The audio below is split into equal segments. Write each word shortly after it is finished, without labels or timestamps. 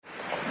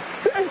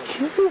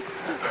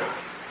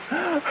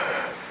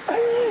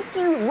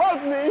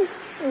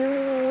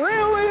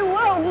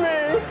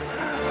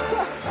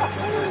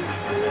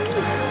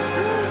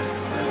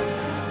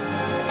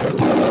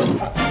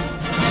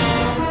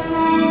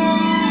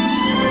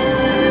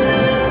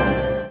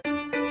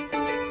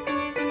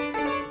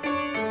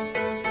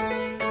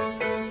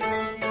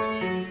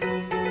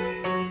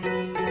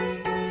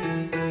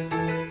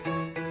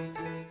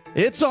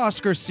It's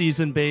Oscar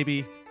season,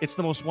 baby. It's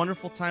the most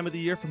wonderful time of the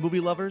year for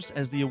movie lovers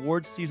as the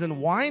awards season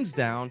winds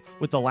down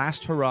with the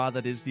last hurrah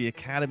that is the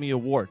Academy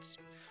Awards.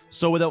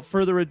 So without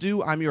further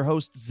ado, I'm your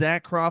host,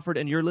 Zach Crawford,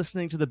 and you're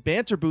listening to the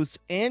Banter Booth's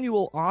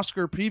annual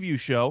Oscar preview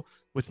show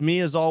with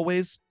me, as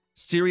always,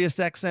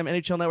 SiriusXM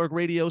NHL Network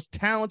Radio's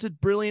talented,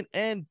 brilliant,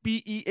 and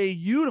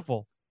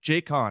beautiful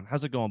Jay Kahn.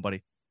 How's it going,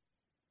 buddy?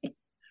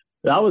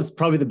 That was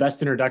probably the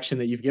best introduction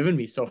that you've given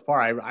me so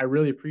far. I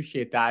really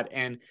appreciate that.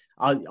 And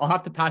I'll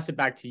have to pass it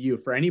back to you.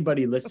 For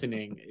anybody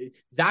listening,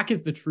 Zach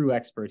is the true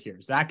expert here.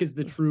 Zach is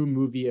the true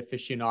movie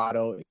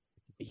aficionado.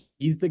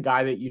 He's the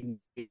guy that you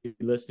need to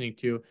be listening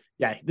to.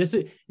 Yeah,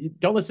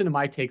 don't listen to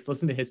my takes,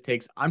 listen to his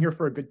takes. I'm here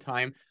for a good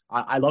time.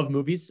 I love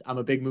movies. I'm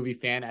a big movie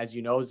fan, as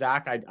you know,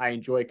 Zach. I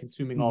enjoy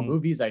consuming all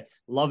movies. I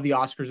love the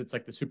Oscars. It's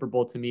like the Super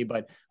Bowl to me.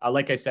 But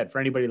like I said, for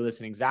anybody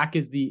listening, Zach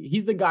is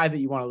he's the guy that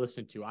you want to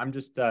listen to. I'm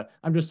just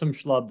some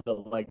schlub that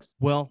likes.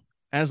 Well,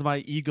 as my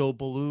ego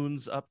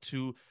balloons up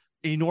to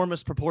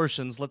enormous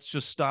proportions, let's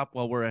just stop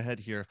while we're ahead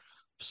here.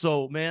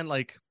 So, man,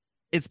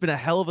 it's been a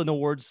hell of an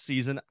awards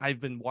season. I've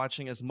been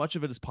watching as much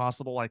of it as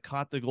possible. I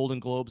caught the Golden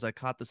Globes. I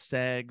caught the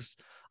SAGs.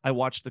 I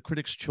watched the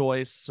Critics'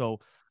 Choice. So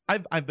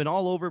I've been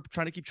all over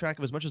trying to keep track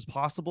of as much as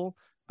possible.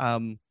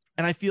 And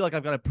I feel like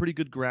I've got a pretty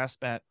good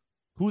grasp at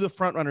who the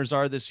frontrunners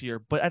are this year.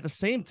 But at the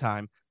same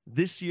time,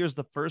 this year's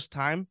the first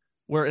time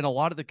where in a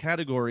lot of the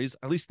categories,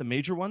 at least the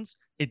major ones,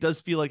 it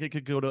does feel like it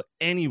could go to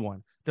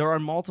anyone. There are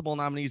multiple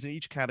nominees in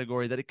each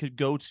category that it could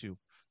go to.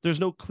 There's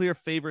no clear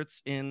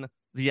favorites in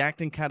the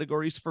acting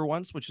categories for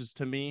once, which is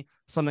to me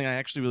something I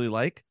actually really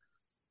like,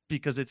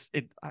 because it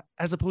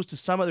as opposed to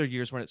some other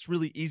years when it's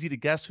really easy to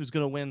guess who's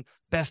going to win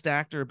Best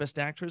Actor or Best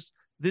Actress.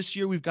 This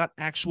year we've got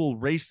actual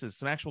races,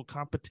 some actual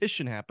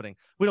competition happening.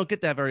 We don't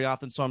get that very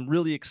often, so I'm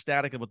really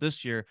ecstatic about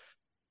this year.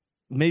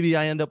 Maybe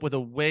I end up with a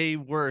way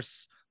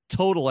worse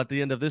total at the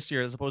end of this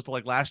year as opposed to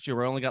like last year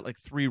where I only got like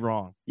 3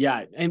 wrong.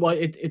 Yeah, and well,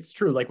 it's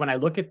true. Like when I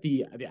look at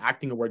the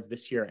acting awards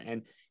this year,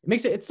 and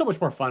it's so much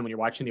more fun when you're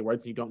watching the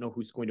awards and you don't know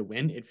who's going to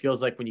win. It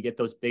feels like when you get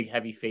those big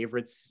heavy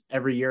favorites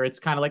every year,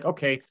 it's kind of like,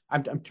 okay,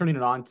 I'm turning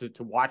it on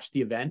to watch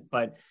the event,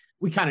 but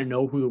we kind of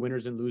know who the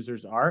winners and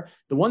losers are.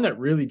 The one that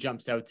really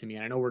jumps out to me,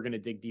 and I know we're going to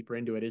dig deeper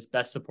into it, is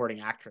Best Supporting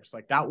Actress.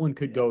 Like that one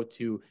could go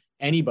to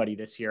anybody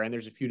this year, and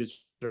there's a few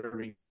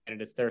deserving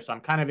candidates there. So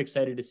I'm kind of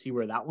excited to see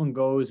where that one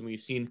goes. And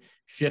we've seen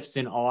shifts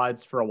in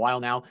odds for a while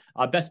now.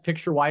 Best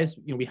Picture wise,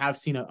 we have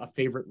seen a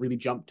favorite really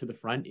jump to the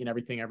front in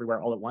Everything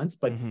Everywhere All at Once.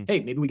 But hey,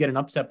 maybe we get an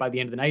upset by the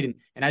end of the night.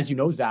 And as you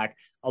know, Zach,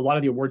 a lot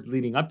of the awards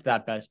leading up to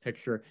that Best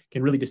Picture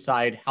can really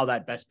decide how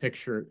that Best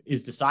Picture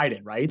is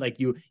decided, right? Like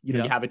you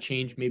have a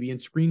change maybe in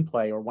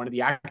screenplay or one of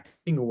the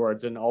acting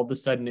awards, and all of a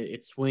sudden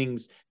it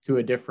swings to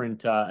a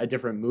different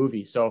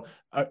movie. So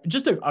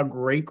just a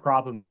great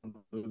crop of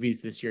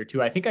movies this year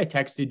too. I think I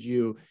texted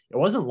you, it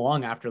wasn't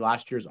long after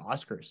last year's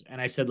Oscars, and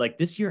I said, like,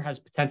 this year has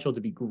potential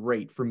to be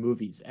great for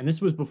movies. And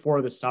this was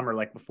before the summer,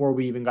 like before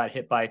we even got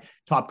hit by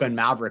Top Gun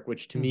Maverick,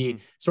 which to me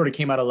sort of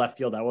came out of left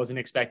field. I wasn't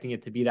expecting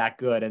it to be that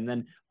good. And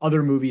then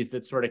other movies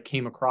that sort of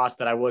came across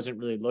that I wasn't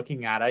really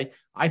looking at.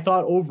 I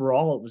thought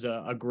overall it was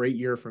a great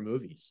year for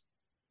movies.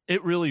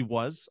 It really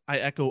was. I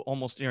echo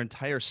almost your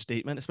entire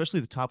statement,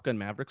 especially the Top Gun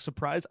Maverick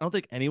surprise. I don't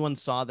think anyone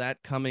saw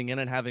that coming in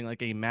and having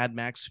like a Mad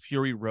Max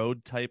Fury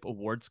Road type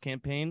awards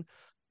campaign.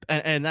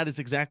 And that is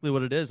exactly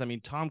what it is. I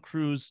mean, Tom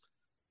Cruise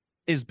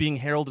is being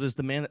heralded as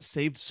the man that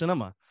saved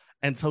cinema.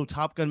 And so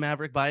Top Gun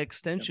Maverick, by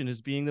extension, is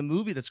being the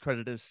movie that's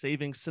credited as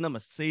saving cinema,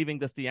 saving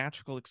the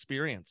theatrical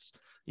experience.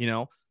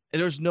 And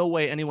there's no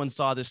way anyone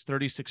saw this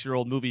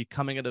 36-year-old movie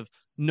coming out of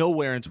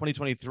nowhere in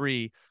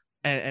 2023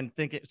 and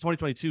thinking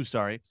 2022,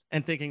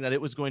 and thinking that it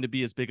was going to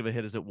be as big of a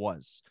hit as it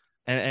was.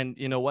 And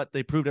you know what?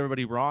 They proved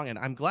everybody wrong. And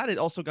I'm glad it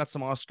also got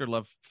some Oscar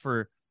love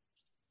for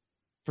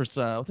I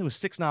think it was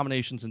 6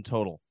 nominations in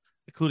total,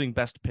 including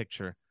Best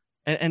Picture.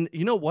 And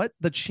you know what?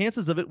 The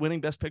chances of it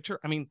winning Best Picture,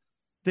 I mean,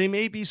 they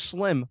may be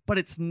slim, but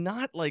it's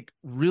not like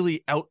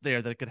really out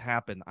there that it could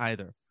happen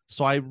either.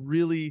 So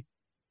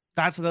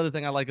that's another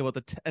thing I like about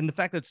and the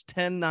fact that it's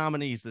 10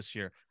 nominees this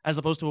year, as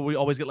opposed to what we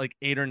always get like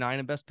 8 or 9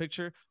 in Best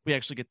Picture. We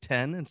actually get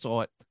 10. And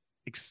so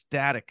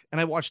ecstatic.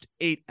 And I watched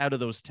 8 out of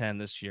those 10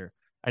 this year.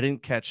 I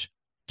didn't catch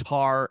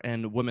Tar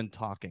and Women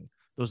Talking.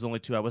 Those are the only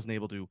 2 I wasn't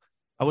able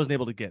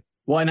to get.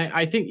 Well, and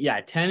I think,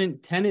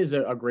 10 is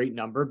a great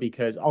number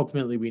because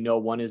ultimately we know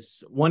one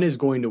is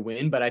going to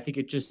win, but I think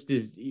it just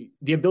is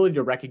the ability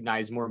to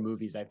recognize more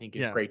movies, I think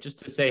is great. Just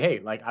to say, hey,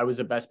 like I was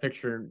a Best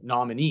Picture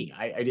nominee.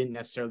 I didn't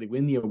necessarily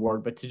win the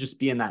award, but to just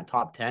be in that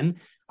top 10,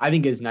 I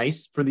think is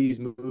nice for these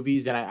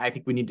movies. And I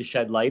think we need to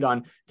shed light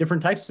on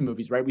different types of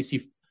movies, right? We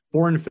see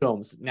foreign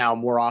films now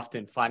more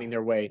often finding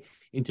their way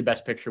into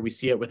Best Picture. We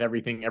see it with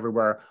Everything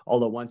Everywhere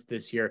All at Once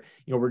this year.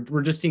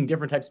 We're just seeing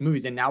different types of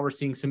movies, and now we're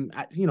seeing some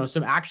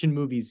action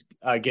movies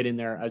get in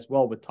there as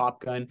well with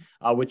Top Gun,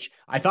 which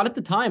I thought at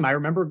the time, I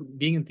remember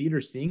being in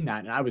theaters seeing that,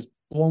 and I was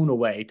blown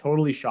away,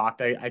 totally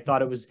shocked. I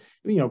thought it was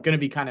going to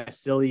be kind of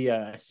silly,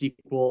 a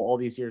sequel all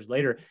these years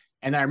later.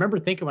 And I remember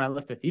thinking when I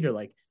left the theater,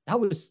 like,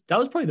 that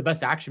was probably the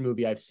best action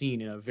movie I've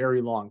seen in a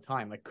very long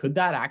time. Like, could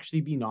that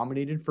actually be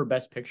nominated for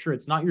Best Picture?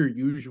 It's not your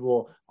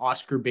usual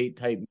Oscar bait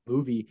type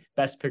movie,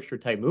 Best Picture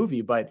type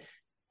movie, but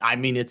I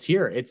mean, it's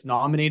here. It's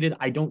nominated.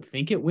 I don't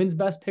think it wins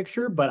Best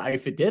Picture, but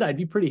if it did, I'd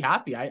be pretty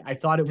happy. I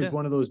thought it was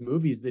one of those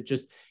movies that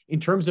just, in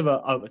terms of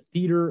a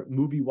theater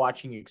movie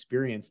watching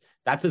experience,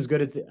 that's as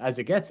good as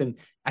it gets. And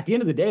at the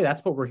end of the day,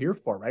 that's what we're here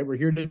for, right? We're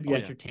here to be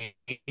entertained.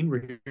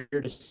 We're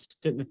here to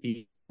sit in the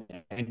theater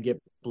and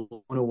get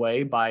blown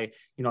away by,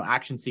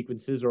 action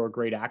sequences or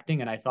great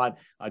acting. And I thought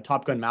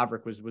Top Gun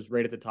Maverick was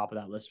right at the top of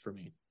that list for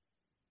me.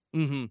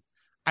 Mm-hmm.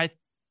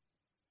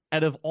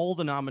 Out of all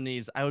the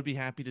nominees, I would be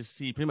happy to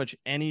see pretty much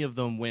any of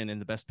them win in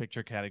the Best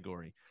Picture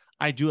category.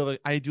 I do have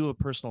a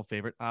personal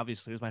favorite.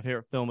 Obviously, it was my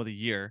favorite film of the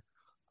year.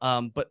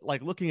 But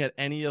like looking at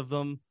any of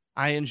them,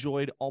 I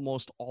enjoyed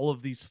almost all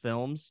of these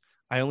films.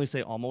 I only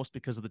say almost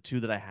because of the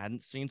two that I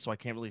hadn't seen, so I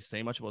can't really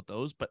say much about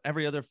those. But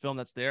every other film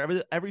that's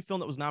there, every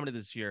film that was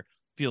nominated this year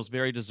feels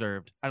very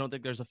deserved. I don't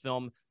think there's a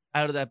film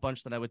out of that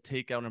bunch that I would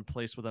take out and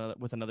place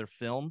with another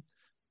film.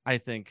 I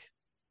think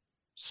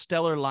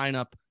stellar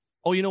lineup.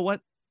 Oh, you know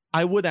what?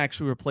 I would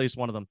actually replace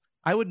one of them.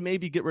 I would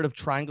maybe get rid of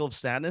Triangle of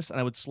Sadness and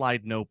I would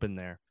slide Nope in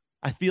there.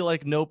 I feel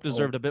like Nope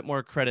deserved a bit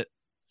more credit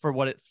for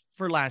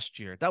for last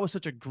year. That was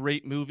such a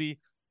great movie.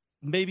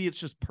 Maybe it's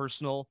just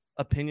personal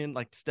opinion.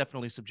 Like, it's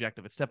definitely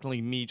subjective. It's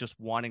definitely me just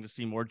wanting to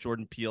see more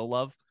Jordan Peele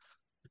love,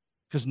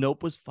 because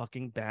Nope was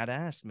fucking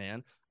badass,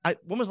 man.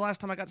 When was the last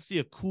time I got to see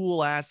a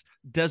cool ass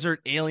desert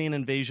alien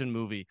invasion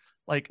movie?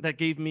 Like, that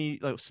gave me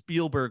like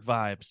Spielberg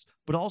vibes,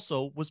 but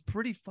also was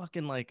pretty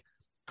fucking like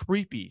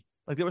creepy.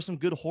 Like, there were some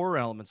good horror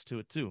elements to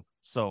it too.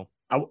 So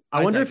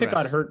I wonder if it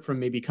got hurt from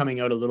maybe coming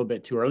out a little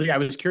bit too early. I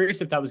was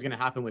curious if that was going to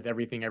happen with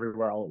Everything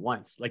Everywhere All at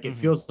Once. Like, it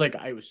feels like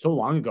it was so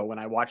long ago when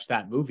I watched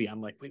that movie.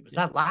 I'm like, wait, was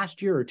that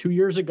last year or 2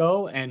 years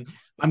ago? And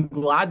I'm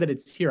glad that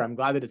it's here. I'm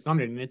glad that it's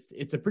nominated. And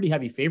it's a pretty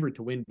heavy favorite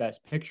to win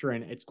Best Picture,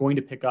 and it's going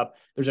to pick up.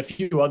 There's a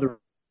few other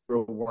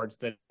awards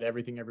that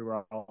Everything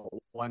Everywhere All at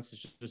Once is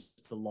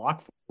just the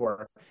lock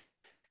for.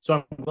 So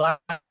I'm glad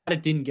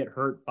it didn't get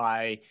hurt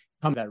by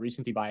some of that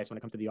recency bias when it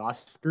comes to the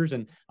Oscars,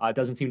 and it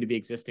doesn't seem to be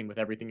existing with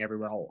Everything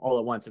Everywhere all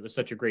at Once. It was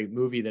such a great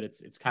movie that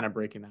it's kind of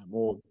breaking that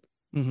mold.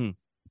 Mm-hmm.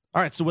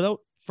 All right, so without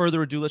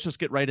further ado, let's just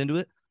get right into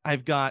it.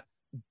 I've got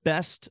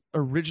Best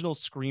Original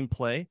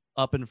Screenplay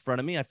up in front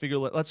of me. I figure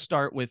let's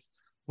start with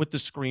the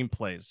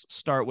screenplays.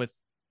 Start with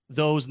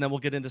those, and then we'll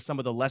get into some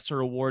of the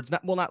lesser awards.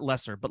 Not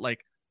lesser, but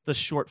like the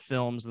short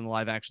films and the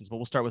live actions. But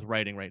we'll start with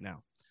writing right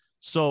now.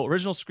 So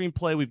original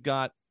screenplay, we've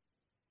got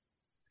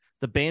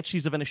The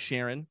Banshees of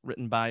Inisherin,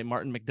 written by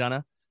Martin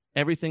McDonagh.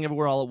 Everything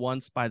Everywhere All at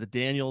Once by the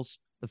Daniels.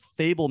 The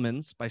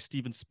Fabelmans by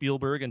Steven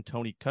Spielberg and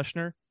Tony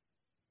Kushner.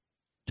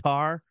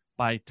 Tar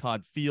by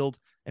Todd Field.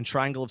 And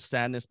Triangle of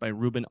Sadness by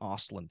Ruben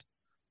Ostlund.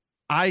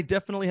 I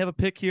definitely have a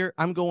pick here.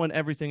 I'm going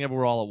Everything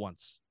Everywhere All at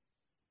Once.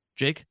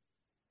 Jake?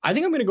 I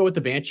think I'm going to go with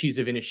The Banshees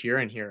of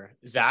Inisherin here,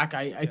 Zach.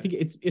 I think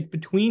it's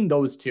between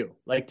those two.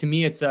 Like, to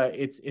me,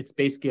 it's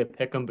basically a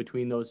pick 'em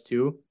between those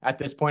two at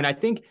this point. I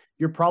think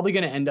you're probably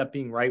going to end up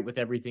being right with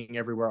Everything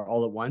Everywhere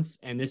All at Once,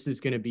 and this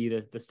is going to be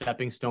the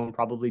stepping stone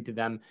probably to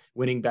them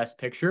winning Best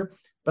Picture.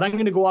 But I'm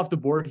going to go off the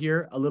board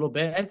here a little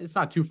bit. It's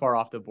not too far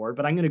off the board,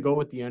 but I'm going to go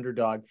with the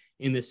underdog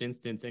in this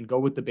instance and go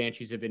with The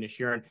Banshees of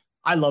Inisherin.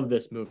 I love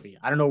this movie.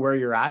 I don't know where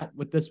you're at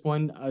with this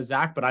one,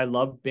 Zach, but I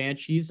love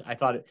Banshees. I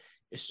thought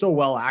is so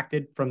well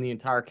acted from the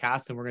entire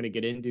cast, and we're going to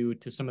get into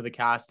some of the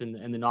cast and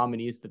the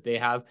nominees that they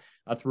have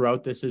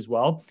throughout this as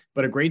well.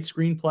 But a great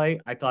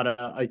screenplay. I thought,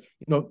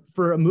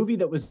 for a movie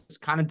that was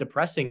kind of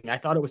depressing, I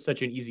thought it was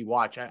such an easy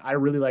watch. I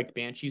really liked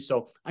Banshees,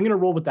 so I'm going to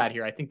roll with that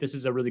here. I think this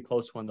is a really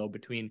close one though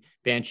between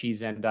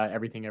Banshees and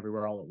Everything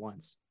Everywhere All at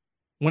Once.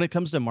 When it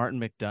comes to Martin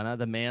McDonagh,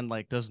 the man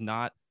does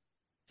not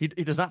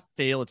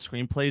fail at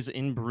screenplays.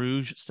 In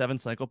Bruges, Seven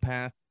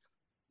Psychopath,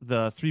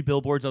 the Three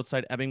Billboards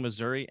Outside Ebbing,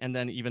 Missouri, and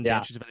then even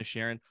Banshees of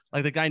Inisherin.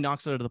 Like, the guy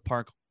knocks it out of the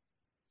park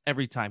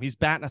every time. He's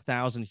batting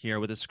 1,000 here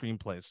with his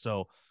screenplays.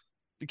 So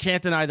you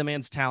can't deny the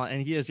man's talent,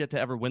 and he has yet to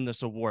ever win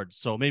this award.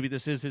 So maybe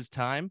this is his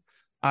time.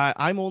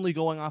 I'm only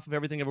going off of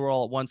Everything Everywhere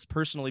All at Once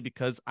personally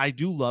because I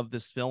do love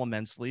this film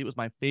immensely. It was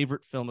my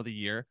favorite film of the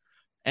year.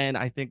 And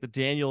I think the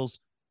Daniels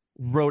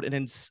wrote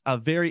a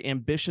very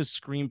ambitious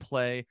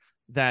screenplay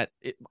that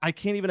I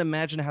can't even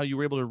imagine how you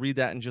were able to read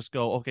that and just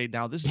go, okay,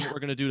 now this is what we're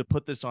going to do to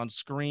put this on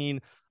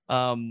screen.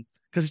 Because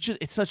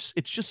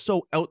it's just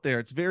so out there.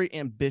 It's very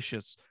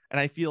ambitious.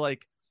 And I feel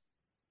like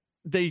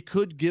they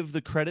could give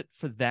the credit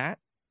for that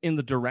in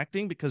the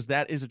directing, because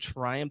that is a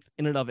triumph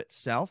in and of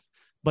itself.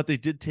 But they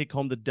did take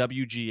home the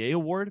WGA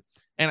award.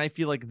 And I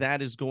feel like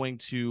that is going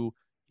to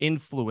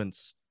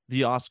influence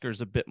the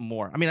Oscars a bit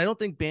more. I mean, I don't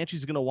think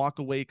Banshee's going to walk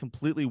away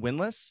completely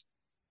winless.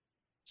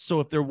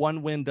 So if their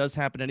one win does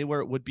happen anywhere,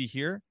 it would be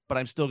here. But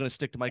I'm still going to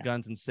stick to my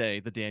guns and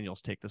say the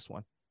Daniels take this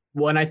one.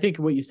 Well, and I think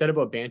what you said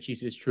about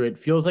Banshees is true. It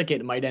feels like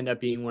it might end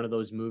up being one of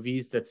those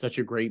movies that's such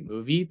a great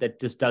movie that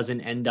just doesn't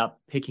end up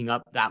picking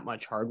up that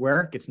much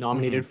hardware. It gets Mm-hmm.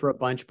 nominated for a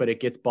bunch, but it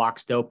gets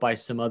boxed out by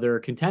some other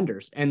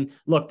contenders. And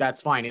look,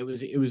 that's fine. It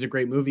was a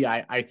great movie.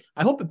 I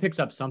hope it picks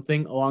up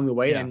something along the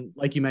way. Yeah. And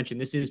like you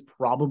mentioned, this is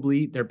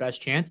probably their best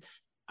chance.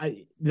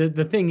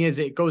 The thing is,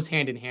 it goes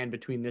hand in hand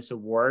between this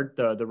award,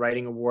 the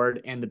writing award,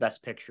 and the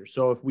best picture.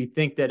 So if we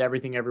think that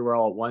Everything Everywhere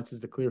All at Once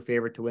is the clear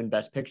favorite to win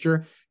best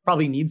picture,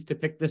 probably needs to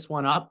pick this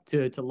one up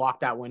to lock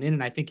that one in.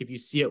 And I think if you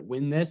see it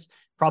win this,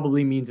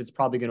 probably means it's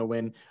probably going to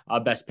win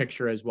best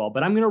picture as well.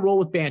 But I'm going to roll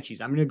with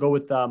Banshees. I'm going to go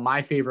with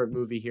my favorite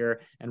movie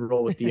here and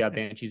roll with the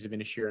Banshees of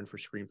Inisherin for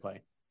screenplay.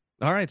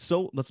 All right,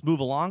 so let's move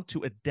along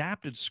to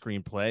adapted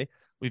screenplay.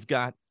 We've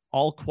got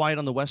All Quiet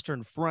on the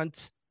Western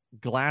Front,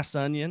 Glass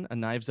Onion, A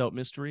Knives Out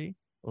Mystery,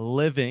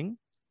 Living,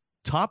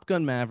 Top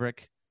Gun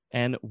Maverick,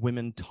 and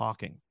Women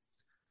Talking.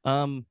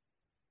 If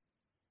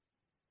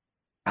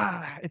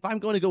I'm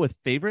going to go with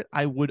favorite,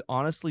 I would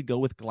honestly go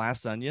with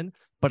Glass Onion,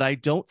 but I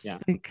don't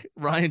think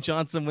Rian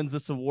Johnson wins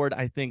this award.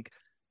 I think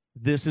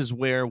this is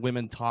where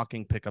Women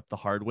Talking pick up the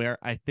hardware.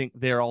 I think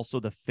they're also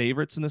the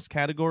favorites in this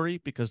category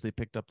because they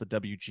picked up the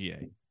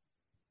WGA.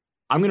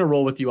 I'm going to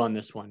roll with you on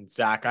this one,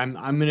 Zach. I'm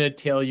going to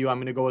tell you, I'm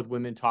going to go with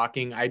Women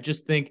Talking. I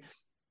just think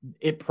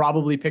it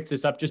probably picks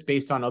us up just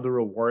based on other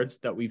awards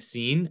that we've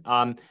seen.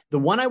 The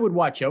one I would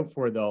watch out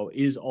for, though,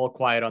 is All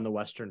Quiet on the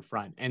Western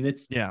Front. And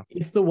it's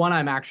the one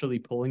I'm actually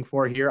pulling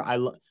for here.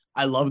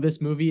 I love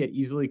this movie. It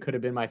easily could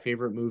have been my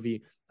favorite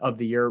movie of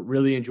the year.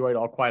 Really enjoyed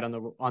All Quiet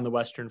on the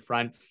Western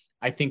Front.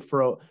 I think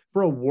for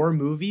a war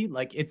movie,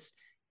 like it's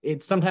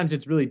sometimes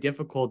it's really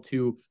difficult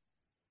to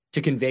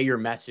convey your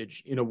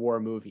message in a war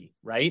movie,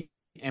 right?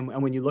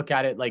 And when you look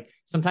at it, like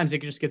sometimes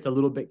it just gets a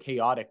little bit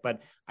chaotic,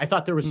 but I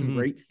thought there was some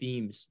great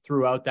themes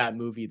throughout that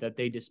movie that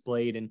they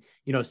displayed. And,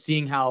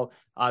 seeing how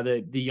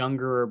the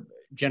younger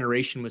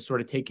generation was sort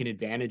of taken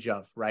advantage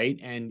of, right?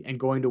 And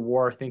going to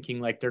war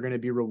thinking like they're going to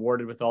be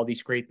rewarded with all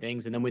these great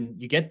things. And then when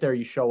you get there,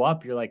 you show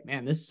up, you're like,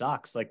 man, this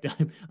sucks. Like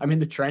I'm in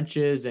the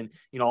trenches and,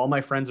 all my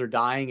friends are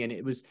dying. And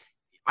it was,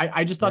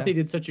 I just thought they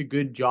did such a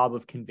good job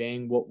of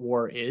conveying what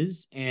war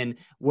is and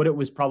what it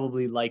was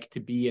probably like to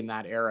be in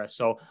that era.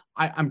 So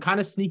I'm kind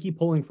of sneaky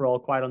pulling for All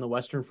Quiet on the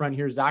Western Front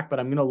here, Zach, but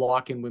I'm going to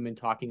lock in Women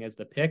Talking as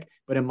the pick.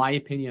 But in my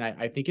opinion,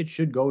 I think it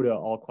should go to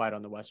All Quiet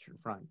on the Western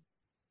Front.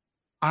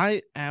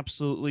 I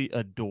absolutely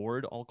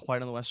adored All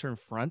Quiet on the Western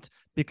Front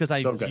because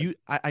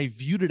I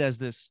viewed it as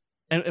this,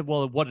 and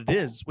well, what it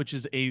is, which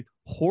is a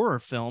horror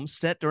film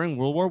set during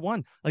World War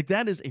I. Like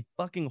that is a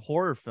fucking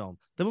horror film.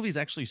 The movie is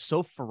actually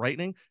so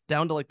frightening,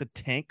 down to like the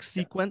tank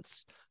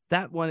sequence.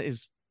 That one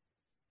is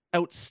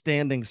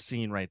outstanding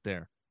scene right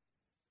there.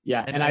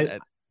 Yeah,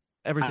 and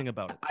everything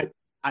about it.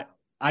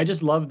 I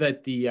just love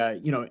that the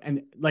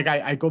and like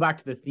I go back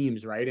to the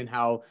themes, right, and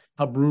how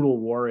brutal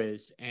war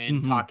is,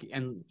 and talk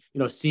and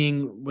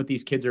seeing what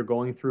these kids are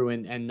going through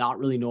and not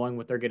really knowing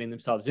what they're getting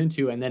themselves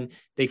into, and then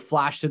they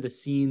flash to the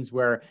scenes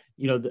where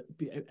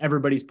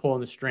everybody's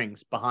pulling the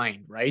strings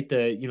behind, right,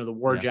 the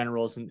war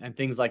generals and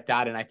things like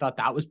that. And I thought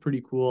that was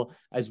pretty cool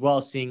as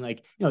well, seeing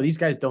like these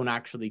guys don't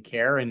actually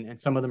care, and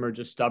some of them are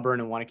just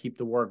stubborn and want to keep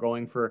the war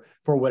going for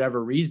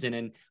whatever reason,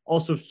 and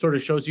also sort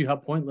of shows you how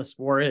pointless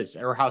war is,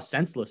 or how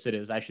senseless it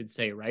is, I should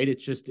say, right?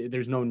 It's just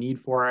there's no need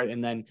for it,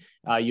 and then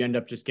you end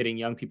up just getting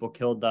young people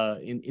killed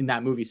in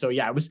that movie. So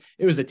yeah,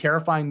 it was a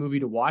terrifying movie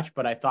to watch,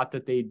 but I thought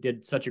that they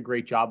did such a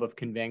great job of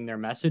conveying their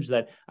message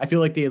that I feel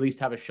like they at least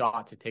have a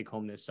shot to take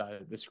home this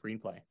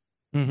screenplay.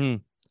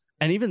 And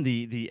even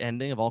the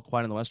ending of All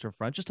Quiet on the Western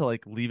Front, just to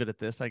like leave it at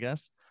this, I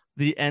guess,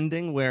 the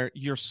ending where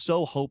you're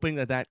so hoping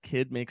that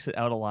kid makes it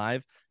out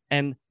alive,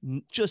 and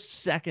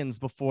just seconds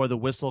before the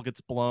whistle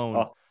gets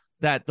blown,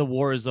 that the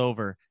war is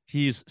over,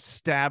 he's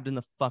stabbed in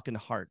the fucking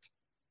heart.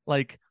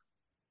 Like,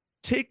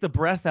 take the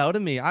breath out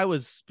of me. I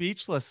was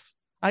speechless.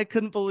 I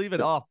couldn't believe it.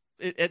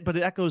 But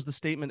it echoes the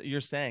statement that you're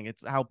saying.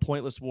 It's how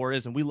pointless war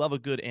is, and we love a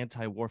good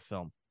anti-war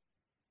film.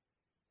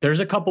 There's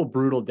a couple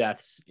brutal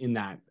deaths in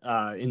that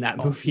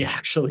movie,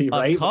 actually,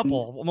 right? A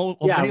couple,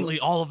 mainly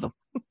all of them.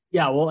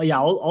 Yeah, well, yeah,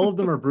 all of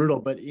them are brutal,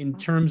 but in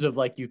terms of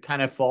like you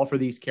kind of fall for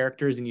these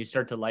characters and you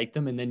start to like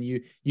them, and then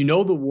you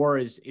the war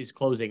is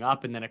closing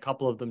up, and then a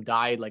couple of them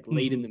died like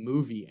late in the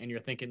movie, and you're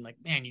thinking like,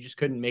 man, you just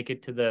couldn't make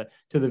it to the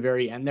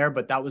very end there.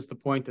 But that was the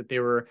point that they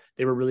were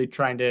really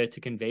trying to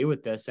convey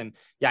with this. And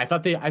yeah,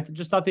 I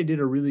just thought they did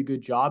a really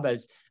good job,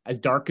 as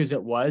dark as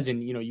it was,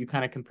 and you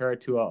kind of compare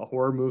it to a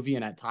horror movie,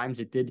 and at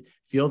times it did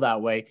feel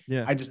that way.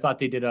 Yeah, I just thought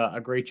they did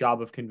a great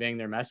job of conveying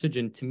their message,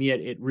 and to me,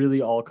 it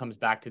really all comes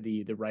back to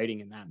the writing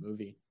in that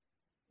movie.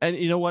 And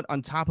you know what?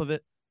 On top of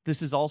it,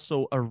 this is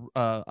also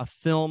a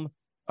film,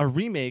 a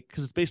remake,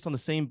 because it's based on the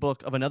same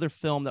book of another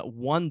film that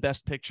won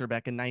Best Picture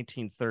back in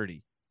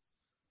 1930.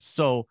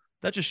 So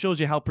that just shows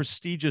you how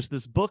prestigious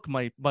this book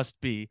must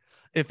be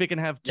if it can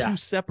have two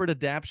separate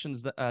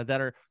adaptions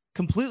that are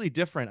completely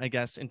different, I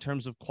guess, in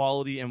terms of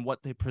quality and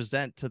what they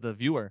present to the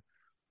viewer,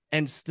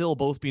 and still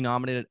both be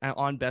nominated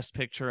on Best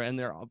Picture and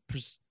their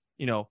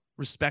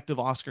respective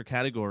Oscar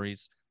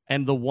categories.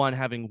 and the one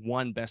having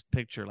one Best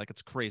Picture. Like,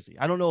 it's crazy.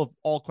 I don't know if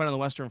All Quiet on the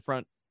Western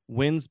Front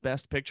wins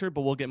Best Picture,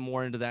 but we'll get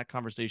more into that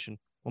conversation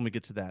when we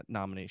get to that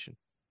nomination,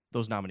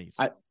 those nominees.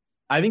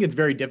 I think it's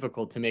very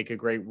difficult to make a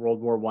great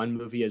World War I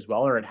movie as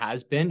well, or it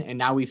has been. And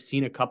now we've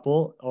seen a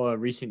couple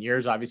recent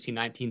years, obviously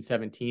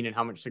 1917 and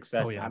how much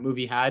success that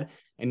movie had.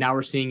 And now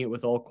we're seeing it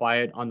with All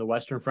Quiet on the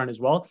Western Front as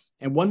well.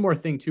 And one more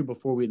thing too,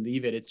 before we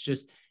leave it, it's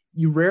just,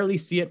 you rarely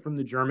see it from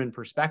the German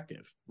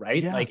perspective,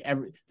 right? Yeah. Like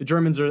the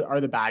Germans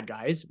are the bad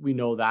guys. We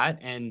know that.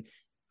 And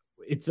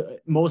it's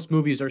most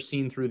movies are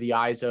seen through the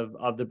eyes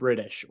of the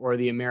British or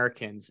the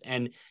Americans,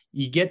 and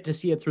you get to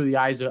see it through the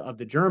eyes of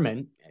the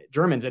Germans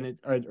and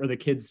or the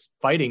kids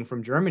fighting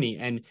from Germany.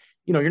 And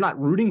you're not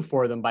rooting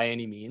for them by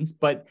any means,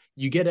 but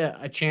you get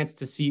a chance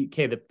to see,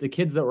 okay, the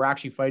kids that were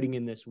actually fighting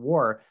in this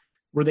war,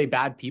 were they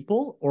bad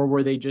people, or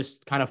were they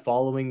just kind of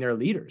following their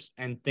leaders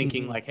and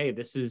thinking like, hey,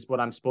 this is what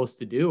I'm supposed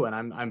to do, and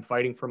I'm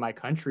fighting for my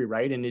country,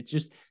 right? And it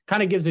just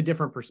kind of gives a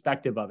different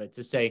perspective of it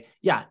to say,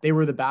 yeah, they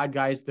were the bad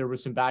guys, there were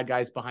some bad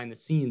guys behind the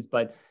scenes,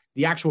 but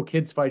the actual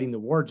kids fighting the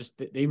war,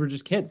 they were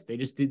just kids. They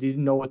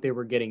didn't know what they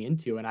were getting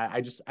into. And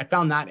I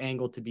found that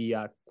angle to be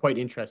quite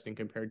interesting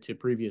compared to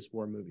previous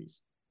war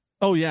movies.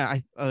 Oh yeah,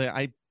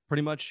 I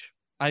pretty much,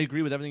 I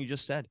agree with everything you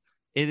just said.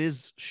 It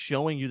is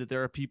showing you that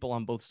there are people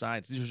on both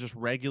sides. These are just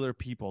regular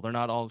people. They're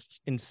not all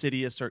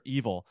insidious or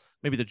evil.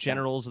 Maybe the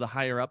generals or the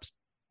higher ups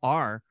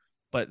are,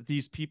 but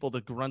these people,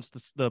 the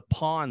grunts, the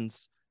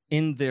pawns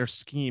in their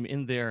scheme,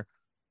 in their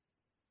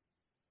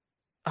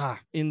I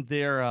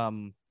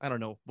don't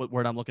know what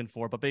word I'm looking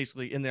for, but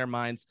basically in their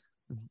minds,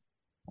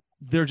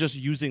 they're just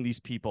using these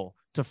people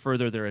to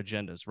further their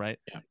agendas, right?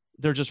 Yeah.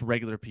 They're just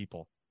regular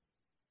people.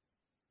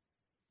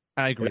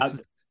 I agree.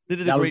 They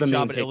did a great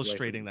job at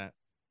illustrating that.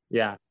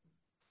 Yeah.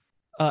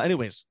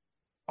 Anyways,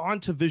 on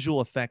to visual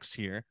effects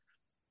here,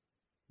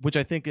 which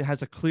I think it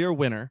has a clear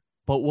winner,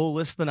 but we'll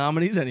list the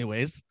nominees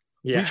anyways.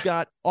 Yeah. We've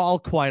got All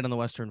Quiet on the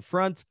Western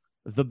Front,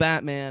 The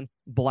Batman,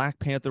 Black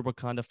Panther: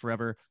 Wakanda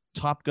Forever,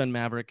 Top Gun: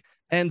 Maverick,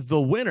 and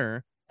the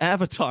winner,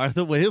 Avatar: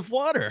 The Way of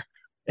Water.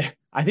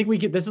 I think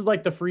this is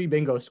like the free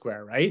bingo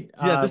square, right?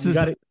 Yeah, this is.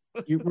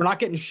 We're not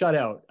getting shut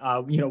out.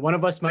 One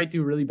of us might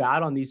do really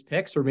bad on these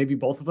picks, or maybe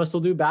both of us will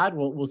do bad.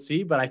 We'll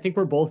see. But I think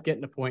we're both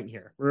getting a point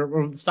here.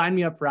 We're sign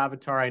me up for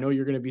Avatar. I know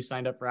you're going to be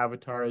signed up for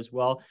Avatar as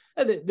well.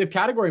 The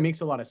category makes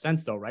a lot of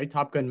sense, though, right?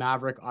 Top Gun: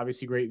 Maverick,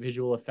 obviously great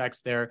visual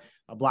effects there.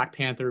 Black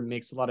Panther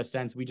makes a lot of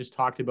sense. We just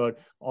talked about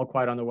All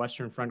Quiet on the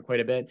Western Front quite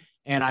a bit.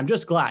 And I'm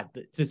just glad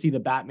to see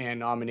the Batman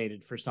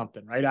nominated for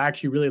something, right? I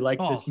actually really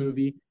liked this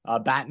movie.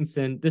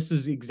 Battinson, this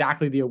is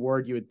exactly the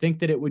award you would think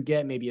that it would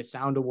get, maybe a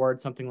sound award,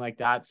 something like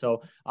that.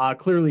 So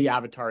clearly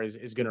Avatar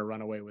is going to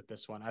run away with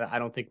this one. I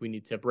don't think we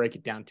need to break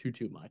it down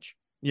too much.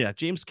 Yeah,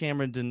 James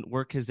Cameron didn't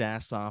work his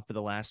ass off for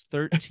the last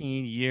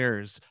 13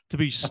 years to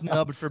be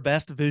snubbed for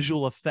best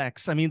visual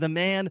effects. I mean, the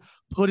man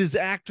put his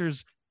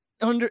actors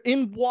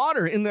in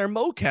water in their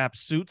mocap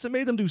suits and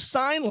made them do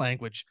sign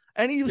language,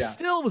 and he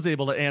still was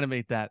able to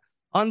animate that.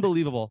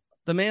 Unbelievable.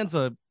 The man's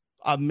a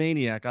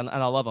maniac, and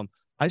I love him.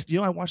 I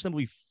watched the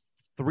movie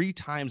 3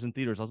 times in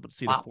theaters. I was about to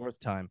see it a 4th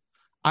time.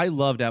 I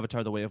loved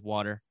Avatar: The Way of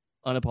Water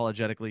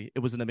unapologetically. It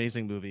was an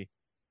amazing movie.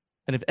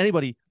 And if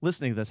anybody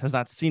listening to this has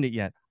not seen it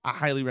yet, I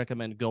highly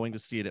recommend going to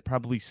see it. It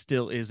probably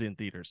still is in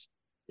theaters.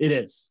 It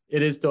is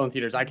still in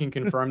theaters. I can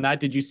confirm that.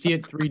 Did you see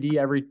it 3D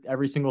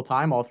every single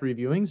time, all 3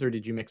 viewings, or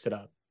did you mix it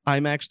up?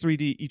 IMAX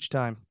 3D each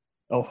time.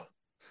 Oh,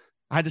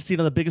 I had to see it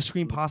on the biggest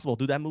screen possible.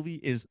 Dude, that movie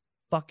is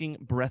fucking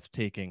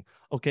breathtaking.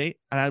 Okay.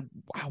 And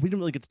we didn't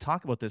really get to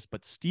talk about this,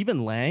 but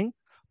Stephen Lang,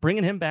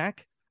 bringing him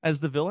back as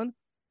the villain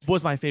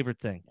was my favorite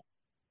thing.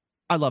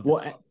 I loved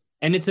it.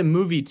 And it's a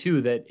movie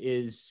too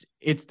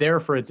it's there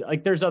for its,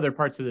 like, there's other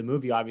parts of the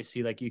movie,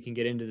 obviously, like you can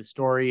get into the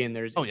story, and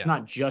it's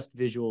not just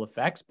visual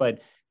effects,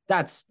 but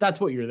that's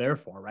what you're there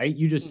for, right?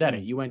 You just said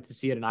it. You went to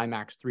see it in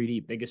IMAX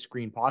 3D, biggest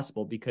screen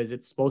possible, because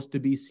it's supposed to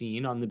be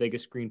seen on the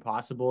biggest screen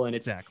possible, and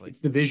it's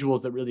the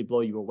visuals that really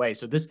blow you away.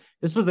 So this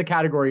was the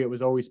category it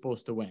was always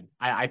supposed to win.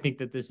 I think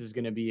that this is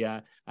going to be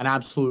an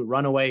absolute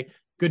runaway.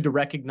 Good to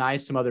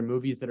recognize some other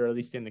movies that are at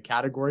least in the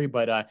category,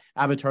 but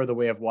Avatar: The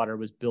Way of Water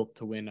was built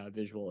to win a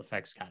visual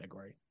effects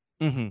category.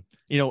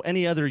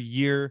 Any other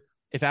year,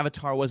 if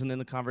Avatar wasn't in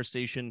the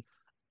conversation,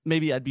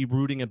 maybe I'd be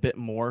rooting a bit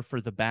more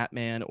for the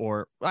Batman,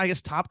 or I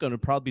guess Top Gun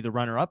would probably be the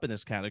runner-up in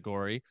this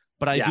category.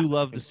 But I do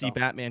love to see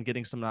Batman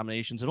getting some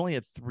nominations. It only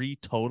had 3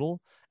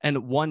 total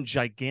and 1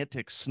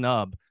 gigantic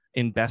snub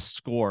in Best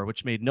Score,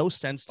 which made no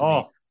sense to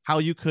me. How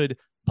you could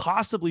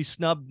possibly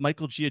snub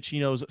Michael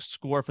Giacchino's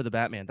score for the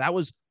Batman. That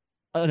was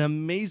an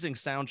amazing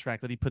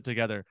soundtrack that he put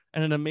together,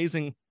 and an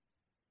amazing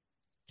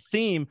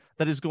theme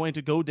that is going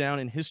to go down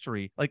in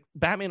history. Like,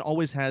 Batman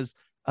always has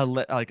an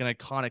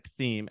iconic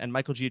theme, and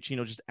Michael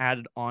Giacchino just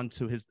added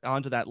onto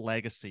that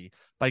legacy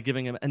by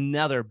giving him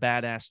another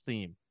badass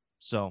theme.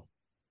 So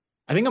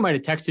I think I might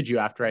have texted you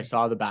after I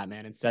saw the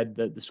Batman and said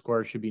that the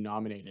score should be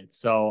nominated.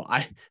 So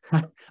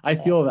I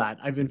feel that.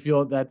 I've been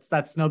feeling that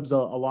snub's a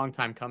long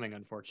time coming,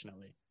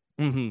 unfortunately.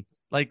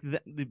 Like,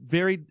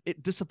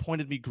 it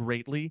disappointed me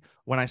greatly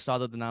when I saw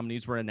that the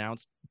nominees were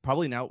announced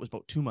probably now it was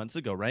about 2 months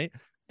ago, right?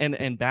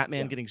 And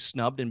Batman getting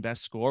snubbed in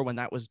best score when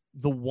that was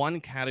the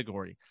one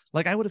category.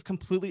 Like, I would have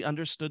completely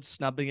understood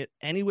snubbing it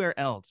anywhere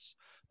else,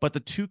 but the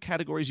two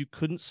categories you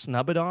couldn't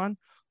snub it on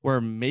were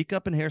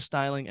makeup and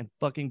hairstyling and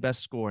fucking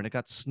best score, and it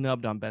got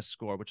snubbed on best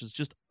score, which is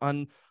just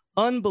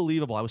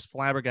unbelievable. I was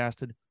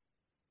flabbergasted.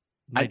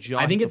 My jaw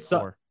I think hit the it's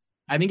floor.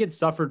 I think it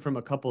suffered from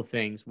a couple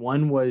things.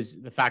 One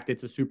was the fact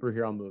it's a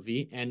superhero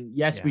movie. And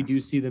yes, we Yeah.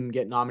 do see them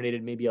get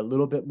nominated maybe a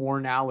little bit more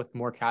now with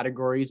more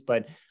categories,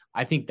 but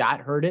I think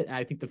that hurt it. And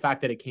I think the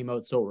fact that it came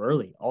out so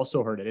early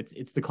also hurt it.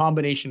 It's the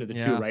combination of the two,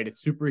 Yeah. right?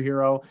 It's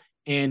superhero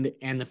and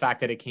the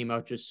fact that it came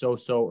out just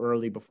so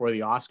early before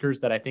the Oscars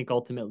that I think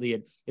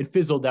ultimately it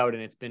fizzled out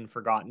and it's been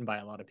forgotten by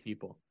a lot of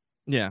people.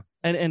 Yeah.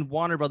 And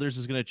Warner Brothers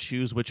is going to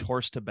choose which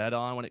horse to bet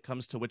on when it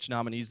comes to which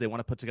nominees they want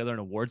to put together an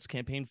awards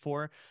campaign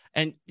for.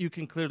 And you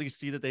can clearly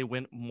see that they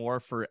went more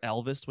for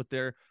Elvis with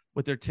their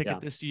ticket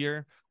this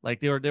year.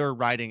 Like, they were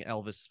riding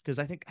Elvis, because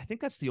I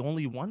think that's the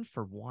only one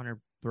for Warner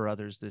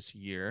Brothers this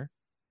year.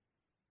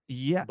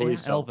 Yeah,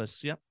 So.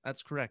 Elvis. Yep,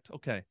 that's correct.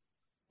 Okay.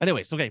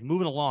 Anyways, okay,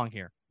 moving along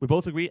here. We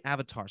both agree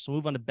Avatar. So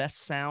move on to best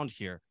sound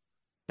here.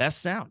 Best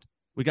sound.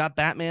 We got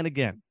Batman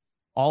again.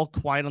 All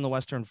Quiet on the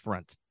Western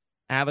Front.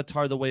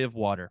 Avatar: The Way of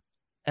Water,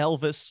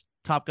 Elvis,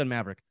 Top Gun: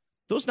 Maverick.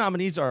 Those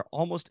nominees are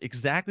almost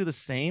exactly the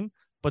same,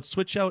 but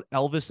switch out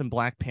Elvis and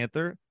Black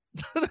Panther.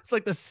 That's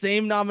like the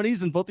same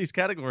nominees in both these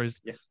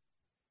categories.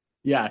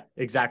 Yeah,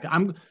 exactly.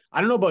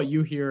 I don't know about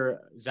you here,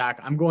 Zach.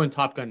 I'm going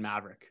Top Gun: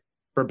 Maverick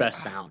for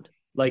best sound.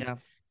 Like,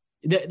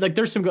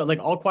 there's some good, like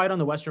All Quiet on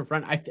the Western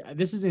Front.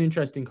 This is an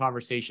interesting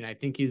conversation. I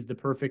think is the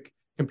perfect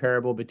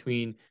comparable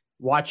between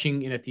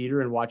watching in a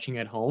theater and watching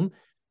at home.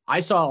 I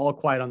saw All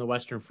Quiet on the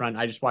Western Front.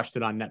 I just watched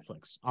it on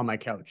Netflix on my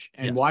couch,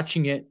 and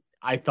watching it,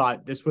 I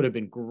thought this would have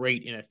been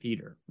great in a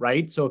theater,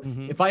 right? So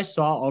if I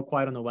saw All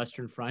Quiet on the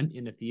Western Front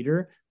in the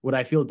theater, would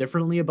I feel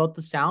differently about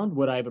the sound?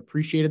 Would I have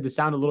appreciated the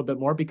sound a little bit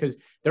more? Because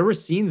there were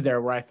scenes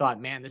there where I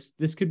thought, man,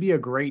 this could be a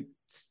great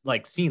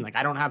like scene. Like,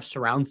 I don't have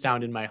surround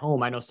sound in my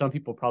home. I know some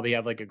people probably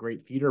have like a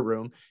great theater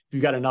room if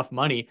you've got enough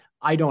money.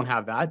 I don't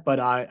have that, but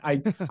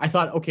I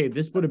thought, okay,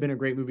 this would have been a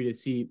great movie to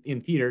see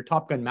in theater.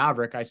 Top Gun: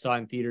 Maverick I saw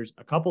in theaters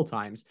a couple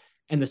times,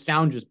 and the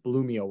sound just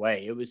blew me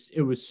away. It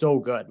was so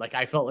good. Like,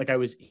 I felt like I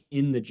was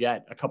in the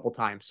jet a couple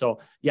times. So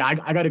yeah,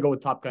 I got to go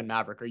with Top Gun: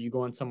 Maverick. Are you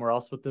going somewhere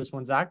else with this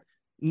one, Zach?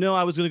 No,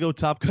 I was going to go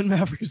Top Gun: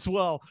 Maverick as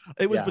well.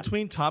 It was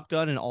between Top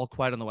Gun and All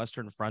Quiet on the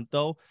Western Front,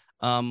 though.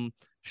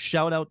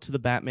 Shout out to the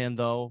Batman,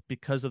 though,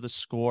 because of the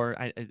score.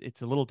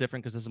 It's a little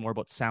different because this is more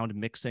about sound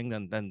mixing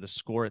than the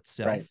score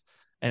itself. Right.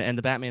 And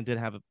the Batman did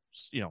have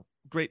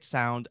great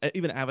sound.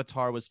 Even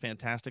Avatar was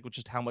fantastic, with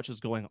just how much is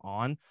going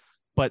on.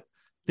 But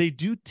they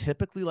do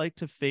typically like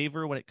to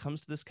favor, when it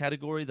comes to this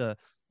category,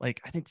 I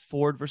think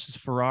Ford versus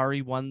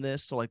Ferrari won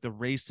this. So like the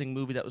racing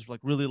movie that was like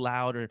really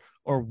loud,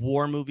 or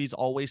war movies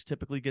always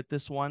typically get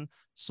this one.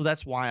 So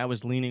that's why I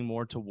was leaning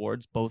more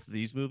towards both of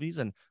these movies.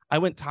 And I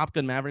went Top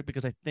Gun: Maverick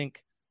because I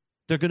think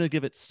they're going to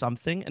give it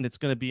something, and it's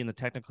going to be in the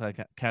technical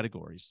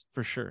categories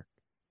for sure.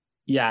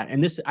 Yeah.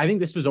 And I think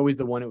this was always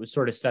the one it was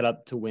sort of set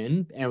up to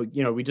win. And,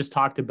 we just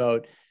talked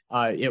about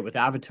it with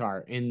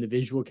Avatar in the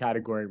visual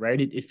category,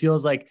 right? It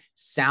feels like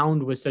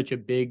sound was such a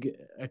big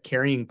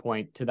carrying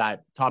point to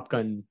that Top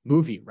Gun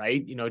movie,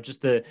 right?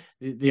 Just the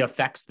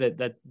effects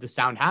that the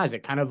sound has.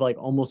 It kind of like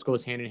almost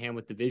goes hand in hand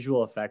with the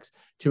visual effects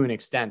to an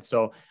extent.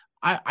 So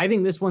I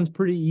think this one's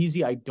pretty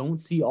easy. I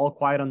don't see All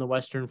Quiet on the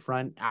Western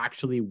Front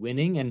actually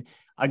winning. And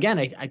again,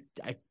 I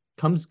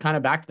comes kind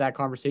of back to that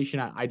conversation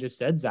I just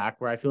said, Zach,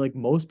 where I feel like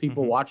most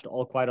people watched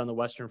All Quiet on the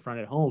Western Front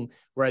at home,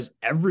 whereas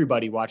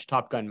everybody watched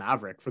Top Gun: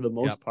 Maverick for the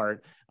most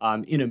part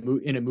in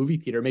a movie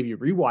theater, maybe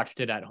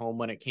rewatched it at home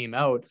when it came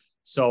out.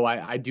 So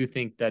I do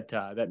think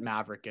that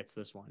Maverick gets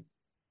this one.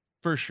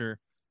 For sure.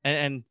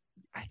 And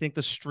I think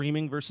the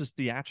streaming versus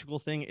theatrical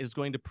thing is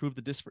going to prove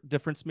the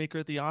difference maker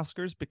at the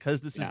Oscars, because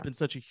this has been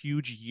such a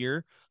huge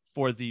year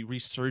for the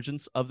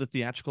resurgence of the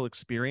theatrical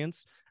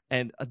experience.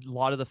 And a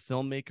lot of the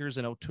filmmakers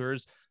and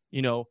auteurs,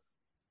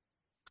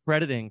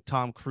 crediting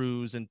Tom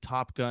Cruise and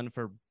Top Gun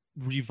for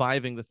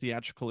reviving the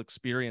theatrical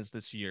experience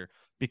this year,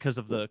 because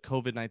of the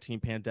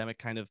COVID-19 pandemic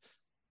kind of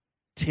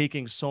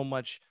taking so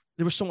much.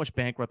 There was so much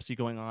bankruptcy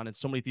going on and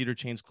so many theater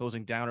chains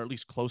closing down, or at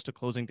least close to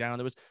closing down.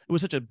 It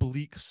was such a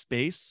bleak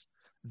space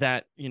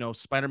that,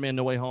 Spider-Man: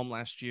 No Way Home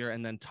last year,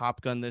 and then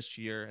Top Gun this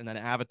year, and then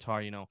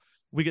Avatar,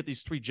 we get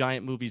these three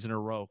giant movies in a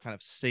row kind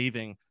of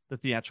saving the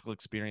theatrical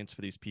experience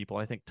for these people.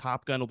 I think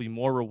Top Gun will be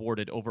more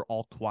rewarded over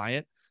All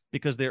Quiet,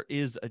 because there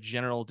is a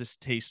general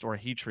distaste or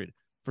hatred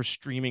for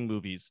streaming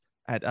movies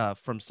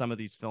from some of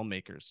these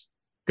filmmakers.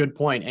 Good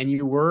point. And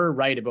you were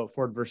right about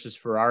Ford versus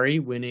Ferrari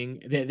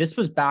winning. This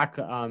was back,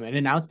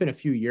 and now it's been a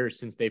few years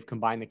since they've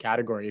combined the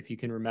category. If you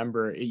can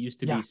remember, it used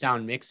to be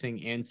sound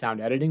mixing and sound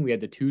editing. We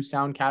had the two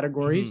sound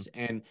categories,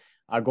 and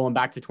going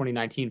back to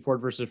 2019, Ford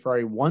versus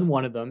Ferrari won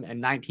one of them,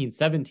 and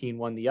 1917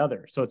 won the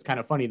other. So it's kind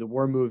of funny. The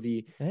war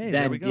movie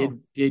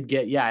did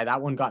get,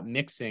 that one got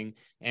mixing,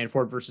 and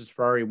Ford versus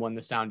Ferrari won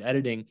the sound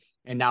editing.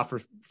 And now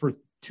for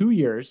 2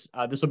 years,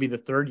 this will be the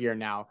third year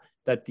now,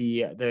 that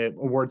the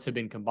awards have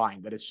been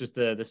combined, that it's just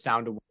the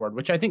sound award,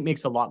 which I think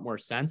makes a lot more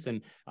sense.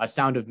 And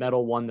Sound of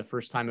Metal won the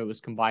first time it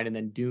was combined, and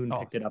then Dune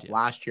picked it up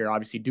last year.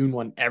 Obviously, Dune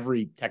won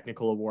every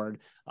technical award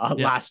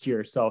last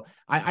year. So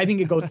I think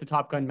it goes to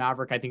Top Gun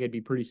Maverick. I think I'd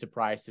be pretty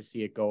surprised to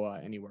see it go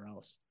anywhere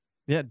else.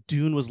 Yeah,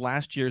 Dune was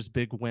last year's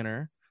big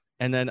winner.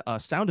 And then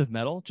Sound of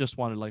Metal, just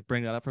wanted to like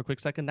bring that up for a quick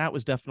second. That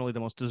was definitely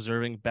the most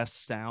deserving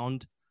best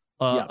sound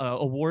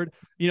award.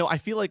 You know, I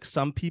feel like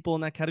some people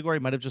in that category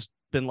might have just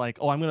been like,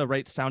 oh, I'm going to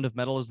write Sound of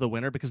Metal as the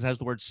winner because it has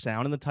the word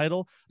sound in the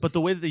title. But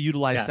the way that they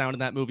utilize sound in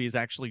that movie is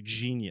actually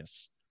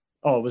genius.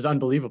 Oh, it was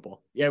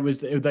unbelievable. Yeah, it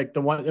was like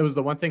the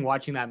one thing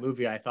watching that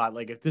movie, I thought,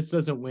 like, if this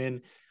doesn't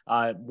win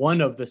one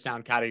of the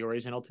sound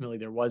categories, and ultimately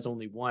there was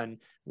only one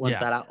once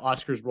that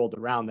Oscars rolled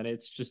around, then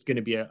it's just going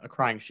to be a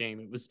crying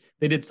shame.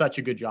 They did such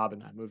a good job in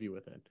that movie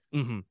with it.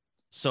 Mm-hmm.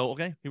 So,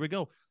 okay, here we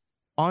go.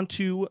 On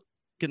to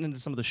getting into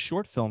some of the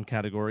short film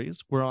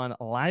categories. We're on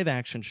live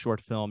action short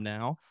film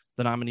now.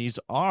 The nominees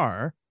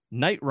are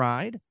Night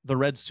Ride, The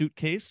Red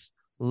Suitcase,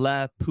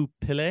 La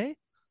Pupille,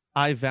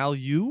 I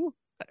Value,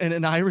 and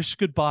An Irish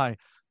Goodbye.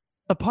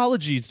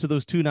 Apologies to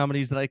those two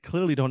nominees that I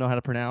clearly don't know how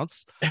to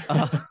pronounce.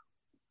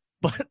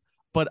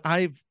 But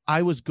I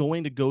was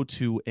going to go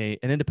to an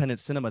independent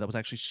cinema that was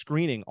actually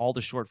screening all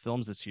the short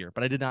films this year,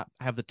 but I did not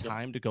have the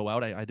time to go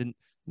out. I didn't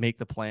make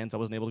the plans. I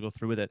wasn't able to go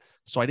through with it.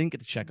 So I didn't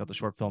get to check out the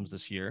short films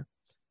this year.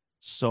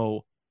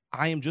 So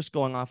I am just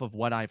going off of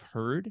what I've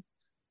heard,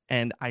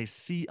 and I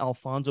see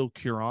Alfonso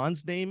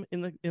Cuarón's name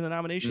in the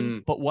nominations,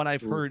 but what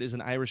I've heard is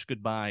An Irish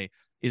Goodbye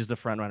is the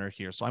front runner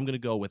here. So I'm going to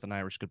go with An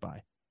Irish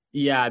Goodbye.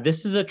 Yeah,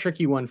 this is a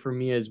tricky one for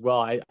me as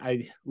well.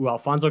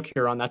 Alfonso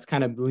Cuarón, that's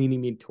kind of leaning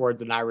me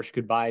towards An Irish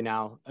Goodbye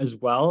now as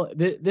well.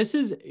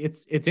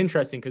 It's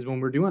interesting because when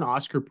we're doing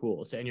Oscar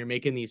pools and you're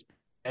making these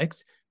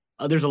picks,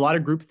 there's a lot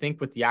of groupthink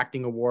with the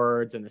acting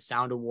awards and the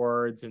sound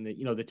awards and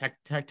the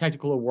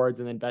technical awards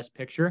and then Best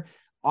Picture.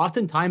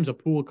 Oftentimes a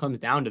pool comes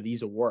down to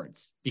these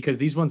awards because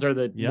these ones are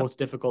the most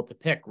difficult to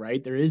pick,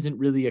 right? There isn't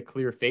really a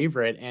clear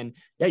favorite. And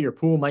your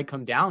pool might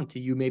come down to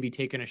you maybe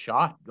taking a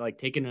shot, like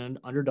taking an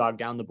underdog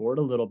down the board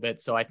a little bit.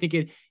 So I think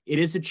it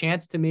is a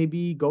chance to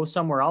maybe go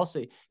somewhere else.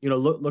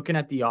 Looking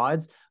at the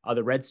odds,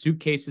 the Red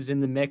Suitcase is in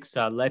the mix.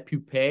 Le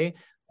Poupée,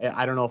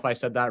 I don't know if I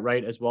said that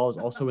right as well, is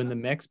also in the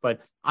mix,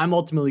 but I'm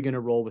ultimately going to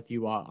roll with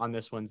you on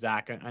this one,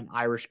 Zach, an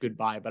Irish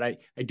Goodbye. But I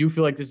do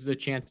feel like this is a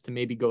chance to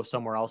maybe go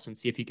somewhere else and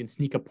see if you can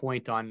sneak a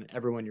point on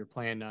everyone you're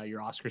playing your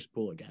Oscars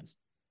pool against.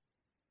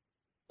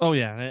 Oh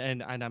yeah.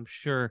 And I'm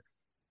sure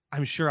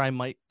I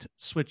might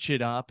switch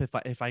it up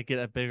if I get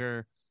a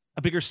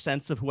bigger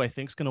sense of who I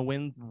think is going to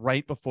win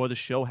right before the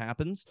show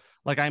happens.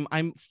 Like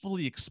I'm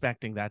fully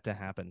expecting that to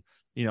happen,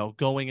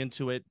 going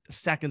into it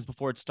seconds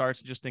before it starts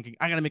and just thinking,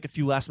 I got to make a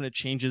few last minute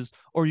changes,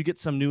 or you get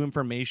some new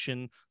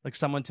information. Like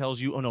someone tells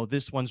you, oh no,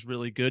 this one's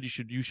really good.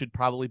 You should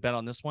probably bet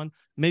on this one.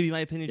 Maybe my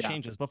opinion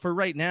changes, but for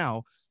right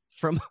now,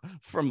 from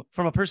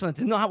a person that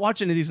did not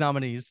watch any of these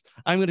nominees,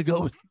 I'm going to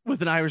go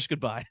with An Irish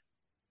Goodbye.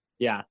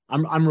 Yeah,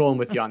 I'm rolling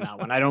with you on that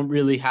one. I don't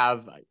really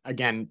have,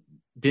 again,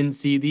 didn't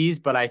see these,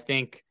 but I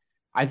think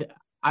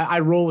I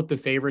roll with the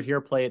favorite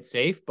here, play it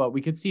safe, but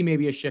we could see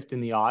maybe a shift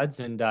in the odds.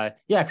 And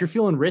if you're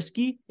feeling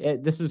risky,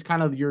 this is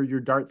kind of your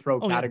dart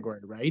throw category,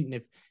 right?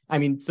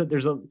 And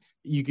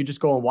you could just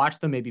go and watch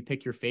them, maybe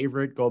pick your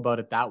favorite, go about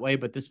it that way.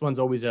 But this one's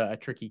always a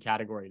tricky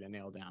category to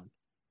nail down.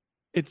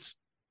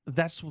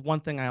 That's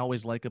one thing I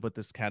always like about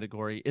this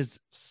category is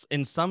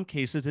in some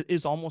cases it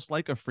is almost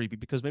like a freebie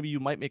because maybe you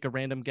might make a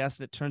random guess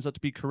and it turns out to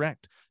be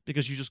correct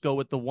because you just go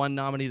with the one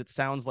nominee that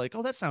sounds like,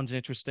 oh, that sounds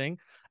interesting.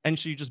 And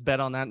so you just bet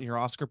on that in your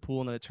Oscar pool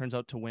and then it turns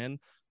out to win,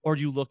 or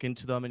you look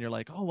into them and you're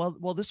like, oh,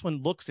 well, this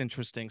one looks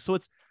interesting. So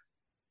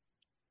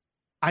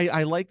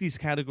I like these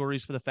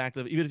categories for the fact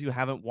that even if you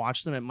haven't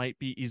watched them, it might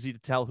be easy to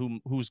tell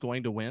who's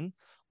going to win,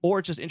 or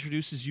it just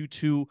introduces you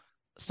to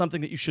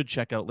something that you should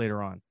check out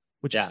later on.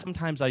 Which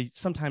sometimes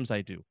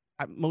I do.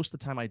 Most of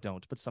the time I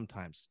don't, but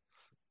sometimes.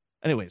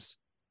 Anyways,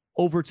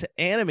 over to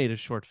animated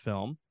short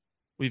film.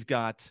 We've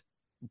got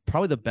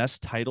probably the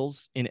best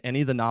titles in any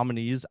of the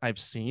nominees I've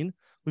seen.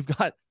 We've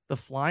got The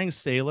Flying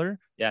Sailor,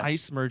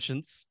 Ice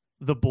Merchants,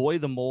 The Boy,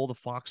 the Mole, the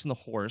Fox, and the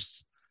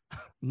Horse,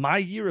 My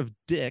Year of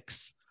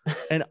Dicks,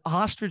 and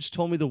Ostrich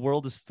Told Me the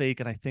World is Fake,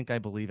 and I Think I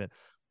Believe It.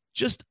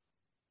 Just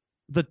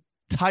the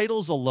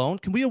titles alone.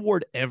 Can we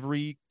award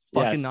every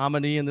fucking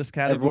nominee in this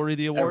category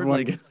the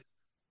award?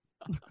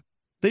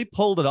 They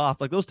pulled it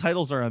off. Like those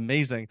titles are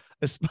amazing,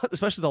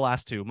 especially the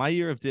last two, My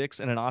Year of Dicks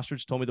and An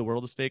Ostrich Told Me the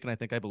World is Fake, and I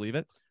Think I Believe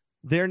It.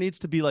 There needs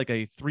to be like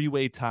a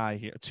two-way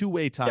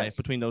tie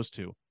between those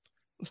two.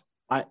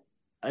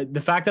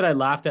 The fact that I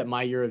laughed at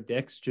My Year of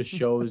Dicks just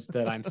shows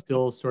that I'm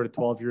still sort of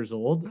 12 years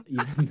old,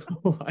 even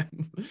though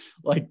I'm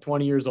like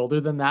 20 years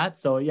older than that.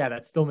 So yeah,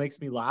 that still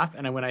makes me laugh.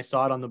 And when I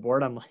saw it on the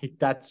board, I'm like,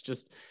 that's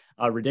just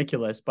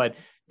ridiculous. But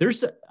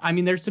there's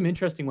some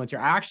interesting ones here.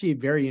 I'm actually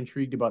very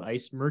intrigued about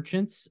Ice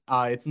Merchants.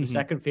 It's the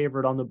second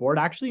favorite on the board.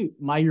 Actually,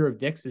 My Year of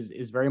Dicks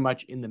is very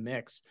much in the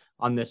mix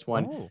on this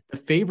one. The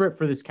favorite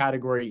for this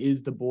category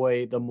is The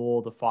Boy, the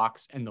Mole, the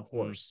Fox, and the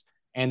Horse.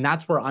 And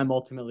that's where I'm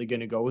ultimately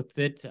going to go with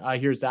it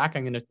here, Zach.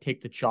 I'm going to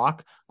take the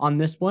chalk on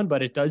this one,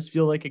 but it does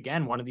feel like,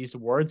 again, one of these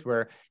awards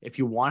where if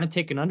you want to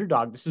take an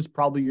underdog, this is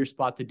probably your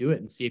spot to do it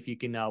and see if you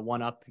can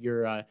one up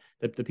your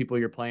the people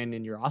you're playing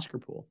in your Oscar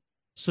pool.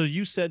 So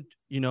you said,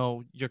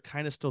 you're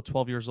kind of still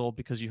 12 years old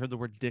because you heard the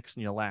word dicks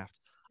and you laughed.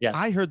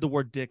 I Yes. heard the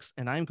word dicks,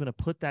 and I'm going to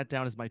put that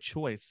down as my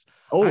choice.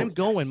 Oh, I'm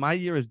going yes. my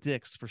year of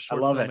dicks for I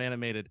short love film it.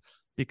 animated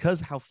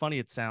because how funny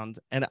it sounds.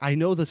 And I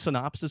know the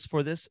synopsis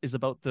for this is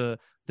about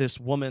this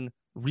woman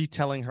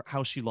retelling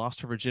how she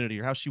lost her virginity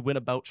or how she went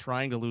about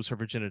trying to lose her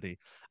virginity.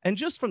 And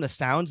just from the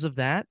sounds of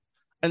that,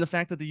 and the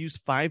fact that they use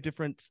 5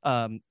 different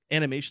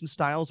animation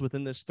styles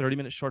within this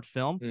 30-minute short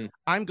film,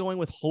 I'm going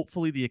with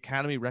hopefully the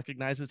Academy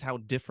recognizes how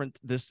different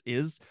this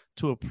is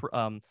to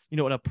an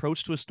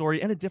approach to a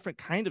story and a different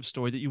kind of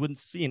story that you wouldn't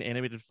see in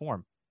animated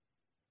form.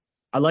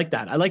 I like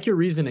that. I like your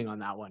reasoning on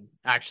that one.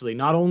 Actually,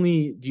 not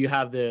only do you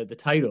have the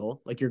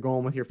title, like you're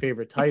going with your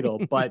favorite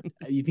title, but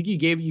you think you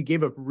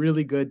gave a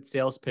really good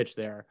sales pitch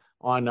there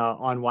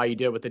on why you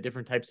did it with the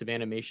different types of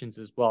animations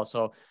as well.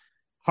 So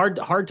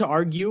hard to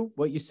argue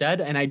what you said.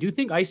 And I do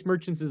think Ice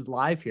Merchants is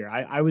live here.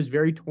 I was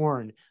very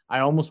torn. I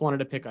almost wanted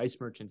to pick Ice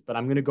Merchants, but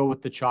I'm going to go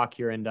with the chalk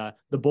here and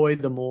the boy,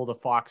 the mole, the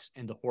fox,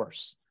 and the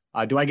horse.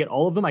 Do I get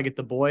all of them? I get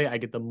the boy, I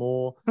get the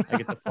mole, I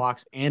get the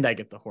fox, and I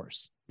get the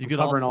horse. You I'm get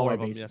all covering all 4 my of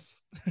them,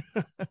 bases.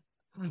 yes.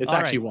 It's All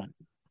actually right, one.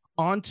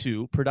 on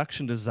to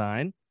production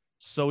design.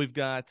 So we've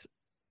got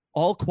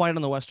All Quiet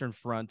on the Western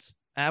Front,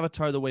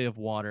 Avatar: The Way of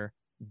Water,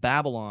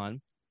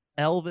 Babylon,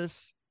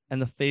 Elvis,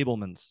 and The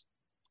Fabelmans.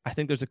 I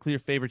think there's a clear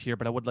favorite here,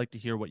 but I would like to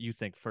hear what you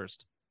think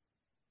first.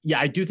 Yeah,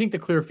 I do think the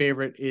clear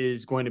favorite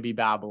is going to be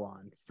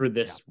Babylon for Yeah.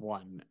 this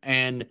one.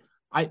 And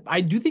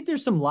I do think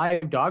there's some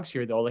live dogs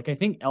here, though. Like, I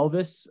think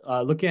Elvis,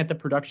 looking at the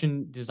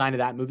production design of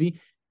that movie,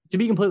 to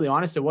be completely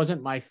honest, it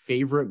wasn't my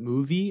favorite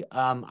movie.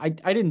 I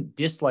didn't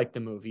dislike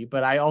the movie,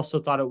 but I also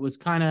thought it was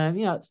kind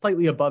of,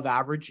 slightly above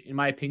average, in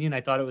my opinion.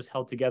 I thought it was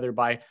held together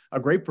by a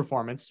great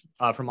performance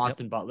from Yep.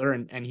 Austin Butler,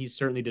 and he's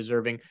certainly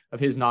deserving of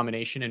his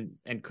nomination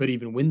and could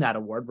even win that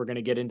award. We're going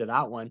to get into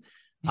that one.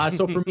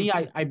 So for me,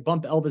 I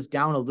bump Elvis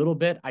down a little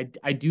bit. I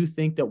do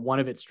think that one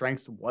of its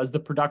strengths was the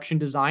production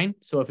design.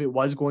 So if it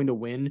was going to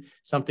win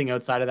something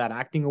outside of that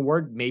acting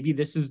award, maybe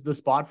this is the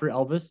spot for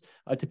Elvis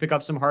to pick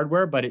up some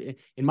hardware. But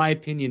in my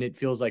opinion, it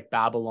feels like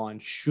Babylon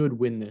should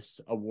win this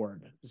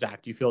award.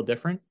 Zach, do you feel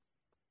different?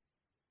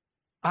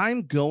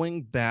 I'm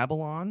going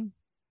Babylon,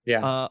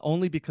 Yeah.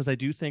 only because I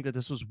do think that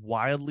this was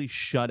wildly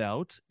shut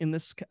out in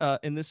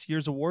this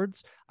year's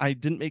awards. I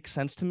didn't make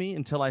sense to me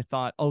until I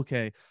thought,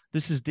 okay,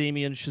 this is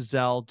Damien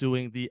Chazelle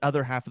doing the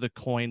other half of the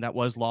coin that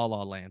was La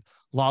La Land.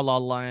 La La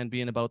Land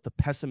being about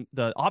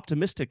the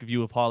optimistic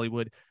view of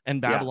Hollywood,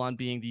 and Yeah. Babylon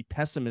being the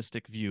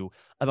pessimistic view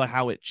about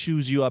how it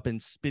chews you up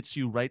and spits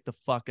you right the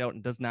fuck out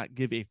and does not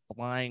give a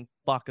flying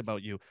fuck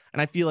about you.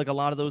 And I feel like a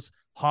lot of those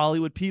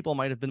Hollywood people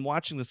might have been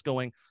watching this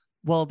going,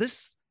 well,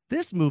 this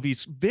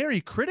movie's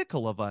very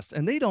critical of us,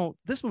 and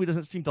this movie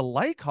doesn't seem to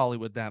like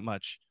Hollywood that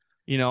much.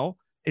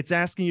 It's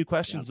asking you Yeah.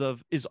 questions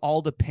of, is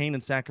all the pain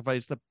and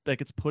sacrifice that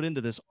gets put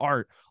into this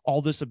art,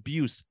 all this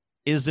abuse,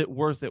 is it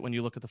worth it when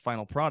you look at the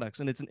final products?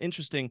 And it's an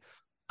interesting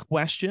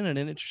question and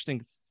an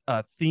interesting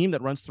theme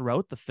that runs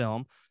throughout the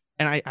film.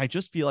 And I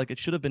just feel like it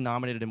should have been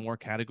nominated in more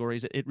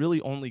categories. It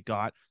really only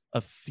got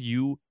a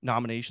few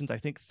nominations, I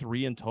think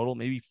 3 in total,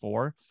 maybe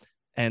 4.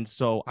 And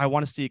so I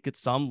want to see it get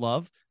some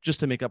love just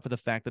to make up for the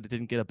fact that it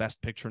didn't get a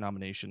Best Picture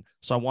nomination.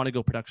 So I want to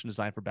go production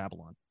design for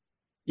Babylon.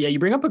 Yeah, you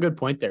bring up a good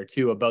point there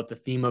too about the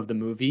theme of the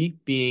movie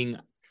being,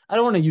 I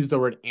don't want to use the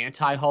word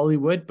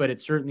anti-Hollywood, but it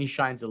certainly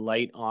shines a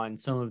light on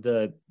some of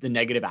the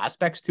negative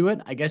aspects to it,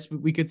 I guess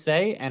we could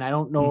say. And I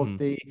don't know if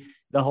Mm-hmm.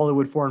 the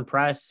Hollywood Foreign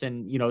Press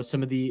and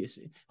some of the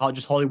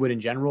just Hollywood in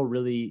general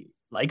really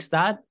likes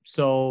that.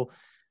 So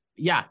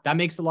yeah, that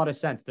makes a lot of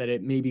sense that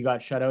it maybe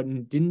got shut out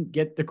and didn't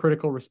get the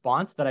critical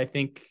response that I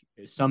think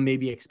some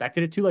maybe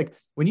expected it to. Like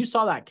when you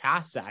saw that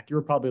cast, Zach, you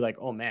were probably like,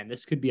 oh man,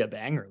 this could be a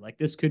banger. Like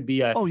this could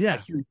be Oh a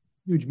yeah.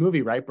 huge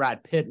movie, right?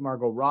 Brad Pitt,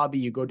 Margot Robbie,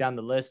 you go down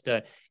the list,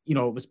 it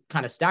was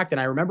kind of stacked.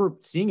 And I remember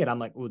seeing it. I'm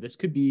like, oh, this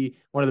could be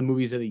one of the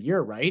movies of the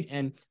year, right?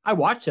 And I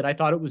watched it. I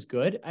thought it was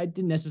good. It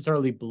didn't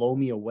necessarily blow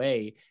me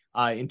away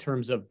in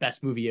terms of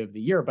best movie of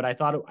the year, but I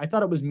thought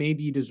it was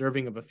maybe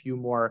deserving of a few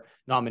more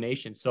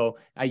nominations. So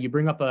you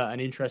bring up an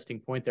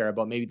interesting point there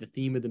about maybe the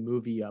theme of the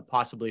movie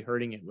possibly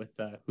hurting it with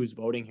who's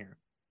voting here.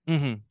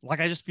 Mm-hmm.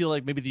 Like I just feel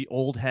like maybe the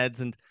old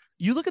heads, and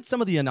you look at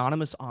some of the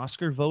anonymous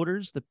Oscar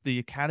voters, the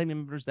Academy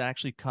members that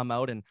actually come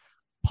out and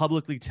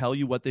publicly tell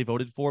you what they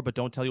voted for, but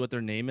don't tell you what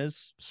their name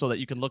is, so that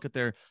you can look at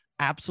their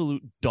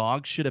absolute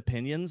dog shit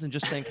opinions and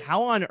just think,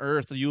 how on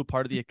earth are you a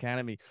part of the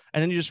Academy?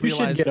 And then you just You should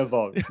realize, get a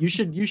vote.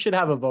 You should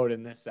have a vote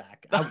in this,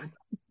 Zach.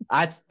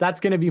 That's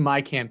going to be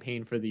my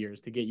campaign for the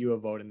years to get you a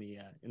vote in the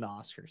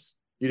Oscars.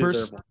 You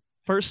deserve one.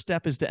 first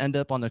step is to end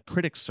up on the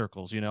critics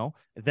circles, then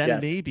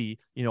Yes. maybe,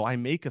 I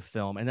make a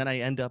film and then I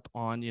end up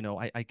on,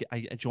 I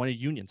join a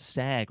union,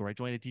 SAG, or I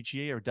join a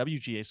DGA or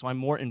WGA. So I'm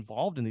more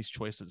involved in these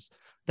choices.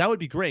 That would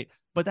be great.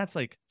 But that's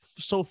like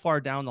so far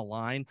down the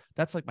line.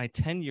 That's like my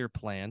 10-year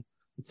plan.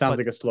 It sounds But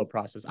like a slow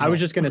process. I no, was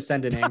just going to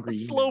send an angry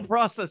slow email.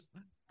 process.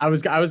 I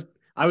was going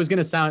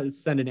to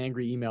send an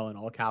angry email in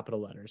all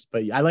capital letters,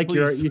 but I like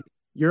Please.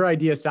 your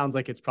idea. Sounds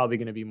like it's probably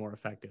going to be more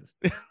effective.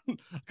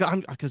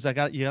 Because you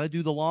got to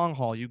do the long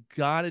haul. You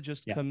got to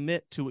just Yeah.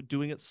 commit to it,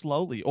 doing it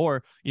slowly,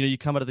 or you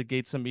come out of the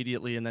gates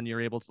immediately, and then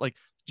you're able to, like,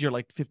 you're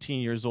like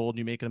 15 years old and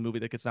you make a movie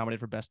that gets nominated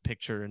for Best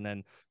Picture,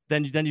 and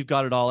then you've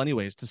got it all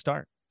anyways to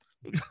start.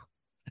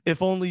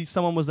 If only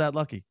someone was that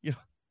lucky.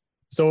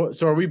 So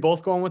are we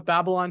both going with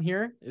Babylon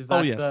here? Is Oh,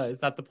 that yes. is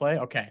that the play?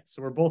 Okay,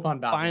 so we're both on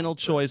Babylon. Final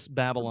choice, for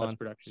Babylon. best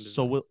production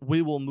So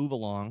we will move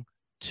along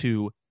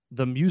to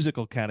the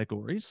musical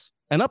categories,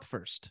 and up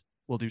first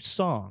we'll do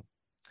song.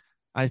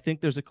 I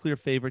think there's a clear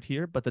favorite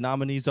here, but the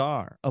nominees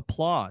are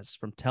Applause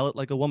from Tell It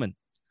Like a Woman,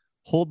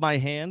 Hold My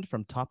Hand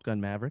from Top Gun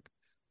Maverick,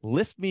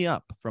 Lift Me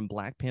Up from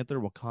Black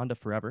Panther Wakanda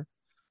Forever,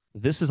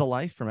 This Is a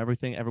Life from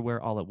Everything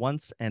Everywhere All at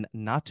Once, and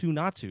Naatu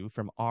Naatu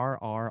from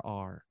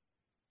RRR.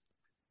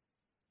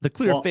 The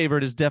clear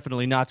favorite is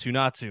definitely Naatu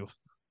Naatu.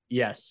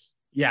 Yes.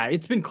 Yeah,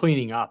 it's been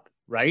cleaning up,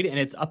 right? And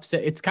it's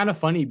upset. It's kind of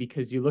funny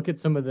because you look at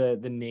some of the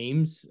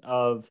names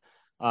of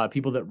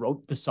people that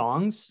wrote the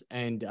songs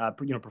and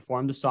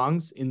performed the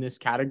songs in this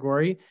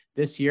category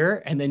this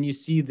year, and then you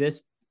see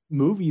this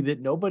movie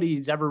that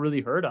nobody's ever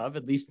really heard of,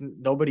 at least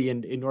nobody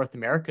in North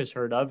America has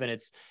heard of, and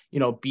it's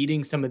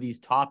beating some of these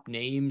top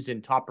names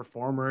and top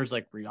performers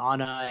like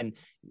Rihanna and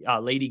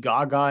Lady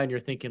Gaga, and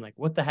you're thinking like,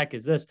 what the heck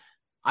is this?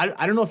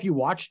 I don't know if you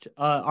watched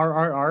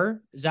RRR,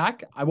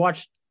 Zach. I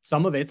watched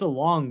some of it. It's a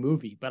long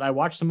movie, but I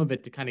watched some of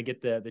it to kind of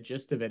get the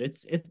gist of it.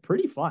 It's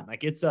pretty fun.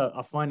 Like, it's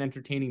a fun,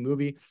 entertaining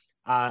movie.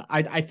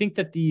 I think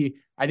that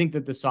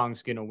the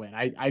song's gonna win.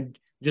 I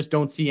just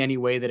don't see any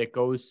way that it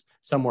goes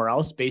somewhere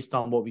else based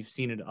on what we've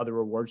seen at other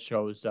award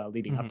shows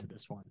leading up to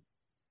this one.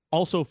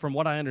 Also, from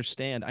what I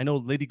understand, I know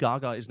Lady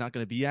Gaga is not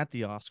going to be at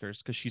the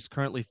Oscars because she's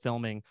currently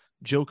filming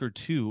Joker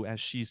 2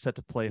 as she's set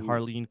to play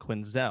Harleen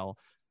Quinzel.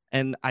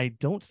 And I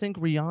don't think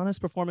Rihanna's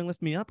performing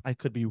Lift Me Up. I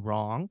could be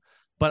wrong.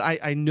 But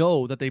I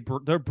know that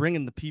they're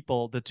bringing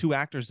the two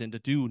actors in to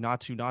do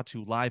Naatu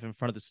Naatu live in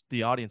front of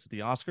the audience at the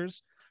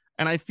Oscars.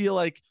 And I feel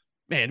like,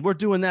 man, we're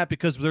doing that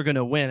because they're going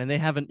to win, and they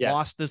haven't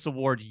lost this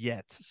award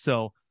yet.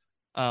 So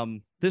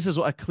this is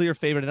a clear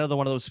favorite. Another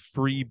one of those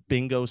free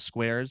bingo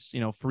squares,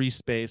 free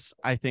space.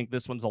 I think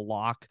this one's a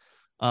lock.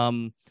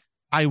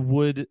 I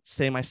would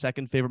say my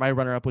second favorite, my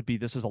runner-up would be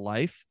This Is a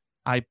Life.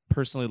 I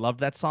personally loved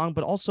that song,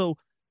 but also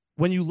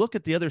when you look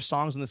at the other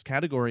songs in this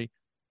category,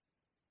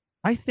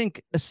 I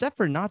think, except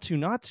for Naatu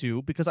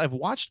Naatu, because I've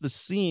watched the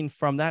scene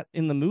from that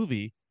in the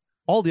movie,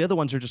 all the other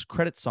ones are just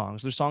credit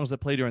songs. They're songs that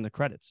play during the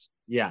credits.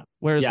 Yeah.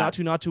 Whereas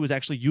Naatu Naatu is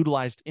actually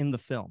utilized in the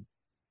film.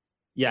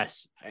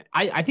 Yes.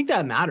 I think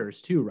that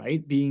matters too,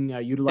 right? Being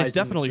utilized. It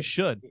definitely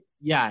should.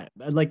 Yeah.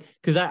 Like,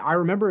 because I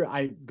remember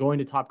going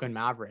to Top Gun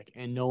Maverick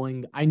and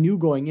I knew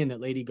going in that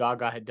Lady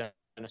Gaga had done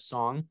a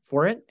song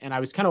for it. And I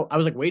was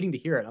like waiting to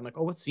hear it. I'm like,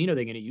 oh, what scene are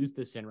they going to use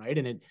this in? Right.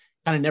 And it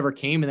kind of never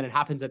came. And then it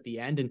happens at the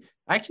end. And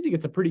I actually think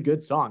it's a pretty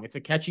good song. It's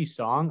a catchy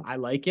song. I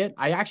like it.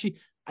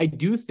 I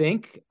do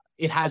think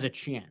it has a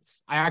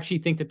chance. I actually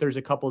think that there's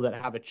a couple that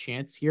have a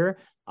chance here.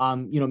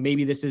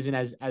 Maybe this isn't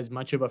as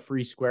much of a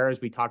free square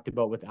as we talked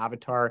about with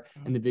Avatar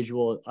and the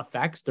visual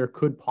effects. There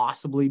could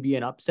possibly be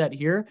an upset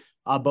here,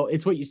 but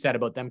it's what you said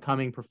about them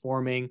coming,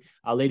 performing,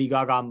 Lady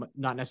Gaga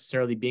not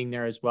necessarily being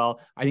there as well.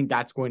 I think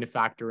that's going to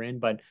factor in,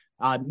 but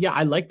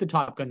I like the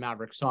Top Gun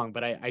Maverick song,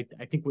 but I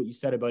think what you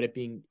said about it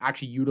being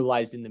actually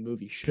utilized in the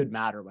movie should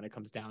matter when it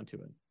comes down to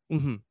it.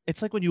 Mm-hmm.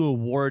 It's like when you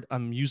award a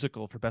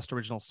musical for best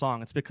original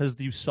song, it's because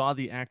you saw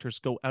the actors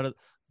go out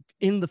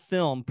in the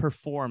film,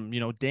 perform,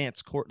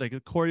 dance, like a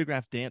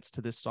choreographed dance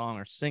to this song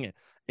or sing it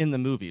in the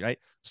movie, right?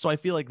 So I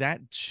feel like that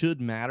should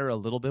matter a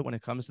little bit when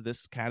it comes to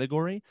this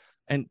category.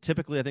 And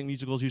typically, I think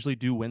musicals usually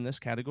do win this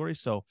category.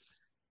 So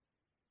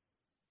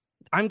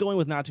I'm going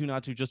with Naatu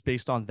Naatu just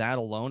based on that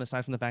alone,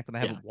 aside from the fact that I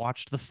haven't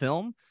watched the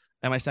film.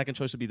 And my second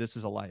choice would be This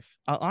Is a Life.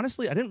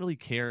 Honestly, I didn't really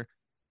care.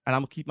 And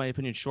I'm gonna keep my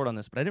opinion short on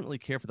this, but I didn't really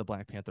care for the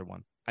Black Panther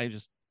one.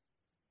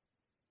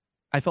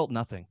 I felt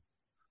nothing.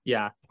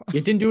 Yeah,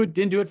 it didn't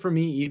do it for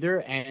me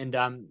either. And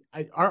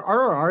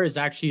RRR is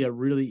actually a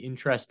really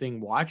interesting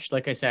watch.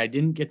 Like I said, I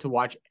didn't get to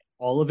watch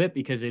all of it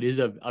because it is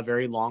a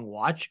very long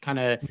watch. Kind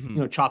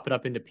of chop it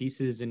up into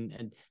pieces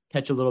and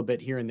catch a little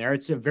bit here and there.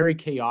 It's a very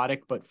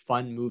chaotic but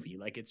fun movie.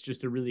 Like, it's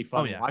just a really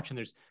fun watch, and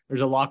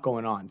there's a lot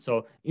going on.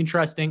 So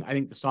interesting. I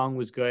think the song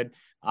was good,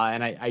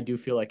 and I do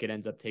feel like it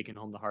ends up taking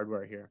home the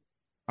hardware here.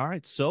 All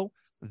right, so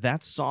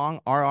that song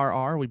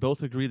RRR, we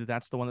both agree that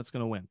that's the one that's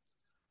going to win.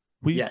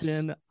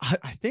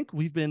 I think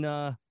we've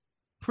been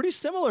pretty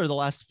similar the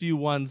last few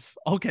ones.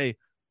 Okay,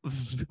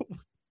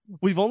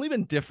 we've only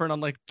been different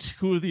on like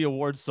 2 of the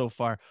awards so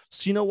far.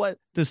 So you know what?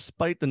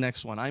 Despite the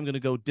next one, I'm going to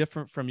go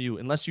different from you,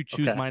 unless you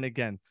choose mine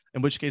again,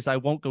 in which case I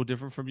won't go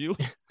different from you.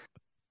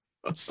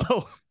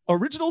 So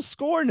original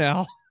score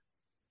now.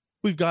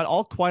 We've got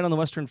All Quiet on the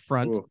Western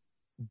Front,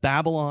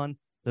 Babylon,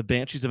 The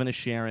Banshees of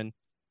Inisherin,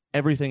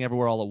 Everything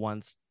Everywhere All at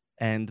Once,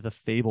 and The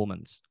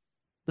Fabelmans.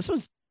 This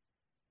was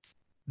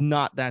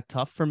not that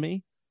tough for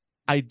me.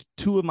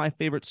 Two of my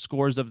favorite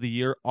scores of the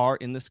year are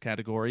in this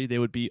category. They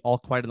would be All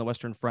Quiet on the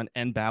Western Front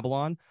and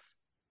Babylon,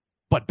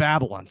 but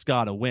Babylon's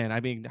got to win.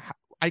 I mean,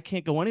 I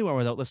can't go anywhere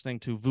without listening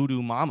to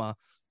Voodoo Mama.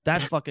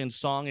 That fucking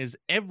song is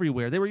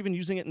everywhere. They were even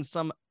using it in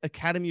some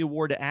Academy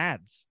Award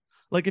ads.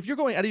 Like, if you're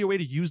going out of your way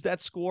to use that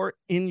score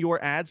in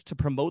your ads to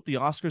promote the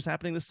Oscars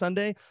happening this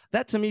Sunday,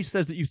 that to me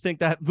says that you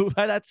think that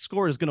that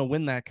score is going to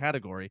win that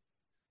category.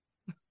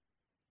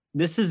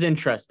 This is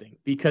interesting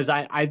because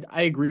I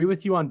agree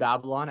with you on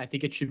Babylon. I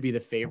think it should be the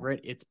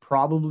favorite. It's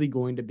probably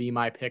going to be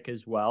my pick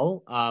as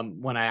well.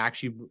 When I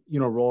actually,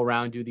 roll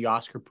around, do the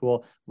Oscar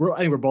pool, I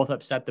think we're both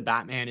upset the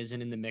Batman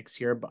isn't in the mix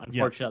here, but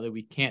unfortunately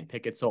we can't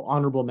pick it. So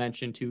honorable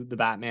mention to the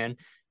Batman.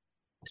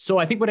 So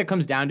I think when it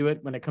comes down to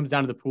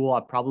the pool,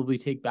 I'll probably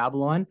take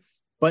Babylon.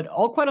 But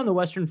All Quiet on the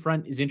Western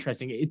Front is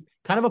interesting. It's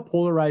kind of a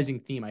polarizing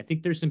theme. I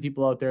think there's some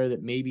people out there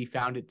that maybe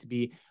found it to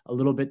be a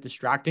little bit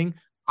distracting.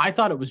 I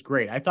thought it was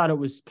great. I thought it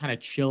was kind of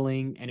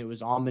chilling and it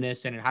was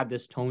ominous and it had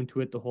this tone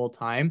to it the whole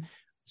time.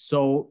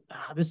 So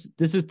this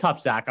is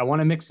tough, Zach. I want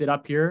to mix it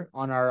up here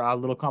on our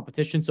little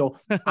competition. So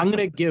I'm going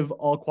to give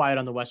All Quiet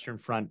on the Western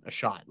Front a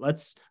shot.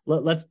 Let's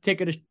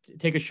take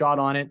a shot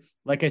on it.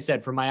 Like I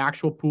said, for my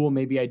actual pool,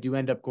 maybe I do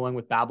end up going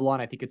with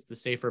Babylon. I think it's the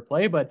safer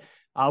play, but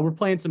we're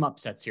playing some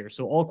upsets here.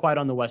 So All Quiet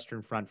on the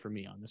Western Front for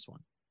me on this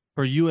one.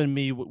 For you and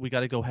me, we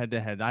got to go head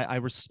to head. I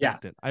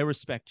respect it. I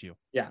respect you.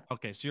 Yeah.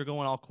 Okay, so you're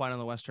going All Quiet on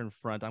the Western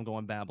Front. I'm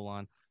going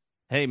Babylon.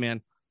 Hey,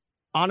 man.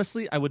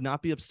 Honestly, I would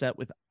not be upset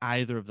with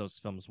either of those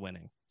films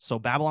winning. So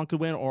Babylon could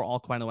win or All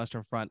Quiet on the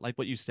Western Front. Like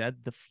what you said,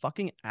 the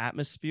fucking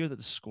atmosphere that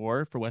the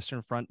score for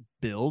Western Front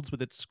builds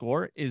with its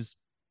score is...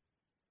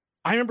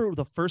 I remember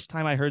the first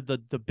time I heard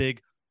the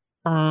big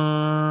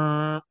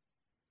like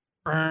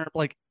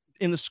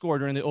in the score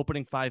during the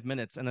opening 5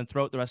 minutes and then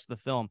throughout the rest of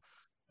the film.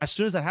 As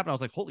soon as that happened, I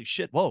was like, holy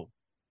shit, whoa.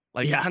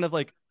 Like, kind of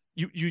like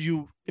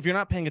you, if you're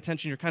not paying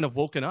attention, you're kind of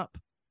woken up.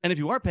 And if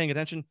you are paying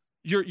attention,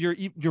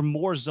 you're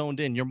more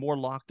zoned in, you're more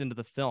locked into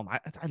the film. I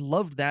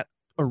loved that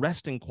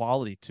arresting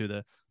quality to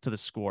the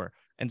score.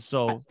 And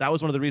so that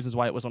was one of the reasons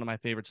why it was one of my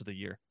favorites of the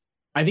year.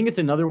 I think it's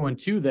another one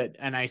too that,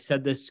 and I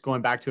said this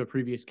going back to a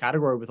previous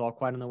category with All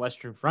Quiet on the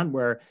Western Front,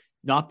 where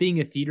not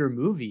being a theater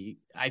movie,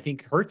 I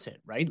think hurts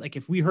it, right? Like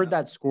if we heard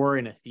that score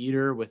in a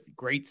theater with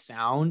great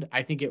sound,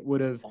 I think it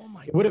would have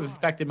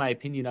affected my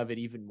opinion of it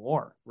even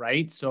more,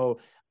 right? So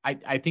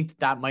I think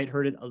that might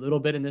hurt it a little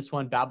bit in this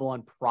one.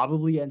 Babylon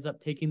probably ends up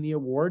taking the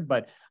award,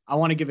 but I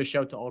want to give a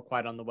shout to All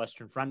Quiet on the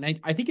Western Front. And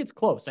I think it's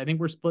close. I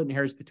think we're splitting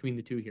hairs between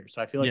the two here.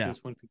 So I feel like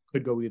this one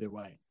could go either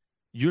way.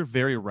 You're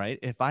very right.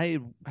 If I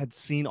had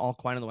seen All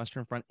Quiet on the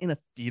Western Front in a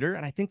theater,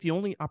 and I think the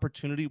only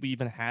opportunity we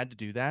even had to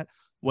do that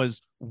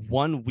was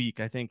 1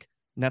 week. I think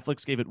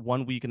Netflix gave it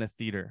 1 week in a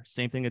theater.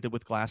 Same thing it did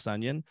with Glass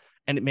Onion.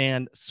 And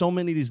man, so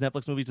many of these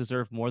Netflix movies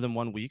deserve more than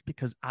 1 week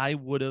because I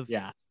would have,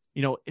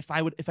 if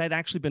I'd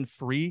actually been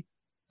free,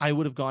 I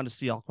would have gone to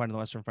see All Quiet on the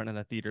Western Front in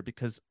a theater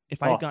because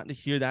if I had gotten to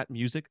hear that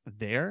music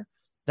there,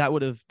 that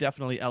would have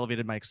definitely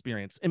elevated my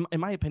experience. In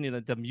my opinion,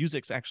 that the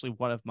music's actually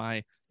one of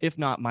my, if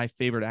not my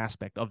favorite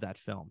aspect of that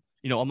film,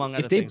 among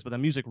other things, but the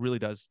music really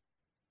does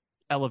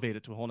elevate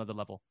it to a whole nother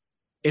level.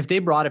 If they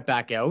brought it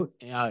back out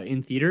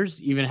in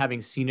theaters, even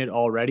having seen it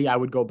already, I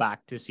would go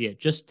back to see it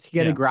just to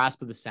get a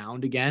grasp of the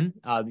sound again.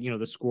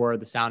 The score,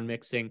 the sound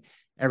mixing,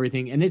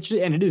 everything. And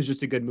it is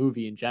just a good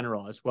movie in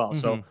general as well. Mm-hmm.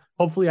 So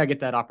hopefully I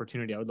get that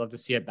opportunity. I would love to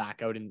see it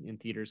back out in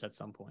theaters at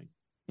some point.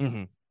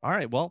 Mm-hmm. All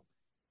right. Well,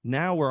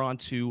 now we're on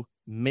to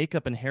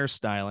makeup and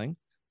hairstyling.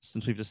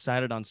 Since we've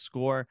decided on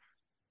score,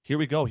 here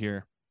we go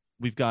here.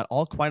 We've got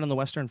All Quiet on the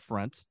Western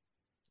Front,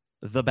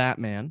 The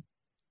Batman,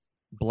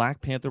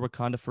 Black Panther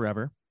Wakanda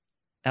Forever,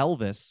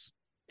 Elvis,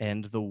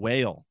 and The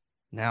Whale.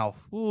 Now,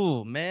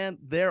 man,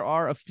 there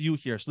are a few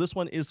here. So this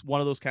one is one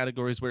of those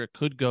categories where it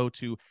could go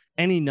to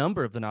any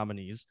number of the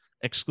nominees,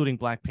 excluding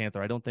Black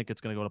Panther. I don't think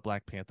it's going to go to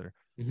Black Panther.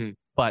 Mm-hmm.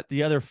 But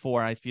the other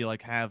four, I feel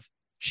like, have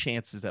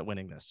chances at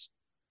winning this,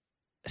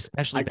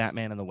 especially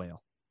Batman and The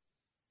Whale.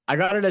 I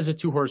got it as a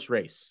 2-horse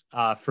race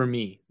for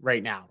me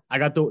right now. I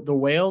got the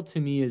Whale to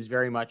me is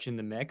very much in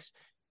the mix.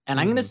 And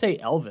I'm going to say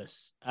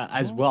Elvis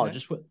as well. Okay.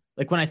 Just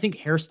like when I think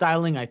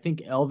hairstyling, I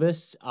think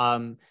Elvis.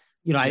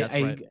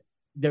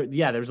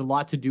 There's a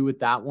lot to do with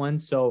that one.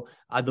 So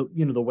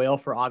the Whale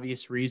for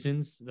obvious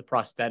reasons, the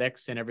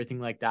prosthetics and everything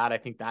like that. I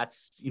think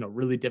that's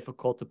really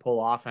difficult to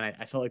pull off, and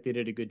I felt like they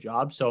did a good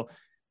job. So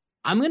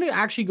I'm gonna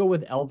actually go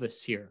with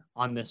Elvis here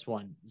on this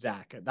one,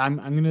 Zach. I'm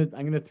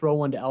gonna throw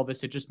one to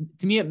Elvis. It just,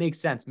 to me, it makes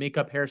sense.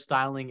 Makeup,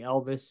 hairstyling,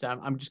 Elvis.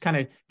 I'm just kind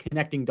of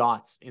connecting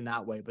dots in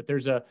that way. But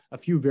there's a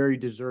few very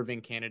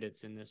deserving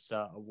candidates in this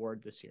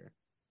award this year.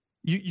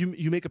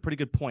 You make a pretty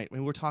good point. I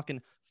mean, we're talking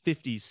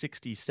 50s,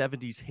 60s,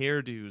 70s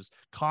hairdos,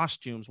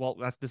 costumes. Well,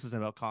 this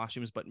isn't about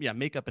costumes, but yeah,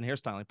 makeup and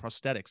hairstyling,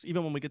 prosthetics.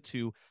 Even when we get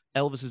to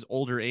Elvis's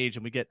older age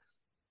and we get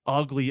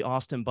ugly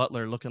Austin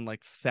Butler looking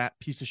like fat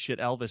piece of shit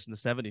Elvis in the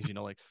 70s,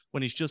 like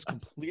when he's just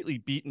completely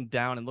beaten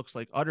down and looks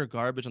like utter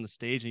garbage on the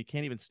stage and he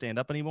can't even stand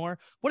up anymore.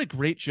 What a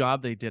great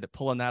job they did at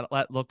pulling that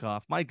look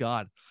off. My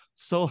God.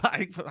 So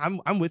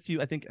I'm with you.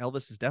 I think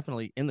Elvis is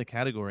definitely in the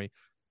category.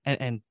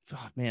 and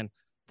oh, man,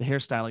 the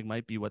hairstyling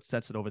might be what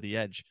sets it over the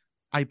edge.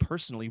 I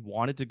personally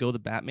wanted to go the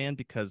Batman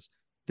because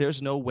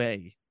there's no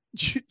way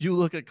you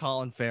look at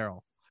Colin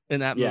Farrell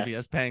in that movie as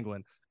Yes.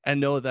 Penguin and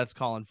know that's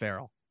Colin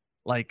Farrell.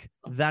 Like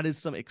that is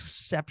some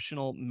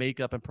exceptional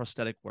makeup and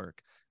prosthetic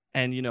work.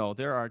 And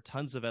there are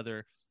tons of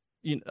other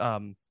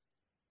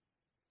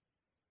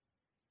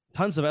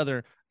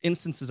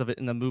instances of it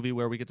in the movie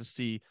where we get to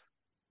see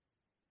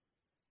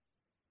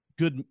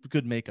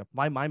good makeup.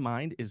 My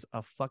mind is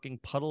a fucking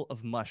puddle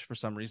of mush for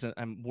some reason,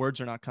 and words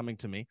are not coming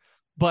to me.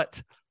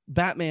 But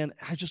Batman,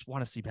 I just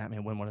want to see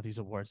Batman win one of these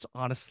awards.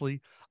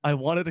 Honestly, I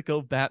wanted to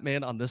go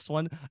Batman on this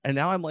one, and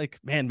now I'm like,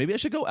 man, maybe I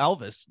should go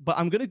Elvis. But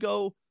I'm gonna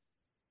go.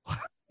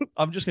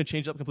 I'm just gonna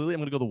change it up completely.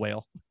 I'm gonna go the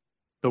Whale.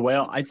 The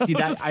Whale. I see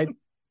that.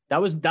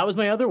 That was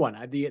my other one.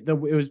 It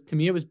was, to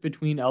me, it was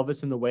between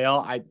Elvis and the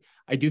Whale.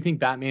 I do think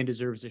Batman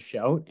deserves a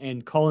shout,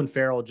 and Colin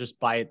Farrell just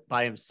by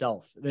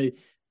himself.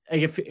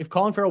 If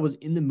Colin Farrell was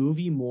in the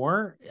movie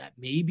more,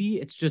 maybe.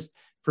 It's just,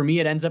 for me,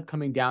 it ends up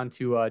coming down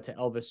to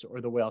Elvis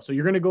or the Whale. So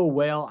you're gonna go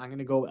Whale. I'm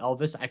gonna go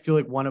Elvis. I feel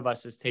like one of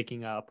us is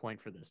taking a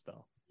point for this,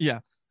 though. Yeah.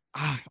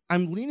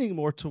 I'm leaning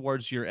more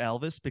towards your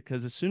Elvis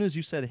because as soon as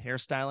you said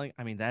hairstyling,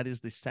 I mean, that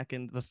is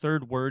the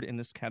third word in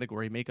this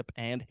category, makeup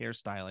and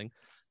hairstyling.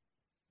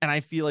 And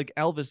I feel like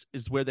Elvis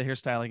is where the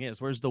hairstyling is,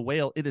 whereas the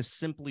Whale, it is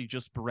simply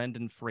just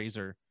Brendan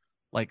Fraser.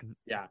 Like,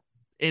 Yeah.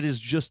 it is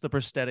just the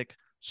prosthetic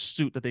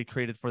suit that they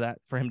created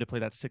for him to play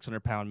that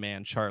 600-pound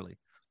man, Charlie.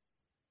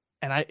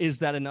 And is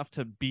that enough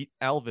to beat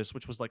Elvis,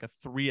 which was like a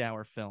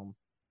 3-hour film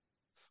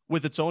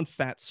with its own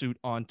fat suit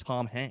on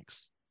Tom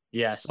Hanks?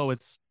 Yes. So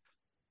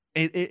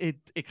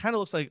it kind of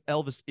looks like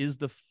Elvis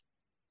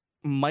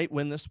might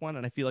win this one,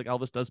 and I feel like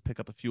Elvis does pick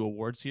up a few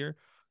awards here,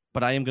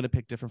 but I am going to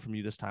pick different from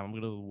you this time. I'm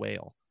going to go to the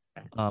Whale.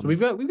 So we've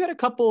got a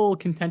couple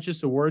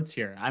contentious awards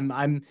here.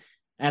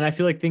 And I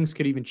feel like things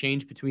could even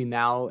change between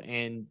now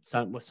and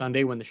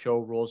Sunday when the show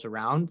rolls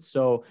around.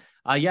 So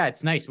yeah,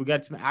 it's nice. We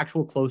got some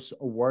actual close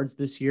awards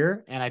this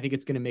year, and I think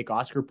it's going to make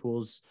Oscar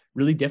pools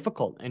really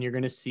difficult. And you're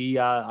going to see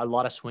a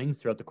lot of swings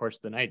throughout the course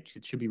of the night.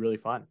 It should be really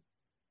fun.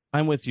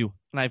 I'm with you,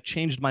 and I've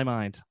changed my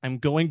mind. I'm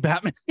going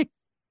Batman.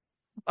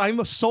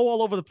 I'm so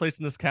all over the place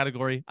in this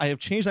category. I have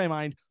changed my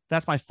mind.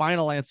 That's my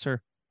final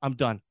answer. I'm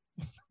done.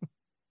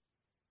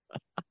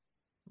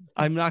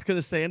 I'm not going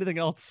to say anything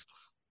else.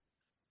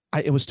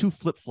 It was too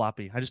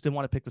flip-floppy. I just didn't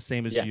want to pick the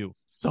same as you.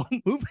 So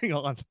moving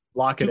on.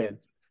 Lock it in.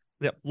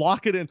 Yeah,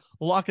 lock it in.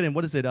 Lock it in.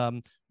 What is it?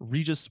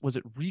 Regis, was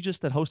it Regis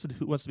that hosted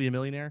Who Wants to Be a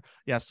Millionaire?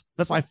 Yes.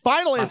 That's my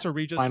final answer,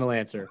 Regis. Final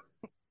answer.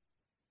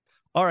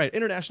 All right.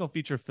 International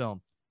feature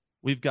film.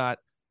 We've got,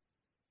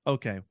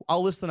 okay,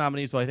 I'll list the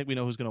nominees, but I think we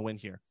know who's going to win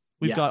here.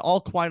 We've got All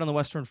Quiet on the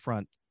Western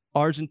Front,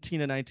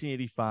 Argentina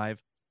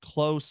 1985,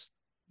 Close,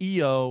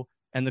 EO,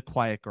 and The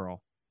Quiet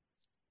Girl.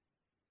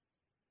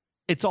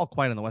 It's All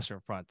Quiet on the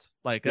Western Front.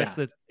 Like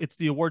it's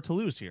the award to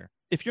lose here.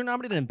 If you're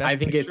nominated in Best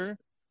Picture,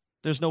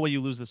 there's no way you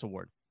lose this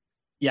award.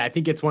 Yeah, I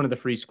think it's one of the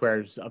free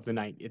squares of the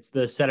night. It's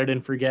the set it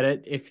and forget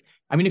it. If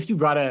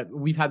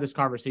we've had this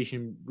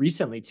conversation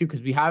recently too,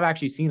 because we have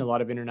actually seen a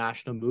lot of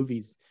international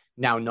movies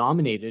now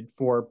nominated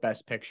for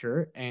Best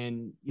Picture,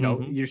 and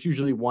there's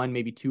usually one,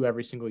 maybe two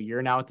every single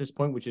year now at this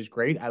point, which is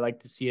great. I like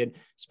to see it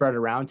spread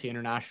around to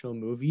international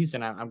movies,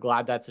 and I'm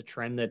glad that's a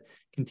trend that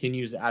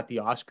continues at the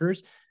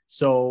Oscars.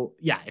 So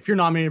yeah, if you're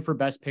nominated for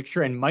Best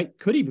Picture and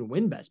could even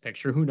win Best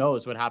Picture, who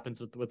knows what happens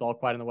with All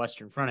Quiet on the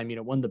Western Front? I mean,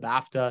 it won the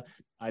BAFTA.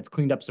 It's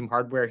cleaned up some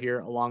hardware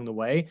here along the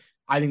way.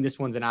 I think this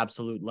one's an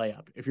absolute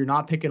layup. If you're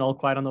not picking All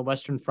Quiet on the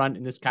Western Front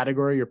in this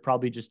category, you're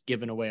probably just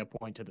giving away a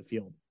point to the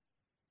field.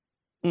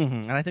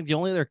 And I think the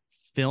only other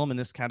film in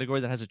this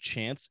category that has a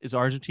chance is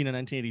Argentina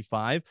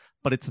 1985,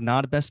 but it's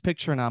not a Best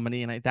Picture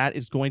nominee, and that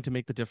is going to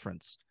make the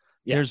difference.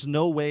 Yeah. There's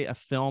no way a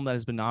film that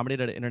has been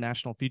nominated at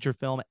International Feature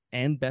Film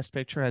and Best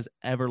Picture has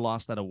ever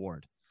lost that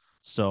award.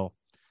 So,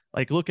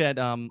 like, look at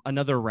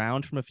Another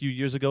Round from a few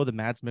years ago. The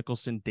Mads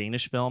Mikkelsen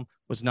Danish film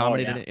was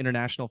nominated at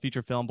International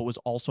Feature Film, but was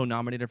also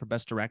nominated for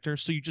Best Director.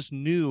 So you just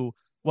knew,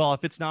 well,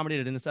 if it's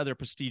nominated in this other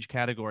prestige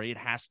category, it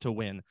has to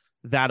win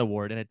that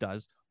award, and it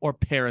does. Or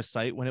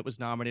Parasite, when it was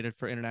nominated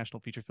for International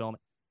Feature Film,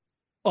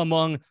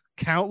 among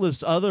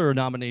countless other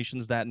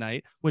nominations that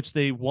night, which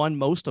they won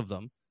most of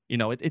them.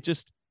 It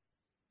just...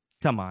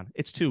 Come on,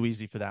 it's too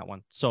easy for that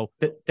one. So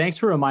thanks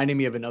for reminding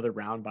me of Another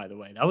Round, by the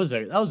way. That was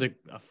a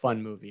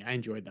fun movie. I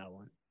enjoyed that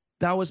one.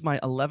 That was my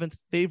 11th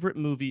favorite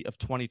movie of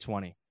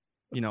 2020.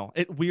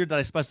 Weird that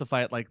I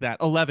specify it like that.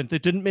 11th.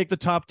 It didn't make the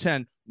top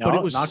 10, but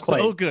it was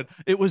so good.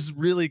 It was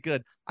really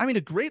good. I mean,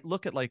 a great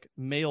look at like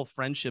male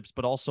friendships,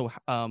 but also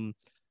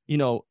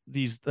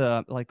these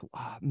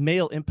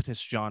male impotence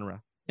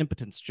genre,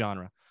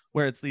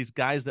 where it's these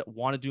guys that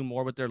want to do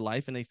more with their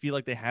life and they feel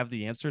like they have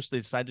the answer, so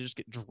they decide to just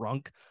get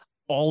drunk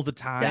all the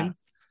time,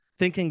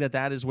 thinking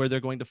that is where they're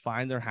going to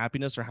find their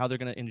happiness or how they're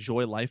going to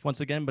enjoy life once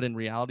again. But in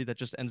reality, that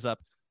just ends up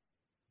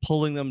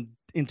pulling them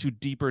into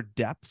deeper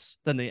depths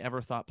than they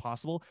ever thought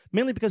possible,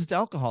 mainly because it's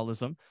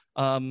alcoholism.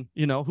 Who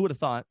would have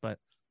thought? But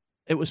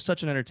it was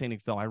such an entertaining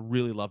film. I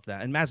really loved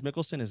that. And Mads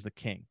Mikkelsen is the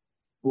king.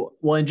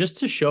 Well, and just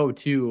to show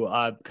too,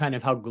 kind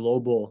of how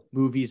global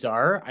movies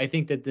are, I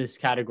think that this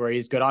category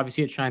is good.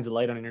 Obviously, it shines a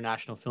light on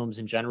international films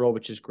in general,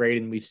 which is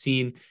great. And we've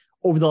seen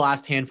over the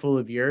last handful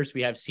of years,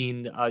 we have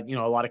seen, a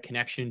lot of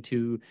connection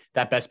to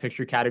that Best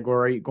Picture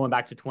category. Going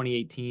back to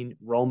 2018,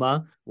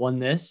 Roma won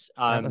this.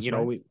 Yeah, that's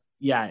right.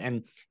 Yeah,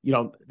 and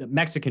the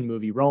Mexican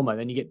movie Roma.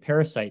 Then you get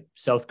Parasite,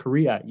 South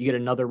Korea. You get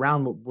another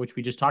round, which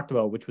we just talked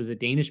about, which was a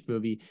Danish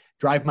movie,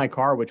 Drive My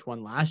Car, which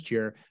won last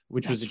year,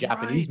 which was a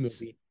That's Japanese right.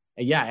 movie.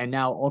 Yeah, and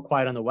now All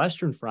Quiet on the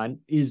Western Front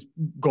is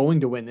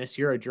going to win this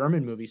year, a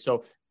German movie.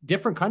 So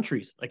different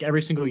countries, like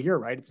every single year,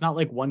 right? It's not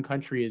like one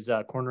country is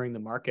cornering the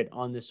market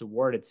on this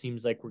award. It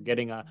seems like we're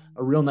getting a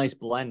real nice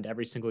blend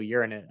every single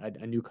year and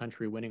a new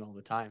country winning all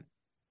the time.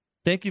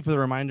 Thank you for the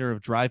reminder of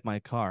Drive My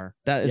Car.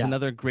 That is Yeah,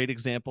 another great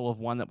example of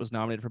one that was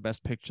nominated for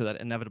Best Picture that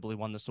inevitably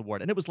won this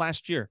award. And it was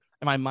last year,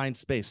 and my mind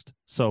spaced.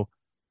 So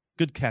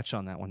good catch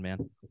on that one,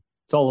 man.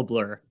 it's all a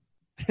blur.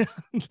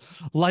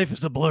 Life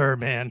is a blur,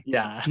 man.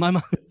 Yeah.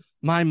 My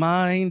my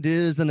mind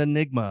is an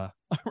enigma.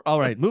 All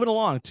right, moving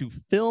along to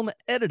film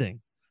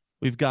editing.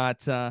 We've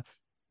got The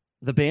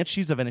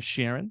Banshees of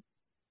Inisherin,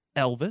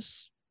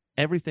 Elvis,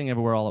 Everything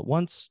Everywhere All at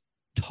Once,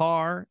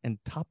 Tar, and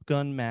Top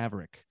Gun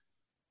Maverick.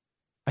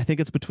 I think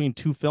it's between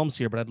two films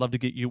here, but I'd love to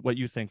get you what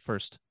you think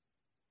first.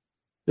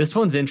 This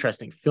one's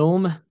interesting.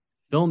 Film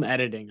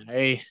editing.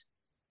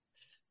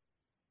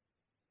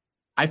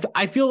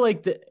 I feel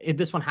like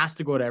this one has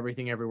to go to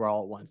Everything Everywhere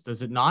All at Once.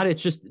 Does it not?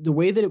 It's just the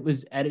way that it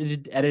was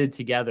edited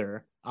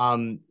together.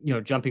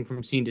 Jumping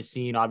from scene to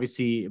scene.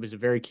 Obviously, it was a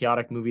very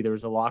chaotic movie. There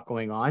was a lot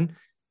going on.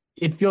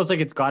 It feels like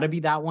it's got to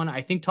be that one.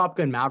 I think Top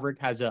Gun Maverick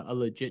has a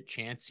legit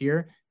chance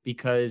here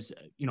because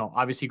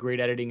obviously great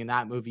editing in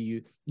that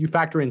movie. You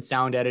factor in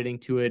sound editing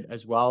to it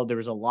as well. There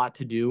was a lot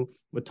to do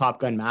with Top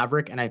Gun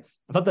Maverick, and I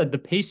thought that the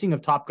pacing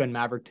of Top Gun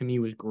Maverick to me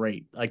was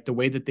great. Like the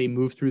way that they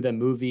moved through the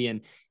movie,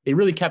 and they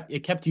really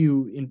kept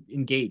you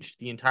engaged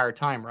the entire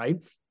time. Right.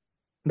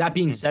 That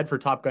being said, for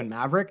Top Gun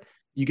Maverick,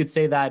 you could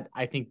say that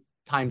I think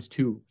times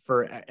two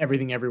for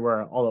Everything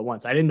Everywhere All at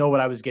Once. I didn't know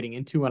what I was getting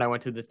into when I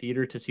went to the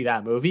theater to see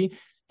that movie.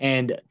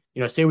 And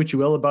say what you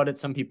will about it.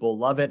 Some people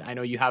love it. I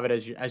know you have it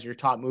as your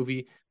top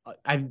movie.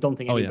 I don't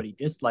think Oh yeah. anybody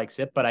dislikes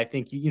it, but I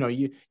think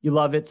you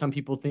love it. Some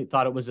people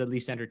thought it was at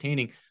least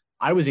entertaining.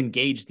 I was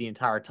engaged the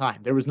entire time.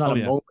 There was not Oh a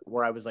yeah. moment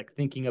where I was like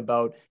thinking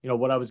about,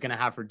 what I was going to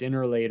have for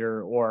dinner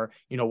later or,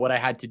 what I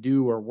had to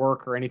do or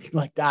work or anything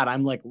like that.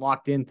 I'm like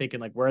locked in thinking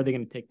like, where are they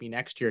going to take me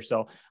next year?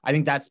 So I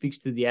think that speaks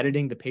to the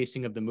editing, the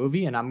pacing of the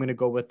movie. And I'm going to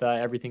go with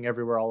Everything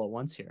Everywhere All at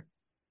Once here.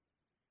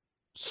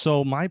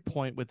 So my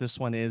point with this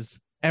one is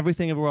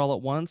Everything Everywhere All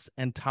at Once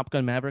and Top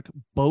Gun Maverick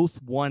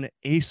both won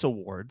ACE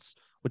Awards,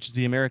 which is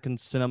the American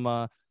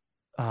Cinema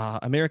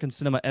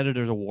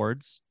Editors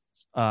Awards.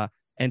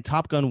 And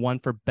Top Gun won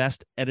for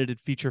Best Edited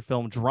Feature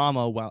Film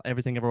Drama, while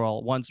Everything Everywhere All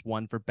at Once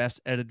won for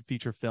Best Edited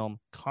Feature Film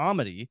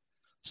Comedy.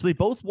 So they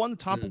both won the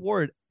top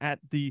award at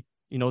the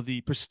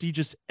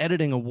prestigious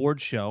editing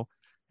award show,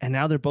 and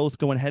now they're both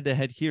going head to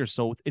head here.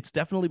 So it's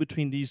definitely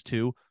between these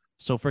two.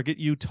 So forget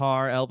you,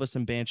 Tar, Elvis,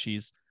 and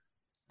Banshees.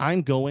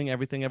 I'm going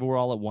Everything Everywhere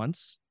All at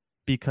Once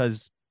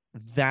because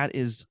that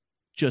is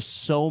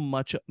just so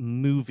much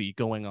movie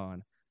going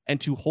on. And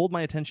to hold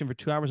my attention for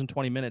 2 hours and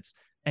 20 minutes,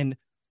 and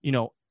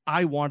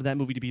I wanted that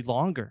movie to be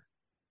longer.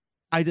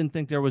 I didn't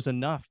think there was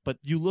enough, but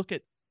you look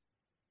at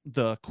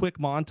the quick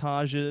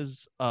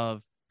montages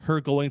of her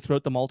going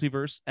throughout the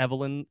multiverse,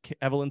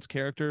 Evelyn's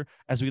character,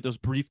 as we get those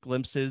brief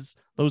glimpses,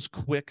 those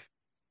quickly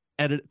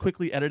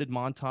edited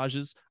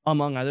montages,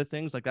 among other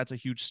things. Like that's a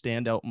huge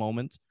standout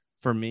moment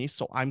for me.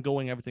 So I'm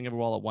going Everything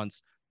Everywhere All at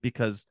Once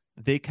because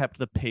they kept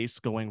the pace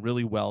going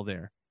really well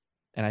there.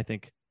 And I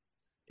think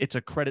it's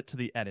a credit to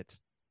the edit.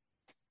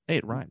 Hey,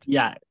 it rhymed.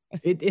 Yeah.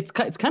 It's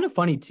kind of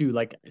funny too.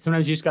 Like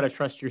sometimes you just got to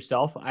trust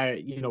yourself.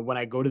 When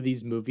I go to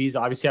these movies,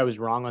 obviously I was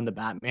wrong on the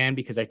Batman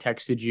because I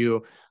texted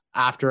you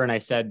after and I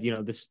said,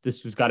 this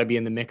has got to be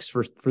in the mix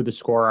for the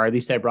score, or at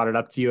least I brought it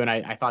up to you. And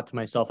I thought to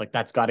myself, like,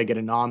 that's got to get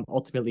a nom.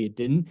 Ultimately it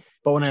didn't.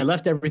 But when I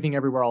left Everything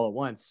Everywhere All at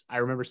Once, I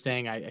remember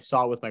saying, I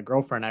saw it with my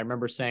girlfriend. I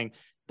remember saying,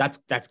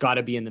 that's got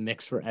to be in the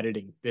mix for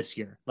editing this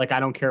year. Like,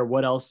 I don't care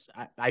what else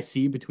I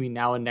see between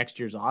now and next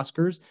year's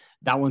Oscars.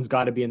 That one's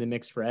got to be in the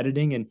mix for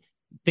editing. And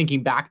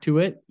thinking back to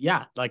it,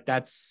 yeah, like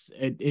that's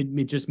it.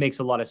 It just makes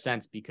a lot of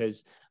sense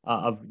because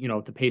of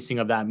the pacing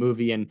of that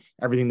movie and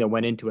everything that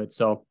went into it.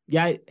 So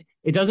yeah,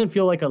 it doesn't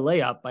feel like a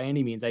layup by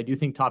any means. I do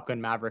think Top Gun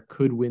Maverick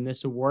could win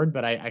this award,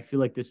 but I feel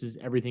like this is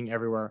Everything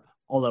Everywhere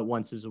All at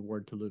Once's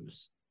award to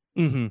lose.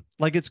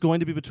 Like it's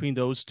going to be between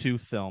those two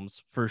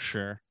films for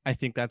sure. I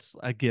think that's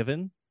a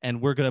given.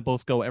 And we're going to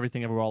both go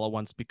Everything Everywhere All at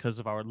Once because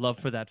of our love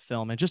for that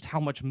film and just how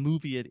much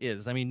movie it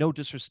is. I mean, no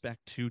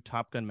disrespect to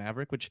Top Gun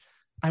Maverick, which,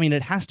 I mean,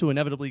 it has to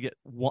inevitably get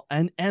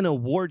an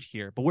award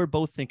here, but we're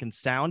both thinking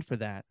sound for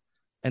that.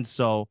 And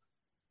so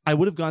I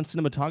would have gone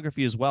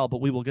cinematography as well,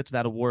 but we will get to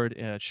that award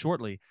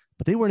shortly.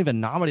 But they weren't even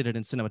nominated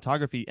in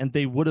cinematography, and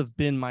they would have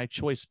been my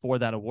choice for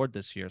that award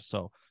this year.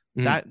 So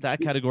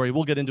that category,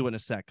 we'll get into it in a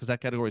sec because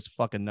that category is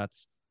fucking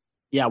nuts.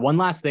 Yeah, one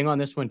last thing on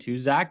this one too,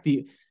 Zach.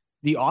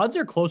 The odds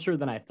are closer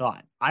than I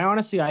thought.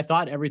 I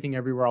thought Everything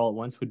Everywhere All at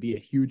Once would be a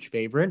huge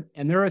favorite,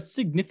 and they're a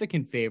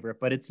significant favorite,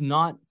 but it's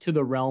not to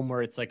the realm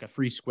where it's like a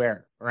free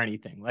square or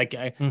anything. Like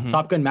Mm-hmm.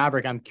 Top Gun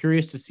Maverick, I'm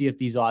curious to see if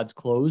these odds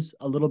close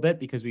a little bit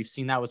because we've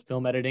seen that with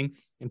film editing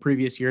in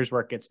previous years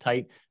where it gets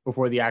tight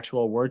before the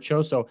actual award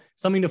show. So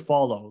something to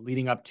follow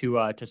leading up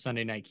to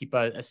Sunday night. Keep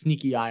a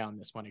sneaky eye on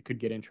this one. It could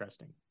get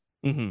interesting.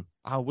 Mm-hmm.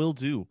 I will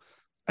do.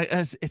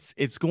 As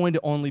it's going to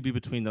only be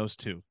between those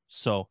two.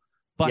 So,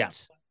 Yeah.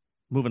 but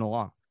moving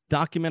along,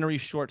 documentary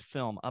short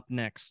film up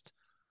next.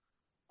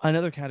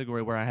 Another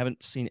category where I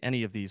haven't seen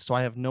any of these, so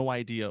I have no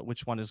idea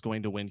which one is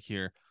going to win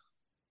here.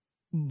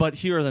 But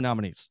here are the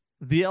nominees: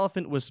 The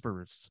Elephant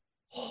Whisperers,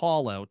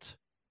 Haul Out,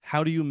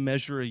 How Do You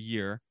Measure a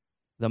Year,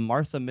 The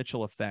Martha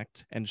Mitchell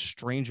Effect, and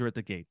Stranger at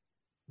the Gate.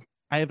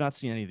 I have not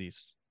seen any of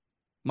these.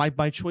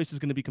 My choice is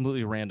going to be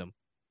completely random.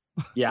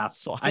 Yeah.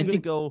 So I'm going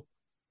to go.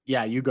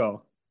 Yeah, you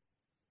go.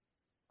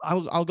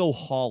 I'll go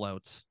Haul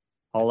Out.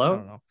 Haul I Out?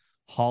 don't know.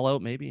 Haul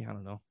Out, maybe. I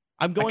don't know.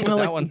 I'm going kinda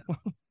with that like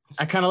one.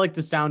 I kind of like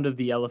the sound of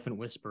the elephant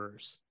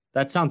whisperers.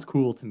 That sounds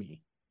cool to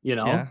me. You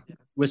know, Yeah.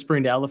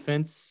 whispering to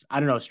elephants. I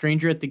don't know.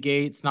 Stranger at the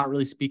Gates, not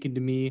really speaking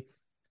to me.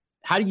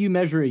 How do you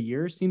measure a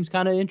year? Seems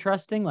kind of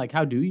interesting. Like,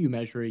 how do you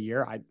measure a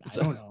year? I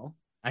don't know.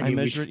 I I mean,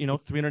 measure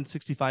it,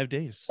 365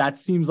 days. that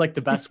seems like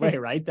the best way,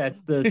 right?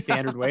 That's the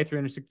standard way,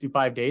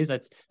 365 days.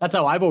 That's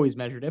how I've always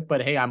measured it.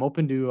 But hey, I'm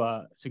open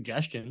to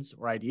suggestions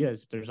or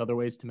ideas. If there's other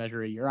ways to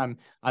measure a year, I'm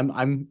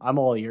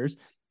all ears.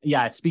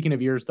 Yeah. Speaking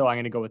of ears, though, I'm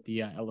going to go with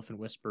the elephant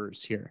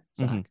whisperers here,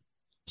 Zach. Mhm.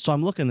 So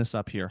I'm looking this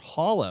up here.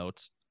 Haul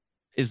Out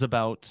is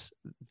about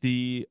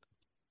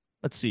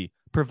let's see,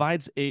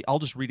 I'll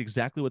just read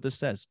exactly what this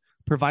says.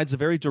 Provides a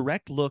very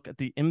direct look at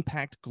the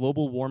impact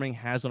global warming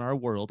has on our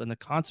world and the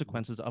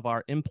consequences of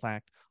our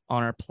impact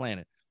on our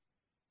planet.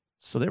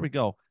 So there we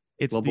go.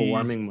 It's Global the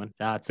warming one.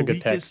 That's a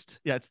good pick.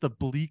 Yeah, it's the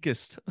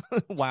bleakest.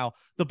 Wow,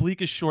 the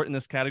bleakest short in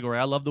this category.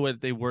 I love the way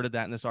that they worded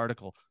that in this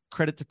article.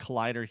 Credit to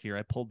Collider here.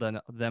 I pulled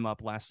them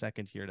up last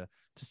second here to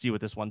see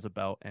what this one's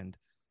about, and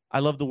I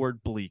love the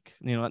word bleak.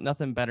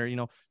 Nothing better.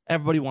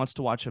 Everybody wants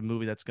to watch a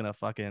movie that's gonna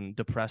fucking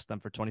depress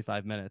them for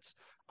 25 minutes.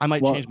 I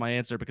might change my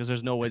answer because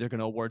there's no way they're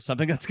gonna award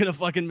something that's gonna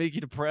fucking make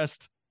you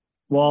depressed.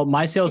 Well,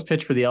 my sales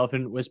pitch for the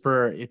Elephant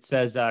Whisperer, it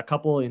says a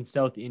couple in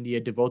South India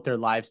devote their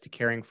lives to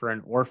caring for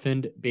an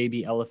orphaned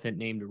baby elephant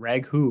named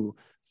Raghu,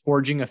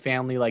 forging a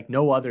family like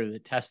no other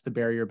that tests the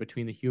barrier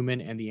between the human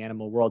and the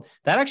animal world.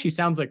 That actually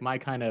sounds like my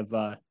kind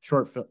of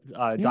short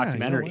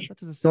documentary. That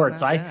doesn't sound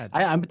Shorts. that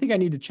bad. I think I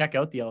need to check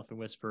out the Elephant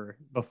Whisperer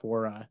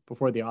before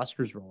the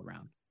Oscars roll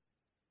around.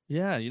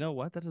 Yeah, you know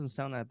what? That doesn't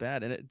sound that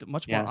bad, and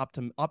much more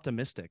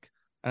optimistic.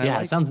 And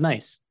it sounds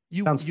nice.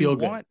 Sounds feel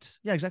good.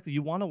 Yeah, exactly.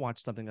 You want to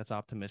watch something that's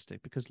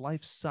optimistic because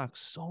life sucks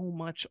so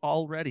much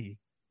already.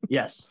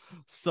 Yes.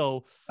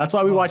 So that's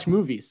why we watch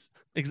movies.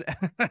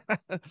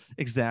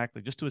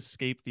 Exactly, just to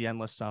escape the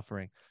endless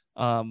suffering.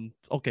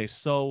 Okay,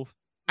 so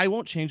I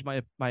won't change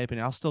my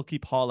opinion. I'll still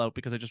keep Haul Out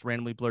because I just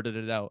randomly blurted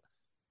it out.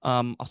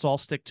 So I'll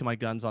stick to my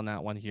guns on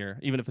that one here,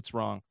 even if it's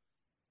wrong.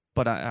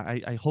 But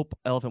I hope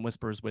Elephant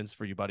Whisperers wins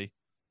for you, buddy.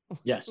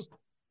 Yes.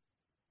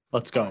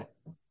 Let's go.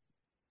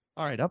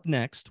 All right, up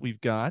next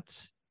we've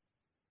got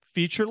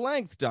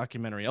feature-length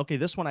documentary. Okay,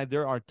 this one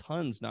there are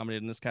tons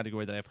nominated in this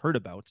category that I've heard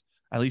about,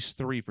 at least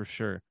 3 for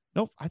sure.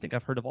 No, I think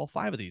I've heard of all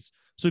 5 of these.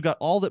 So we've got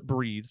All That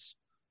Breathes,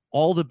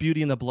 All the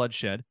Beauty and the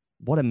Bloodshed.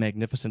 What a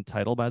magnificent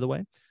title, by the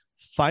way.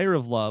 Fire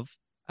of Love,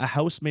 A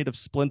House Made of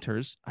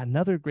Splinters,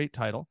 another great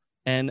title,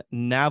 and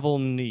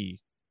Navalny.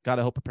 God,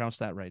 I hope I pronounced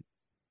that right.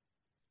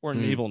 Or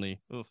Navalny.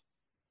 Oof.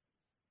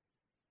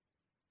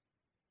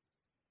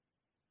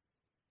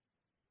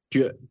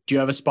 Do you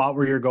have a spot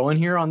where you're going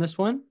here on this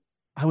one?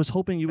 I was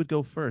hoping you would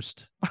go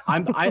first.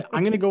 I'm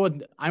gonna go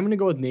with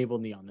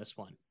Navalny on this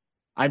one.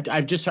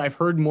 I've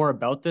heard more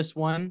about this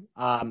one.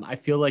 I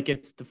feel like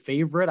it's the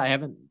favorite. I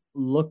haven't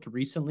looked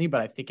recently,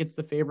 but I think it's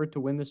the favorite to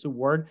win this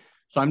award.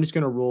 So I'm just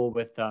gonna roll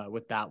with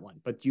that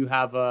one. But do you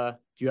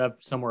have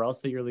somewhere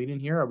else that you're leading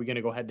here? Are we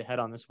gonna go head to head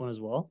on this one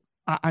as well?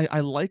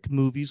 I like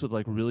movies with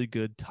like really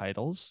good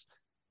titles,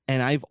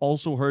 and I've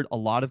also heard a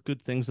lot of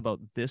good things about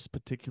this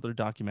particular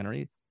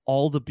documentary,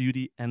 All the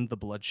Beauty and the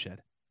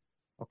Bloodshed.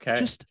 Okay.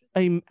 Just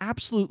an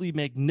absolutely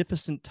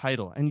magnificent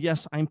title. And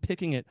yes, I'm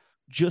picking it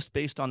just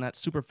based on that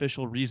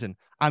superficial reason.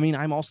 I mean,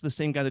 I'm also the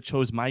same guy that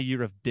chose My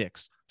Year of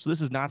Dicks. So this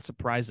is not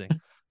surprising.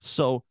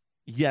 So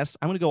yes,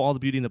 I'm going to go All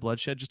the Beauty and the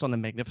Bloodshed just on the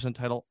magnificent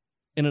title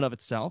in and of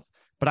itself.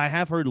 But I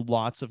have heard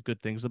lots of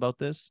good things about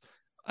this.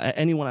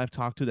 Anyone I've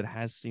talked to that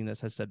has seen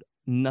this has said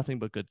nothing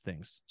but good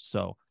things.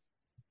 So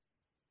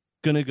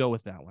going to go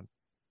with that one.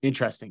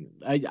 Interesting.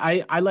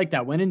 I like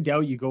that. When in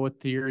doubt, you go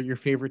with your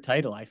favorite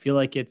title. I feel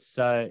like it's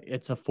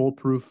a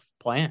foolproof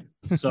plan.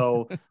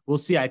 So we'll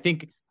see. I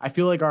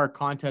feel like our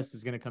contest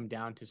is going to come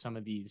down to some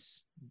of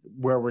these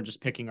where we're just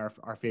picking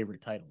our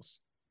favorite titles.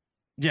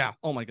 Yeah.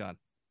 Oh my God.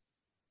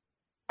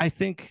 I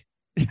think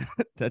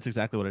that's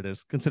exactly what it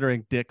is,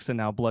 considering dicks and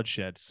now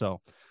bloodshed.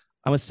 So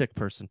I'm a sick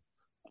person.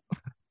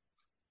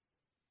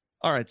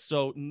 All right.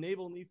 So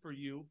Navalny for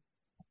you.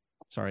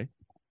 Sorry.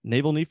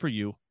 Naval Knee for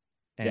you,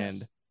 and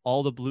Yes.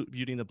 All the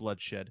Beauty and the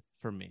Bloodshed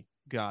for me.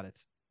 Got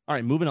it. All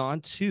right, moving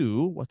on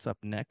to what's up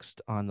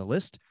next on the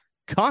list.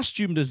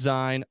 Costume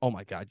design. Oh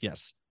my God,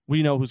 yes.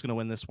 We know who's going to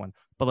win this one,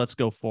 but let's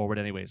go forward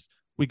anyways.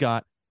 We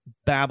got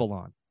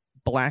Babylon,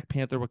 Black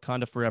Panther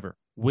Wakanda Forever,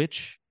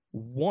 which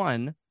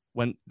won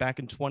when back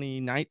in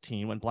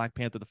 2019 when Black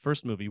Panther, the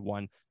first movie,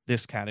 won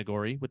this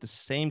category with the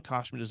same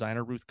costume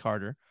designer, Ruth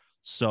Carter.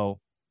 So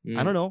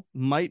I don't know,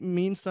 might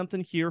mean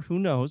something here. Who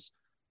knows?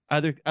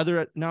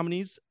 Other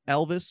nominees,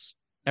 Elvis,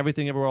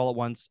 Everything Everywhere All at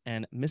Once,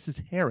 and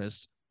Mrs.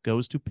 Harris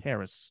Goes to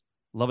Paris.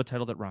 Love a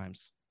title that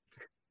rhymes.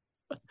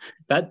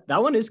 That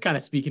one is kind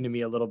of speaking to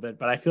me a little bit,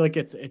 but I feel like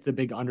it's a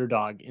big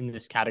underdog in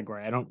this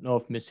category. I don't know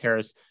if Miss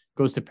Harris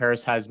Goes to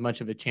Paris has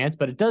much of a chance,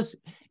 but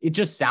it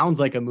just sounds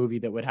like a movie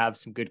that would have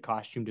some good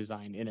costume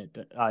design in it.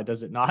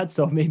 Does it not?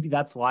 So maybe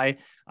that's why,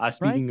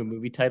 speaking of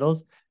movie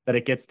titles, that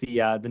it gets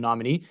the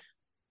nominee.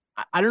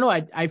 I don't know.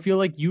 I feel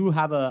like you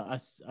have a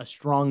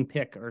strong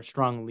pick or a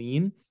strong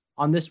lean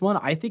on this one.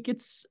 I think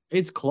it's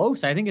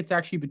close. I think it's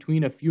actually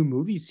between a few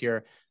movies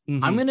here.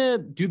 Mm-hmm. I'm going to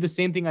do the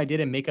same thing I did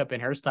in makeup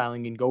and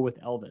hairstyling and go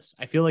with Elvis.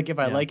 I feel like if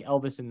I like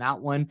Elvis in that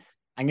one,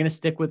 I'm going to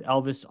stick with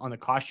Elvis on the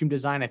costume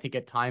design. I think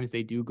at times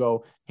they do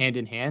go hand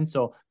in hand.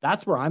 So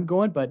that's where I'm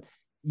going. But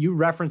you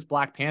referenced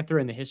Black Panther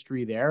and the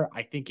history there.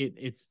 I think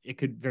it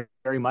could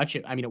very much.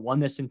 I mean, it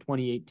won this in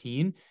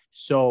 2018.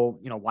 So,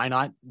 why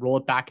not roll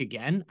it back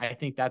again? I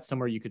think that's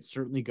somewhere you could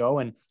certainly go.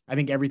 And I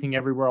think Everything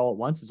Everywhere All at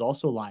Once is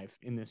also live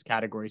in this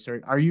category. So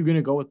are you going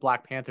to go with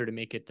Black Panther to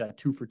make it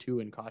 2 for 2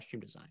 in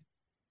costume design?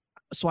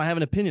 So I have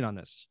an opinion on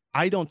this.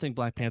 I don't think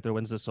Black Panther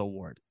wins this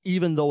award,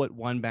 even though it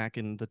won back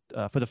in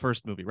the for the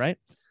first movie, right?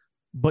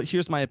 But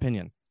here's my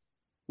opinion.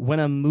 When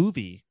a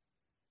movie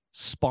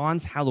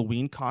spawns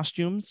Halloween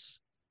costumes,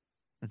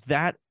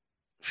 I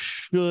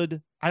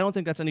don't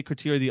think that's any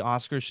criteria the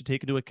Oscars should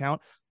take into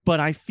account, but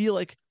I feel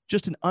like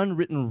just an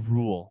unwritten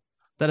rule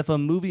that if a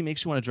movie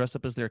makes you want to dress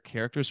up as their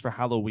characters for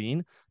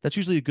Halloween, that's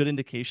usually a good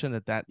indication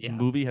that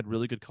movie had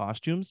really good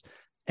costumes.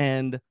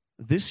 And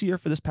this year,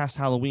 for this past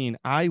Halloween,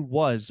 I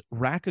was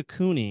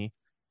Raccacoonie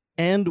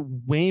and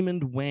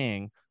Waymond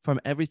Wang from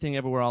Everything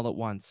Everywhere All at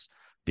Once,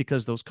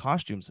 because those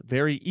costumes,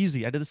 very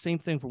easy. I did the same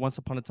thing for Once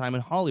Upon a Time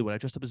in Hollywood. I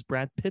dressed up as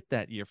Brad Pitt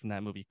that year from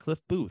that movie,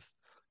 Cliff Booth,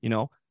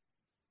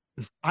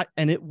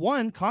 and it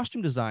won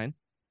costume design.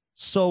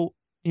 So,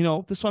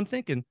 so I'm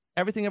thinking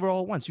Everything Everywhere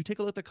All at Once. You take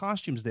a look at the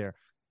costumes there.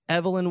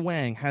 Evelyn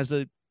Wang has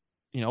the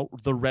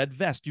red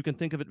vest. You can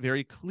think of it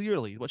very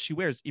clearly, what she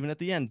wears, even at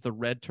the end, the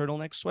red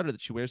turtleneck sweater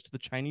that she wears to the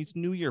Chinese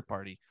New Year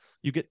party.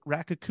 You get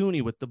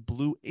Raccacoonie with the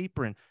blue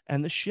apron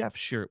and the chef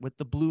shirt with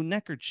the blue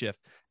neckerchief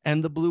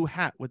and the blue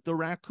hat with the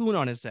raccoon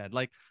on his head.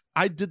 Like,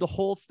 I did the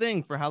whole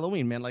thing for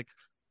Halloween, man. Like,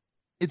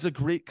 it's a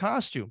great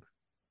costume.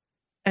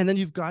 And then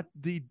you've got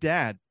the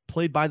dad,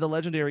 played by the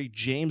legendary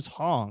James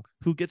Hong,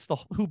 who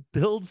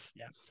builds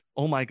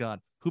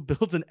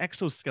an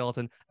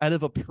exoskeleton out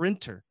of a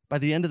printer by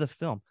the end of the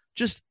film.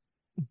 Just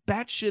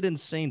batshit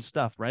insane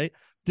stuff, right?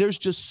 There's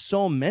just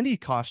so many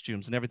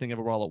costumes and Everything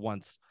Everywhere All at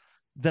Once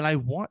that I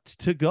want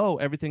to go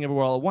Everything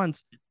Everywhere All at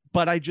Once,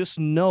 but I just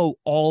know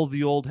all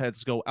the old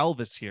heads go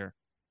Elvis here.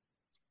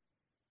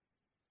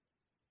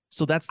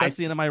 So that's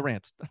the end of my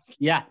rant.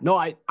 Yeah, no,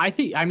 I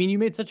think, you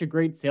made such a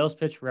great sales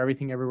pitch for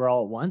Everything Everywhere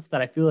All at Once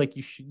that I feel like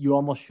you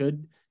almost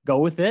should go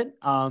with it.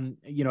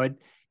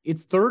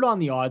 It's third on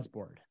the odds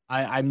board.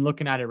 I'm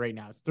looking at it right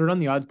now. It's third on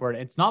the odds board.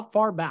 It's not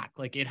far back.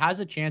 Like, it has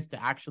a chance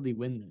to actually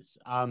win this.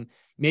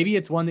 Maybe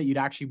it's one that you'd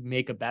actually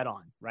make a bet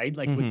on, right?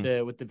 Like, with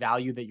the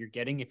value that you're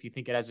getting, if you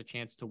think it has a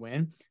chance to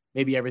win,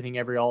 maybe Everything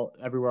Everywhere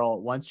All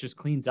at Once just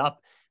cleans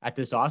up at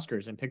this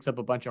Oscars and picks up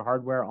a bunch of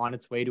hardware on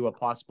its way to a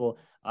possible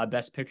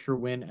Best Picture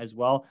win as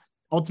well.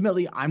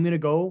 Ultimately, I'm going to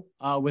go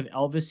with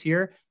Elvis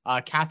here.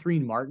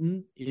 Catherine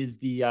Martin is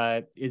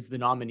the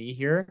nominee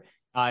here.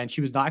 And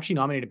she was actually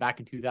nominated back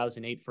in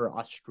 2008 for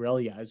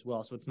Australia as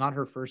well. So it's not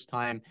her first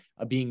time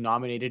being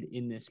nominated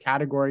in this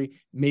category.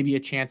 Maybe a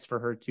chance for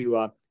her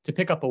to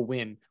pick up a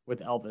win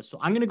with Elvis. So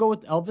I'm going to go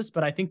with Elvis,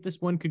 but I think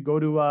this one could go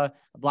to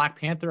Black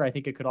Panther. I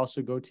think it could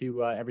also go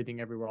to Everything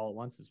Everywhere All at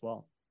Once as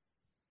well.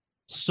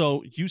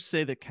 So you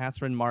say that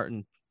Catherine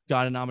Martin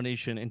got a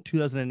nomination in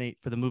 2008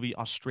 for the movie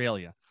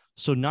Australia.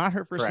 So not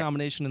her first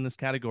nomination in this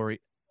category.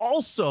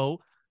 Also,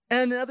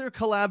 another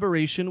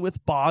collaboration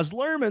with Baz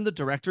Luhrmann, the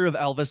director of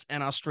Elvis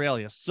and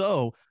Australia.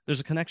 So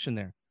there's a connection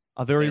there.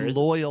 A very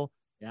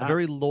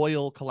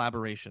loyal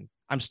collaboration.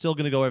 I'm still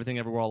going to go Everything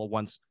Everywhere All at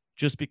Once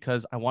just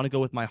because I want to go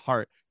with my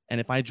heart.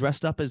 And if I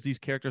dressed up as these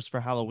characters for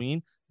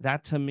Halloween,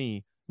 that to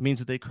me means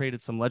that they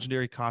created some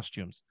legendary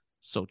costumes.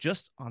 So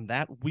just on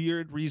that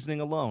weird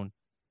reasoning alone,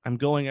 I'm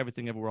going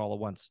Everything Everywhere All at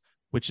Once,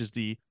 which is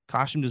the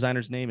costume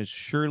designer's name is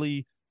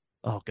Shirley.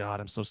 Oh God,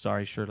 I'm so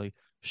sorry, Shirley.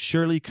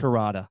 Shirley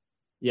Kurata.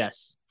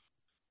 Yes.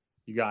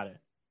 You got it.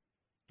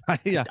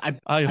 Yeah,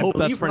 I hope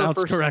that's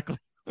pronounced correctly.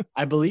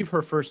 I believe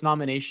her first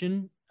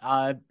nomination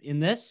in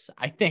this.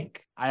 I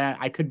think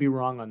I could be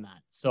wrong on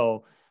that.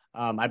 So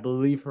I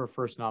believe her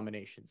first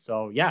nomination.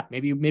 So yeah,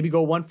 maybe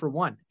go 1 for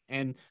 1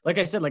 And like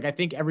I said, like I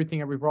think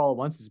Everything Everywhere All at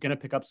Once is going to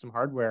pick up some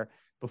hardware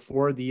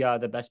before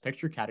the Best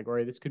Picture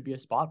category. This could be a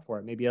spot for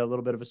it, maybe a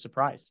little bit of a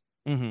surprise.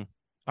 Mm-hmm.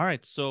 All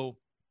right, so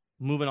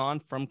moving on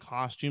from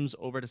costumes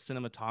over to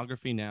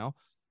cinematography now.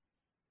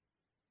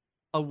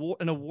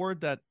 An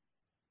award that,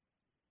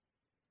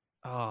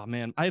 oh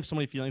man, I have so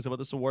many feelings about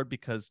this award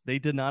because they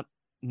did not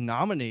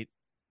nominate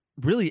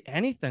really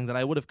anything that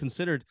I would have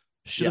considered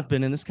should Yeah. have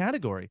been in this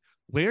category.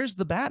 Where's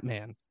the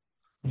Batman?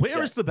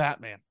 Where is Yes. the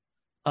Batman?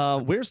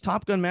 Where's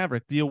Top Gun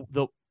Maverick,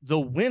 the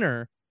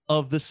winner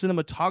of the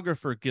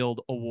Cinematographer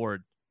Guild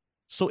Award?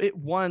 So it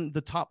won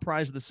the top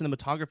prize of the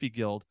Cinematography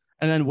Guild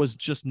and then was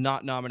just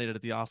not nominated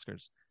at the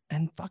Oscars.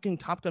 And fucking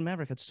Top Gun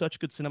Maverick had such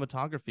good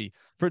cinematography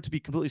for it to be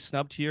completely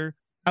snubbed here.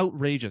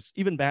 Outrageous.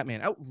 Even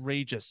Batman,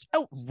 outrageous,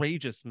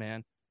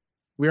 man.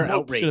 We are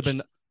Nope should have outraged.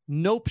 been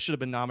Nope should have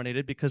been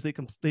nominated because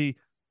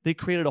they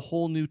created a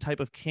whole new type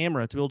of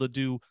camera to be able to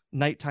do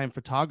nighttime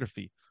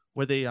photography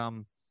where they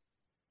I'm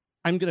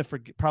gonna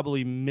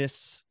probably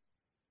miss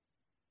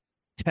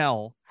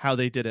tell how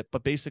they did it,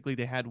 but basically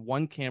they had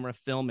one camera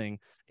filming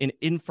in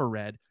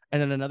infrared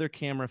and then another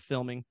camera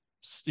filming,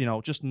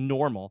 just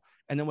normal.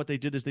 And then what they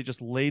did is they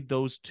just laid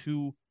those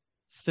two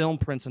film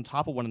prints on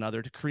top of one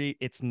another to create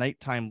its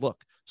nighttime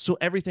look. So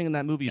everything in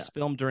that movie is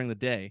filmed during the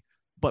day,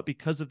 but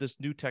because of this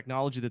new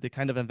technology that they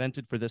kind of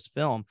invented for this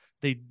film,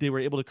 they were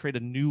able to create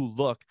a new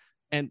look.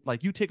 And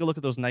like you take a look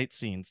at those night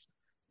scenes,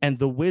 and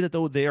the way that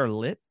though they are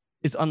lit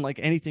is unlike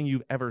anything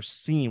you've ever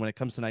seen when it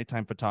comes to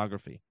nighttime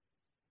photography.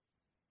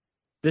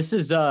 This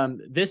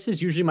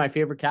is usually my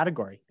favorite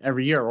category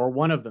every year, or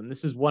one of them.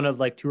 This is one of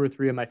like two or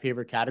three of my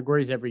favorite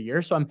categories every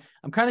year. So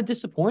I'm kind of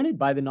disappointed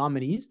by the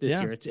nominees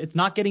this year. It's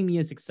not getting me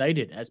as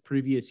excited as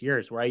previous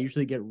years where I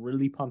usually get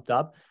really pumped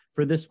up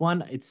for this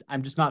one.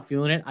 I'm just not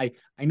feeling it. I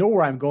know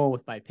where I'm going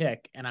with my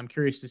pick, and I'm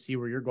curious to see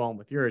where you're going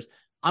with yours.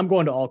 I'm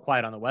going to All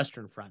Quiet on the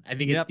Western Front. I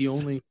think it's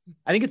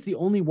the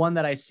only one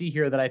that I see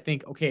here that I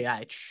think, okay, yeah,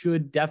 it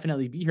should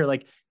definitely be here.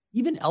 Like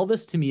even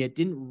Elvis, to me, it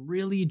didn't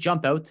really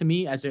jump out to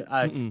me as a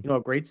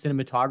great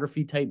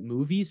cinematography type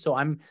movie. So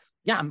I'm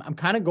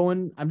kind of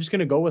going. I'm just going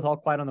to go with All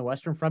Quiet on the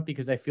Western Front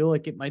because I feel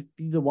like it might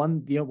be the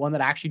one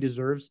that actually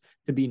deserves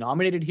to be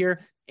nominated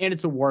here. And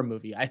it's a war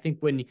movie. I think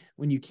when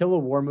you kill a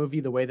war movie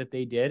the way that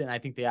they did, and I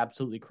think they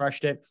absolutely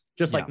crushed it,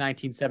 just like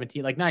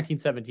 1917. Like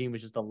 1917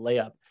 was just a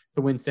layup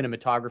to win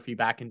cinematography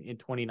back in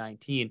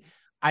 2019.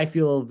 I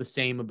feel the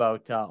same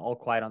about All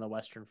Quiet on the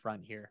Western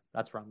Front here.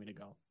 That's where I'm going to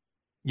go.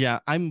 Yeah,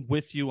 I'm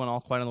with you on All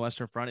Quiet on the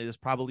Western Front. It is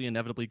probably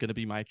inevitably going to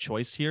be my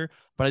choice here,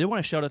 but I do want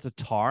to shout out to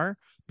Tar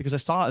because I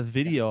saw a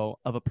video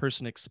of a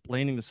person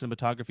explaining the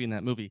cinematography in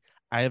that movie.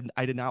 I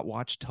did not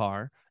watch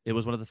Tar. It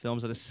was one of the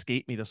films that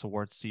escaped me this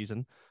awards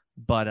season,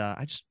 but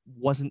I just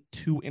wasn't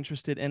too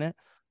interested in it.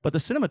 But the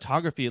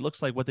cinematography, it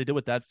looks like what they did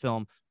with that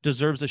film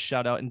deserves a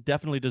shout out and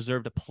definitely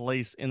deserved a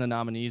place in the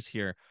nominees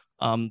here,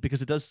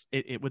 because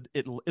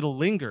it'll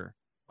linger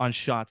on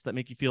shots that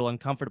make you feel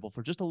uncomfortable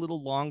for just a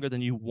little longer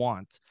than you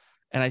want.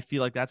 And I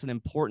feel like that's an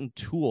important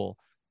tool,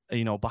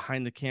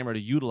 behind the camera to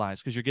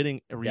utilize because you're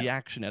getting a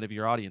reaction out of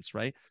your audience,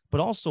 right?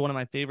 But also one of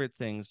my favorite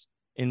things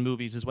in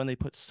movies is when they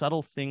put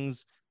subtle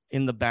things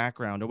in the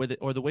background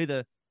or the way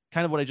the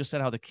kind of what I just said,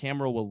 how the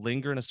camera will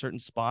linger in a certain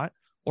spot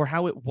or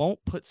how it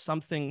won't put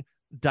something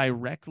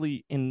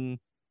directly in,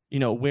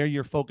 where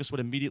your focus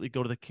would immediately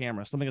go to the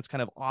camera, something that's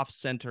kind of off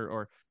center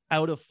or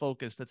out of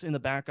focus that's in the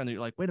background that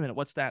you're like, wait a minute,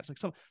 what's that?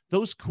 It's like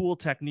those cool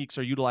techniques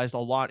are utilized a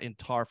lot in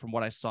Tar from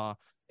what I saw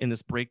in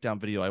this breakdown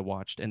video I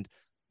watched. And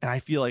I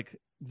feel like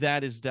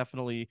that is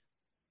definitely,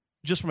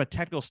 just from a